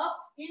up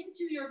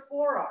into your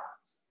forearms.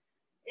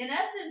 In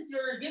essence,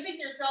 you're giving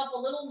yourself a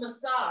little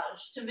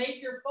massage to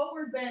make your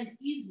forward bend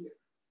easier.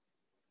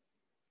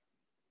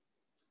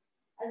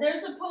 And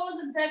there's a pose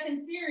in second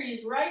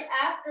series right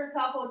after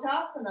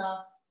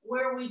Kapotasana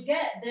where we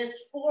get this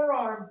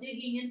forearm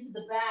digging into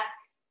the back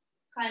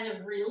kind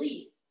of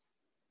relief.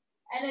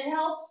 And it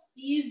helps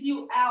ease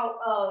you out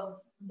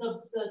of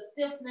the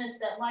stiffness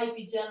that might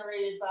be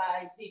generated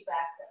by deep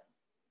back bend.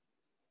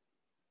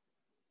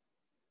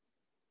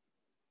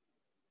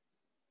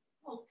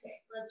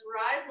 Okay, let's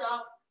rise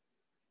up,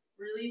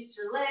 release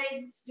your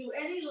legs, do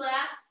any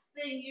last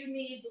thing you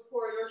need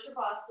before your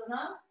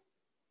Shavasana.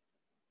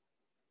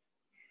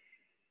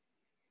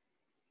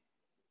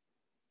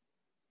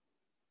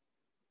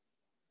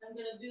 I'm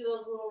going to do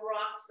those little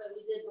rocks that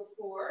we did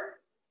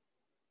before.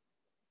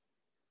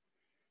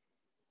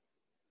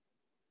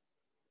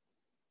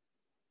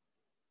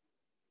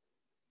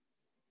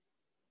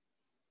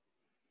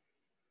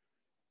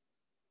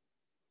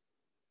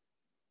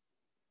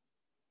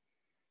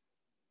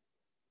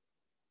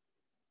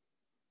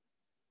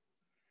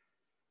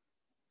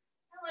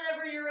 And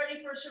whenever you're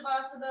ready for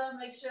Shavasana,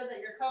 make sure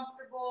that you're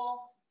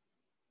comfortable.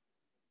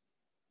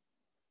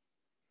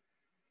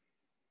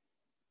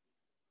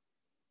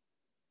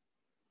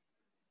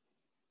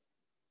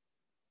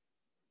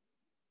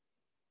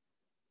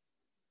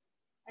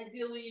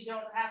 Ideally, you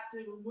don't have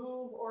to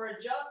move or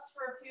adjust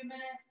for a few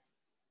minutes.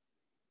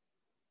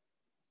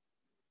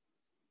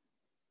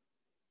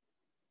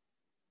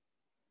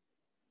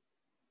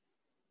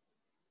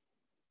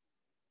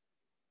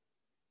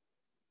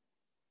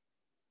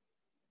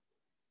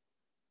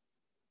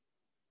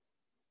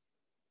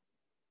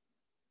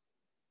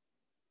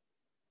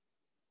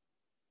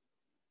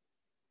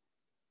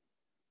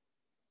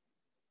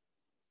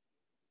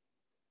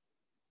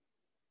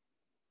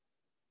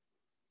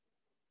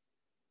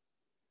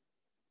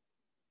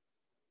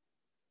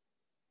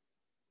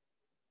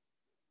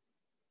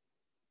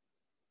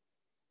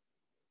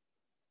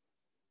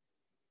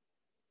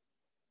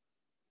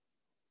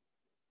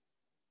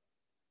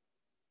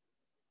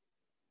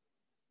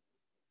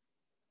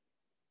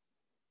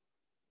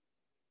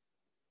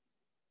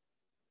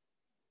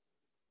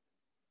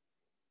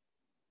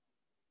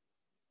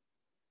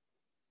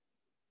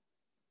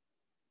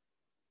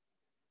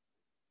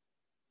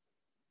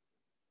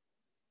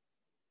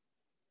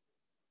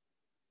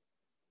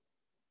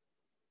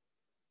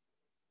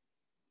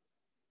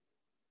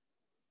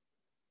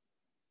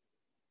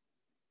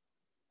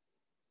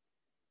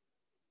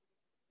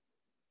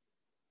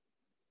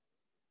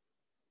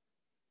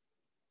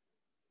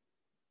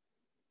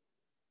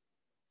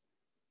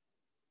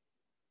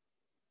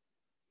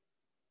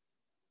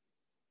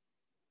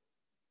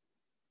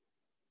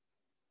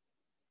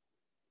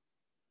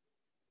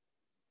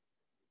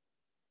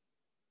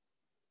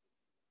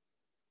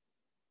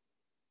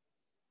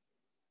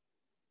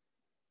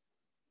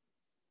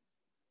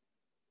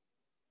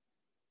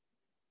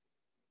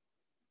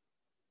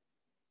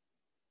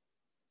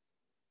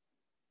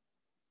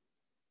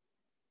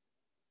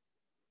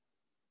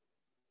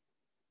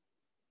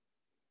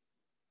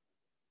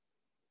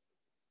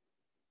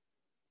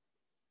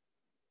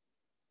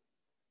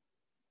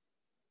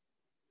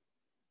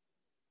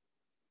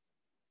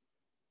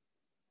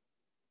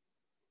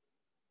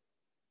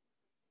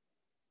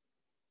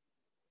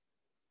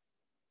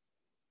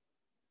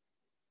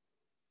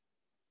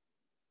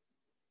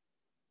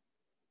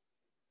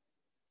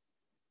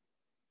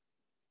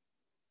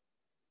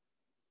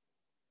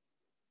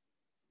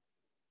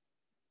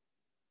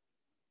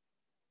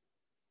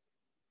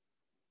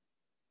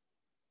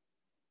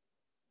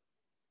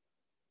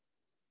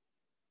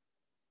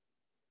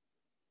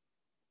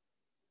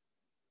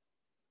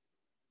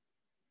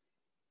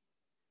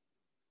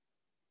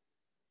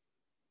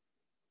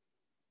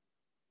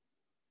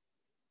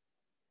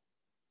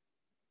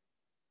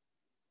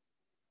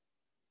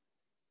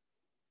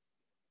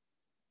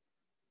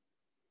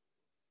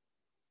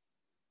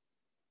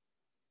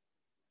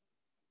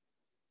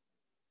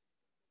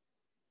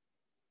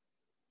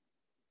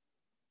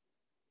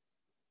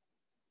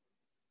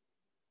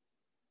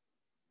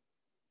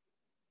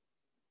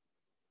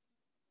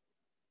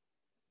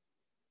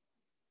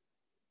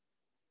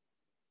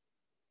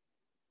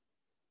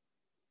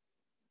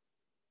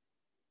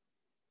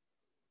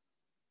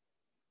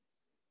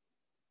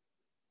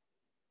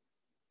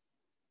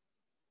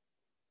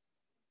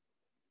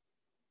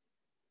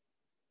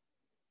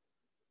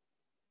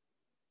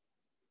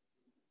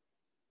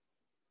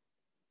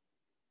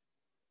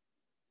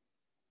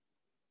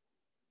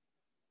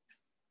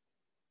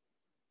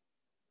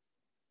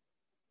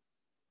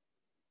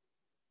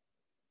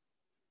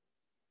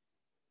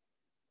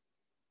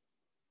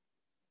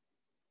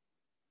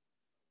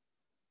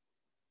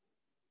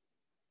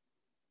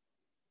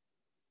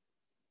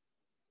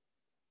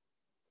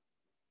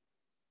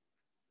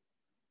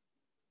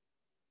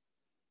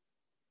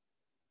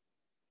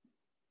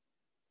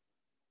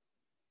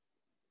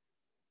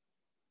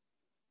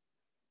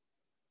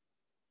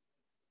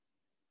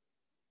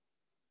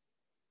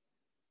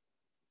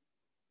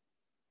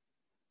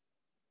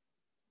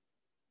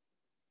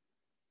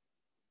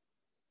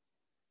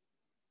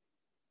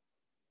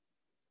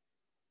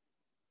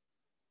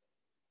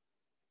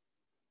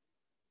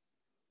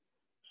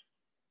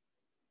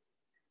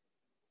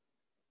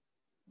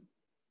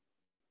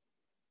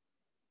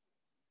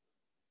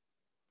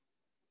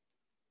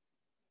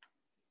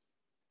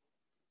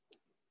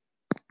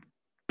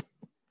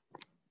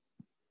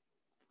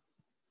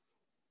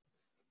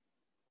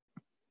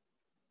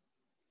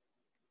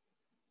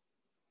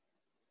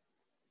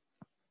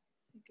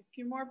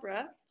 few more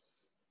breaths.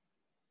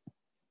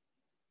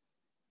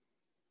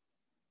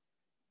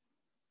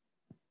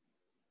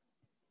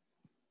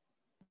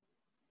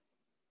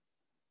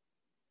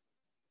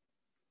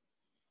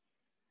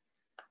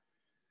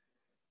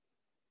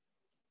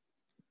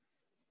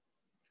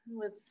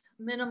 With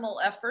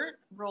minimal effort,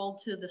 roll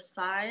to the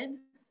side.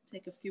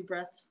 Take a few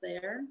breaths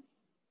there.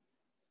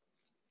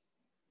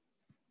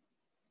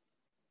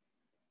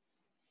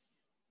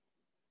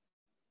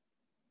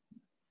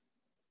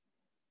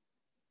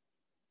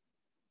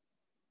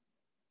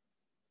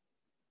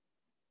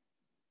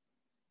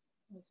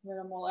 With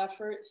minimal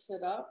effort,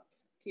 sit up.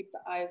 Keep the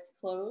eyes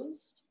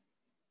closed.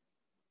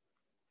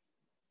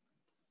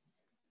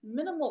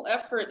 Minimal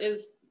effort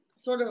is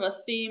sort of a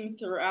theme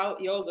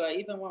throughout yoga,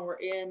 even when we're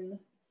in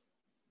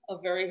a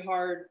very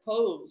hard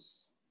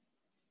pose.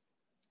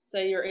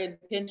 Say you're in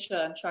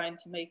Pincha and trying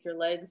to make your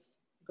legs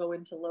go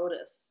into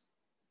Lotus.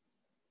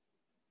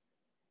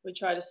 We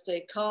try to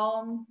stay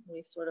calm.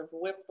 We sort of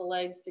whip the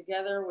legs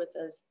together with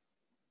as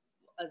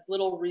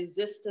little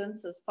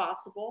resistance as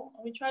possible.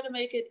 And we try to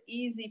make it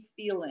easy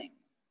feeling.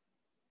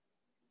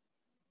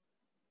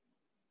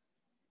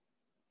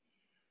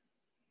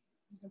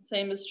 The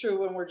same is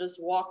true when we're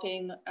just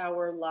walking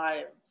our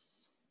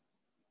lives.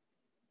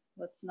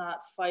 Let's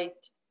not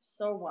fight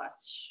so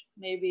much.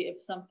 Maybe if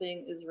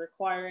something is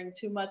requiring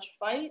too much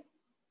fight,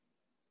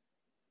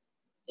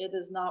 it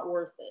is not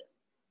worth it.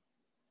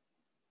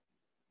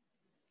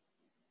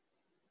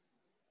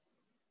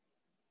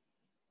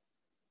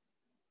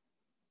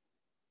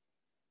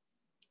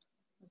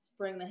 Let's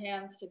bring the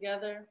hands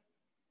together.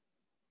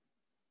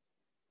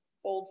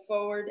 Fold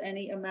forward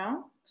any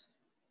amount.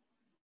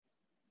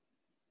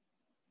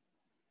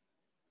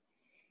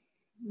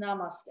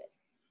 Namaste.